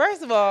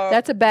 First of all,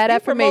 That's a bad you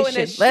affirmation.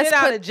 promoting the Let's shit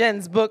out put- of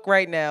Jen's book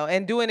right now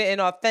and doing it in an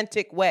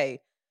authentic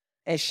way,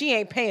 and she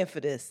ain't paying for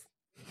this.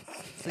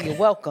 So you're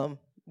welcome.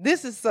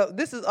 This is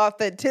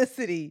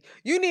authenticity.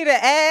 You need an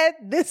ad.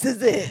 This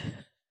is it.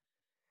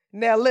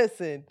 Now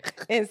listen,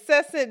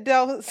 incessant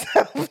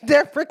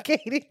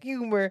self-deprecating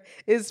humor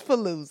is for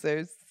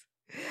losers.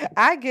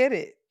 I get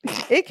it.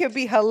 It can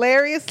be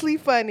hilariously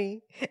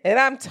funny, and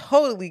I'm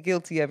totally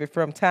guilty of it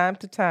from time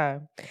to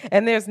time.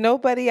 And there's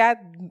nobody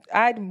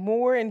I'd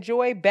more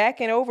enjoy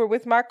backing over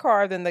with my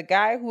car than the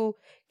guy who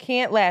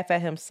can't laugh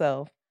at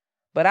himself.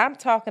 But I'm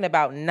talking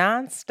about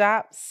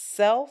nonstop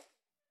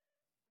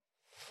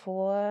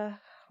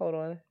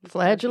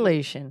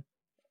flagellation.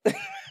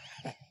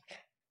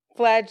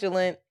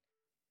 Flagellant.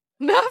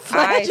 Not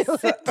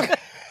flagellant.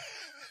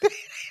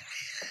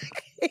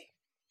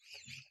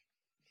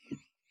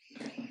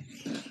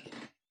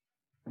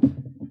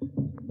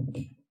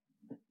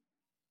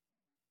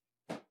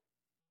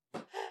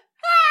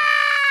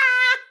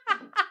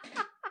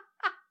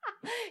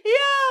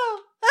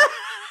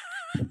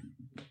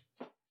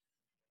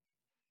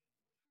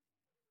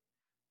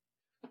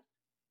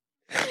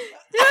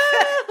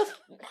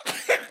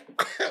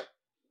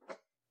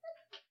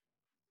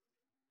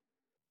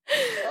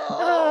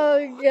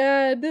 Oh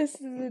God, this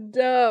is a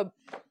dub.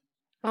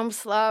 I'm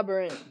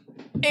slobbering.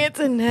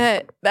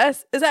 Antoinette.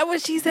 Is that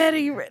what she said? Or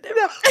you read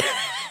it?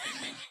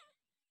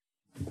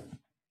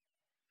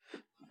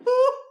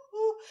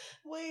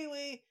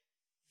 Wait.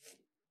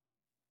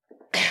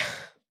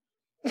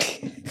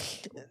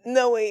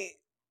 No, wait.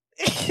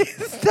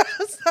 Stop.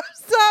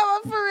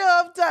 I'm for real.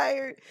 I'm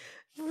tired.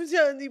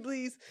 Johnny,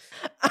 please.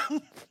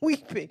 I'm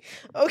weeping.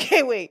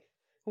 Okay, wait.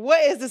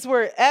 What is this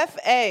word?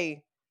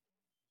 FAGELLAT.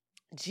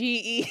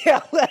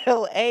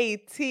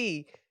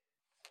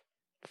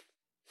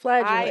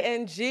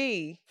 Flagellant.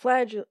 ING.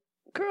 Flagellant.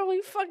 Girl,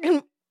 you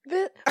fucking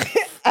bit.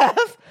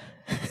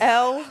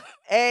 FLA.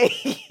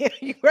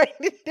 You write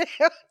it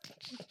down.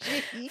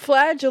 G.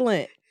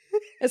 Flagellant.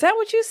 Is that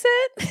what you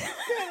said?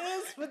 That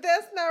is, but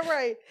that's not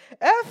right.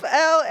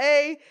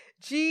 FLAGELLATING.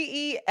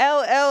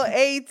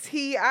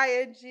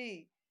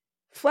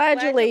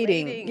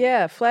 Flagellating.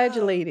 Yeah,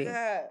 flagellating. Oh,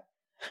 God.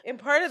 And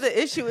part of the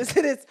issue is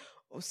that it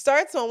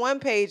starts on one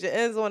page and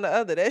ends on the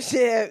other. That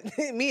shit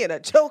had me in a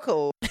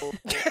chokehold.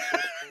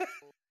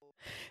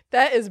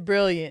 That is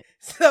brilliant.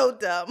 So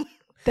dumb.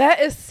 That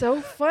is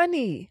so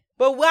funny.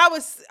 But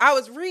I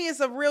was reading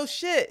some real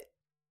shit.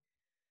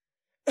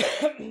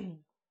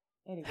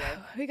 Anyway,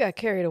 we got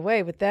carried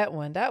away with that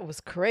one. That was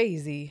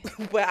crazy.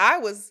 But I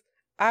was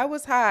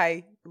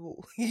high.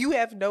 You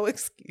have no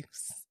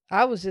excuse.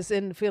 I was just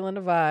feeling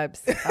the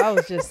vibes.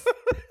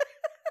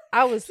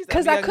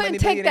 Because I couldn't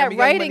take that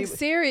writing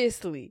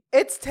seriously.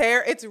 It's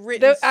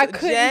written. I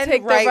couldn't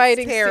take the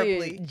writing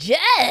terribly.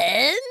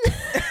 Jen,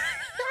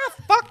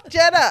 fuck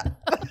Jen up.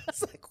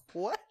 It's like,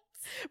 what?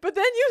 But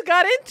then you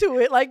got into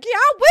it. Like, yeah,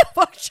 I will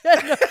fuck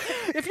Jen up.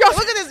 If y'all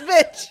look at this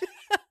bitch.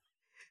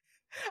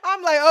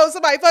 I'm like, oh,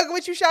 somebody fucking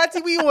with you,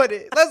 Shanti. We want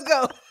it. Let's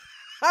go.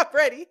 I'm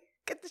ready.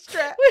 Get the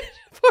strap.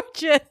 Poor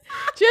Jen.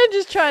 Jen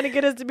just trying to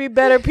get us to be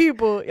better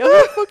people. Yo,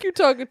 who the fuck you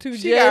talking to, Jen?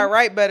 She got to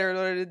write better in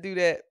order to do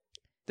that.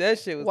 That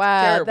shit was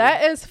terrible.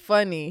 That is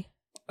funny.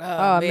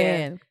 Oh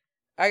man.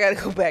 I got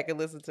to go back and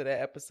listen to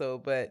that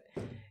episode. But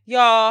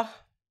y'all,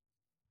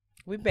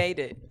 we made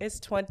it. It's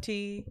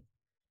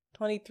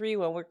 2023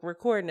 when we're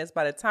recording this.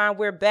 By the time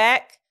we're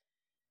back,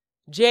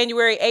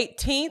 January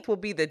 18th will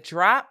be the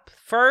drop.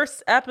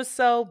 First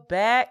episode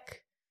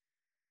back.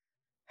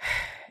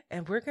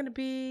 And we're going to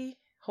be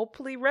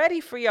hopefully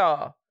ready for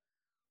y'all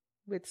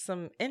with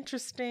some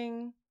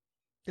interesting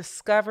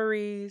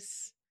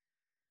discoveries,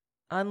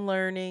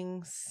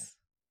 unlearnings,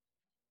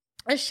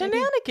 and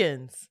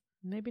shenanigans.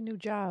 Maybe new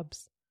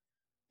jobs.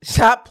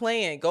 Stop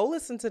playing. Go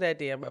listen to that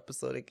damn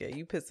episode again.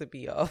 You pissing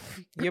me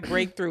off. Your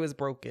breakthrough is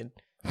broken.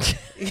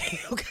 You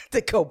got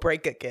to go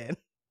break again.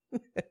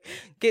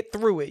 Get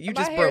through it. You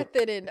My just hair broke.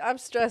 Thinning. I'm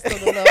stressed on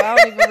the low. I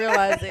don't even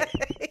realize it.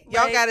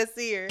 Y'all gotta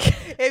see her.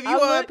 If you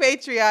on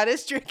Patreon,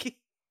 it's tricky.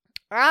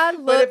 I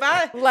look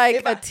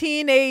like a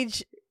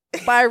teenage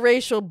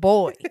biracial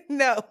boy.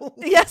 No.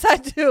 Yes, I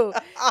do.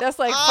 That's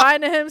like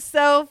finding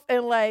himself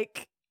and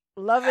like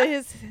loving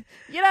his.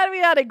 You know what I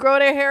mean? How they grow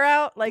their hair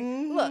out. Like,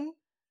 look.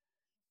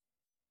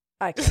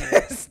 I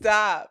can't.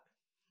 Stop.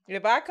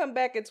 If I come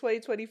back in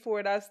 2024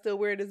 and I still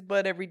wear this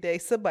bun every day,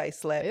 somebody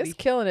slap me. It's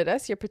killing it.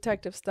 That's your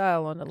protective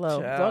style on the low.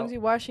 Child. As long as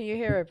you're washing your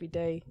hair every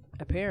day,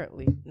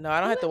 apparently. No,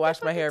 I don't have to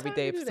wash my hair every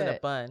day if it's in a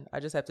bun.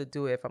 I just have to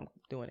do it if I'm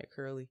doing it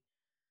curly.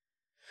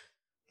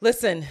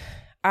 Listen,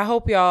 I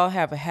hope y'all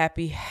have a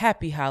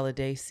happy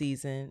holiday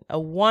season. A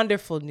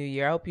wonderful new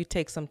year. I hope you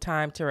take some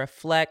time to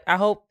reflect. I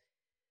hope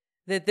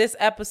that this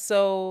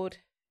episode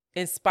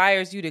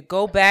inspires you to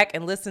go back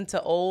and listen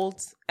to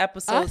old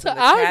episodes of the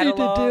catalog. I need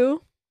to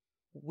do.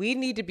 we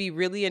need to be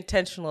really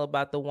intentional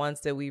about the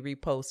ones that we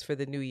repost for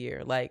the new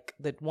year. Like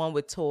the one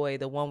with Toy,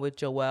 the one with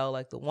Joelle,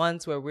 like the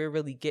ones where we're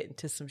really getting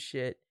to some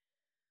shit.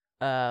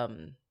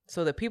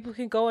 So that people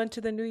can go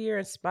into the new year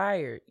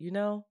inspired, you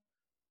know,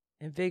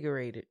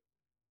 invigorated.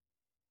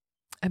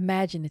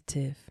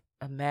 Imaginative.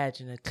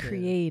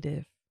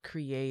 Creative.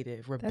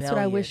 Rebellious. That's what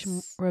I wish.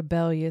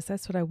 Rebellious.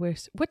 That's what I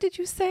wish. What did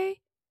you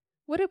say?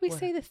 What did we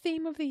say the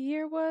theme of the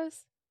year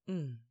was?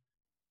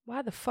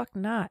 Why the fuck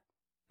not?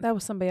 That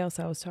was somebody else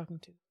I was talking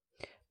to.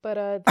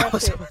 But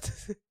that's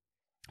it.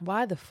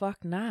 Why the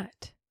fuck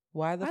not?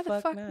 Why the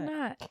fuck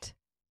not?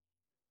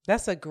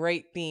 That's a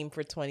great theme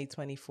for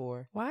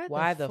 2024.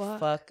 Why the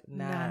fuck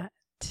not?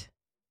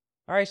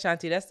 All right,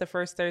 Shanti, that's the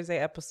first Thursday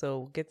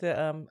episode. Get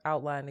the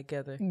outline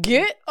together.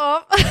 Get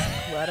up.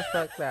 Why the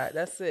fuck not?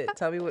 That's it.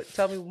 Tell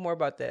me more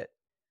about that.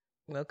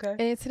 Okay.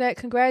 And to that,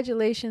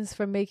 congratulations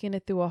for making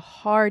it through a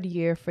hard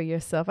year for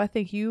yourself. I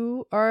think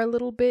you are a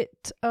little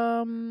bit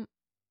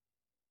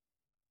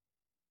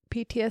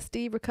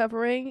PTSD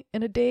recovering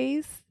in a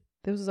daze.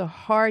 This was a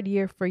hard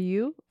year for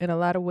you in a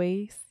lot of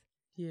ways.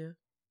 Yeah.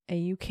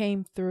 And you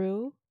came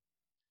through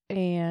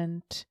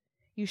and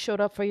you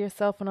showed up for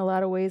yourself in a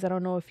lot of ways. I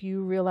don't know if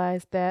you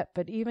realized that,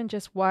 but even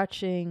just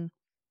watching,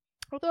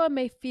 although it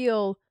may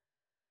feel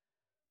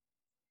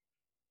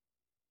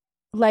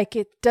like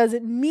it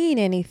doesn't mean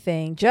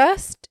anything,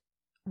 just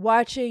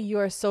watching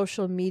your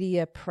social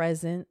media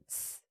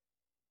presence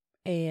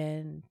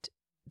and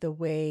the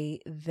way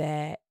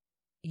that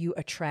you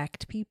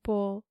attract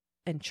people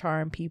and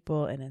charm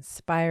people and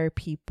inspire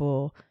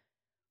people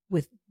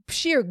with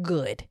sheer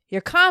good.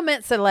 Your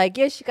comments are like,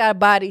 yeah, she got a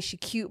body, she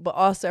cute, but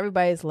also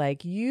everybody's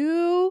like,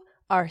 you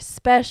are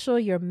special,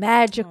 you're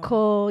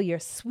magical, you're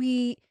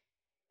sweet,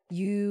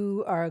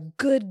 you are a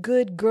good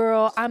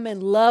girl. I'm in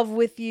love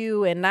with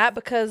you, and not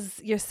because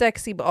you're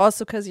sexy, but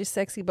also because you're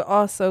sexy, but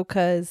also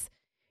because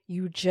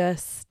you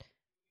just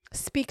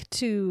speak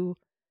to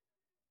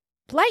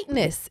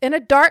lightness in a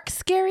dark,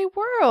 scary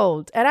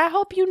world. And I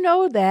hope you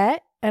know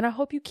that, and I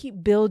hope you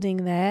keep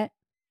building that.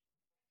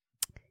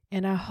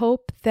 And I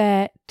hope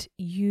that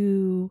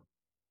you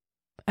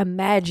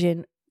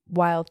imagine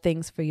wild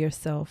things for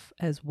yourself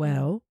as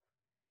well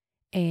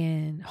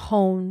and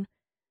hone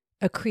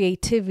a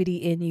creativity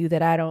in you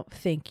that I don't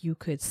think you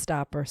could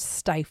stop or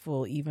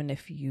stifle even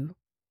if you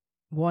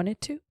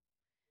wanted to.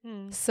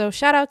 So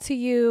shout out to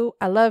you.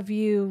 I love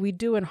you. We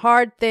doing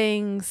hard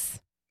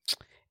things.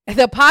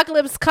 The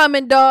apocalypse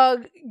coming,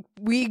 dog.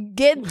 We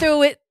getting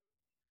through it.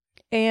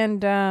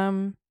 And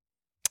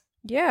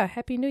yeah,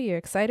 Happy New Year.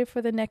 Excited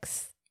for the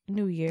next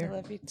New Year. I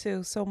love you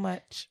too so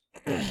much.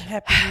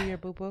 Happy New Year,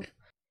 boo-boo.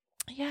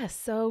 Yes,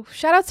 so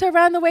shout out to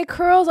Around the Way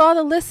Curls, all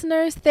the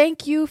listeners.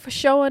 Thank you for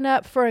showing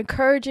up, for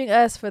encouraging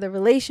us, for the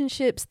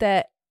relationships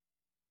that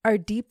are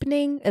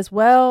deepening as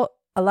well.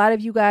 A lot of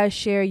you guys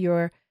share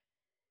your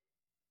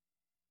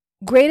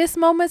greatest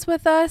moments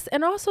with us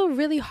and also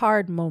really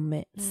hard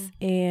moments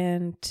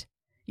and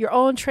your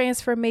own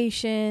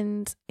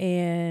transformations,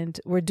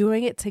 and we're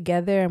doing it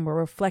together and we're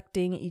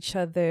reflecting each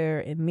other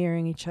and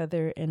mirroring each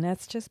other, and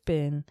that's just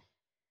been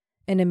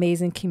an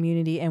amazing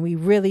community. And we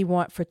really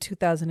want for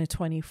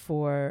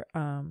 2024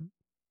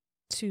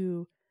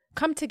 to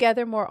come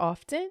together more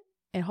often,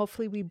 and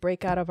hopefully we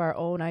break out of our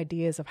own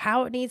ideas of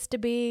how it needs to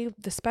be,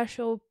 the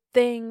special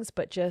things,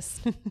 but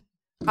just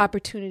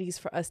opportunities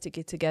for us to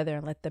get together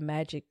and let the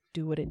magic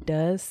do what it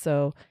does.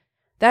 So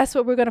that's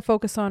what we're going to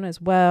focus on as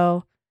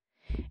well.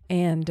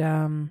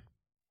 And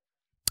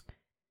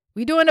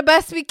we doing the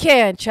best we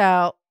can,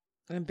 child.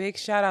 And big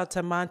shout out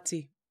to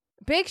Monty.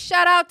 Big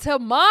shout out to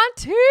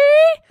Monty.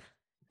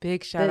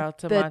 Big shout out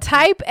to the Monty.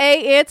 type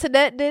A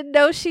internet didn't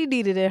know she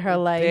needed in her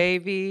life.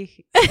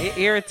 Baby, it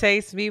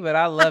irritates me, but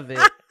I love it.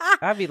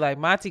 I be like,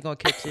 Monty gonna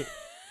catch it.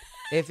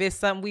 If it's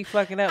something we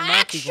fucking up,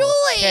 Monty gonna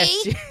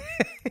catch it.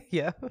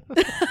 Yeah.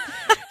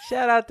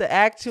 Shout out to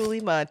actually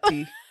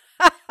Monty.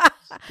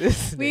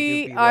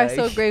 We are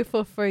so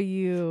grateful for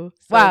you.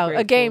 So wow,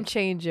 grateful. A game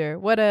changer.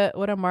 What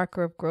a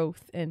marker of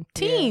growth and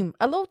team.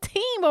 Yeah. A little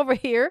team over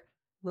here.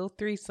 Little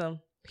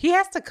threesome. He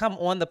has to come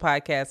on the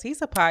podcast.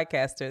 He's a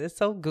podcaster. It's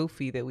so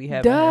goofy that we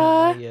haven't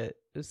had him yet.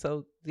 It's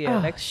so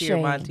next year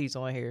Monty's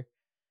on here.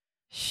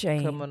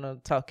 Shame. Come on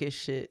and talk his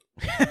shit.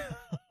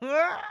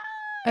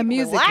 A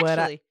music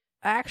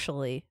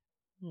actually.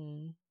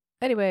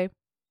 Anyway.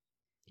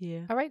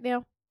 Yeah. All right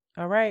now.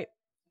 All right.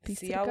 Peace.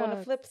 See y'all on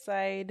the flip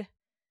side.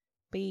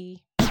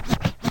 Bye.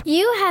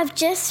 You have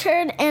just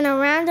heard an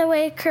Around the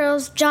Way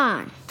Curls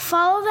John.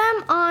 Follow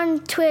them on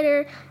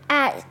Twitter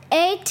at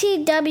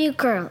ATW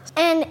Curls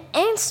and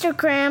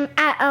Instagram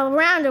at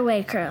Around the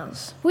Way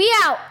Curls. We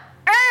out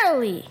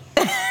early.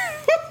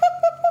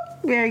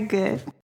 Very good.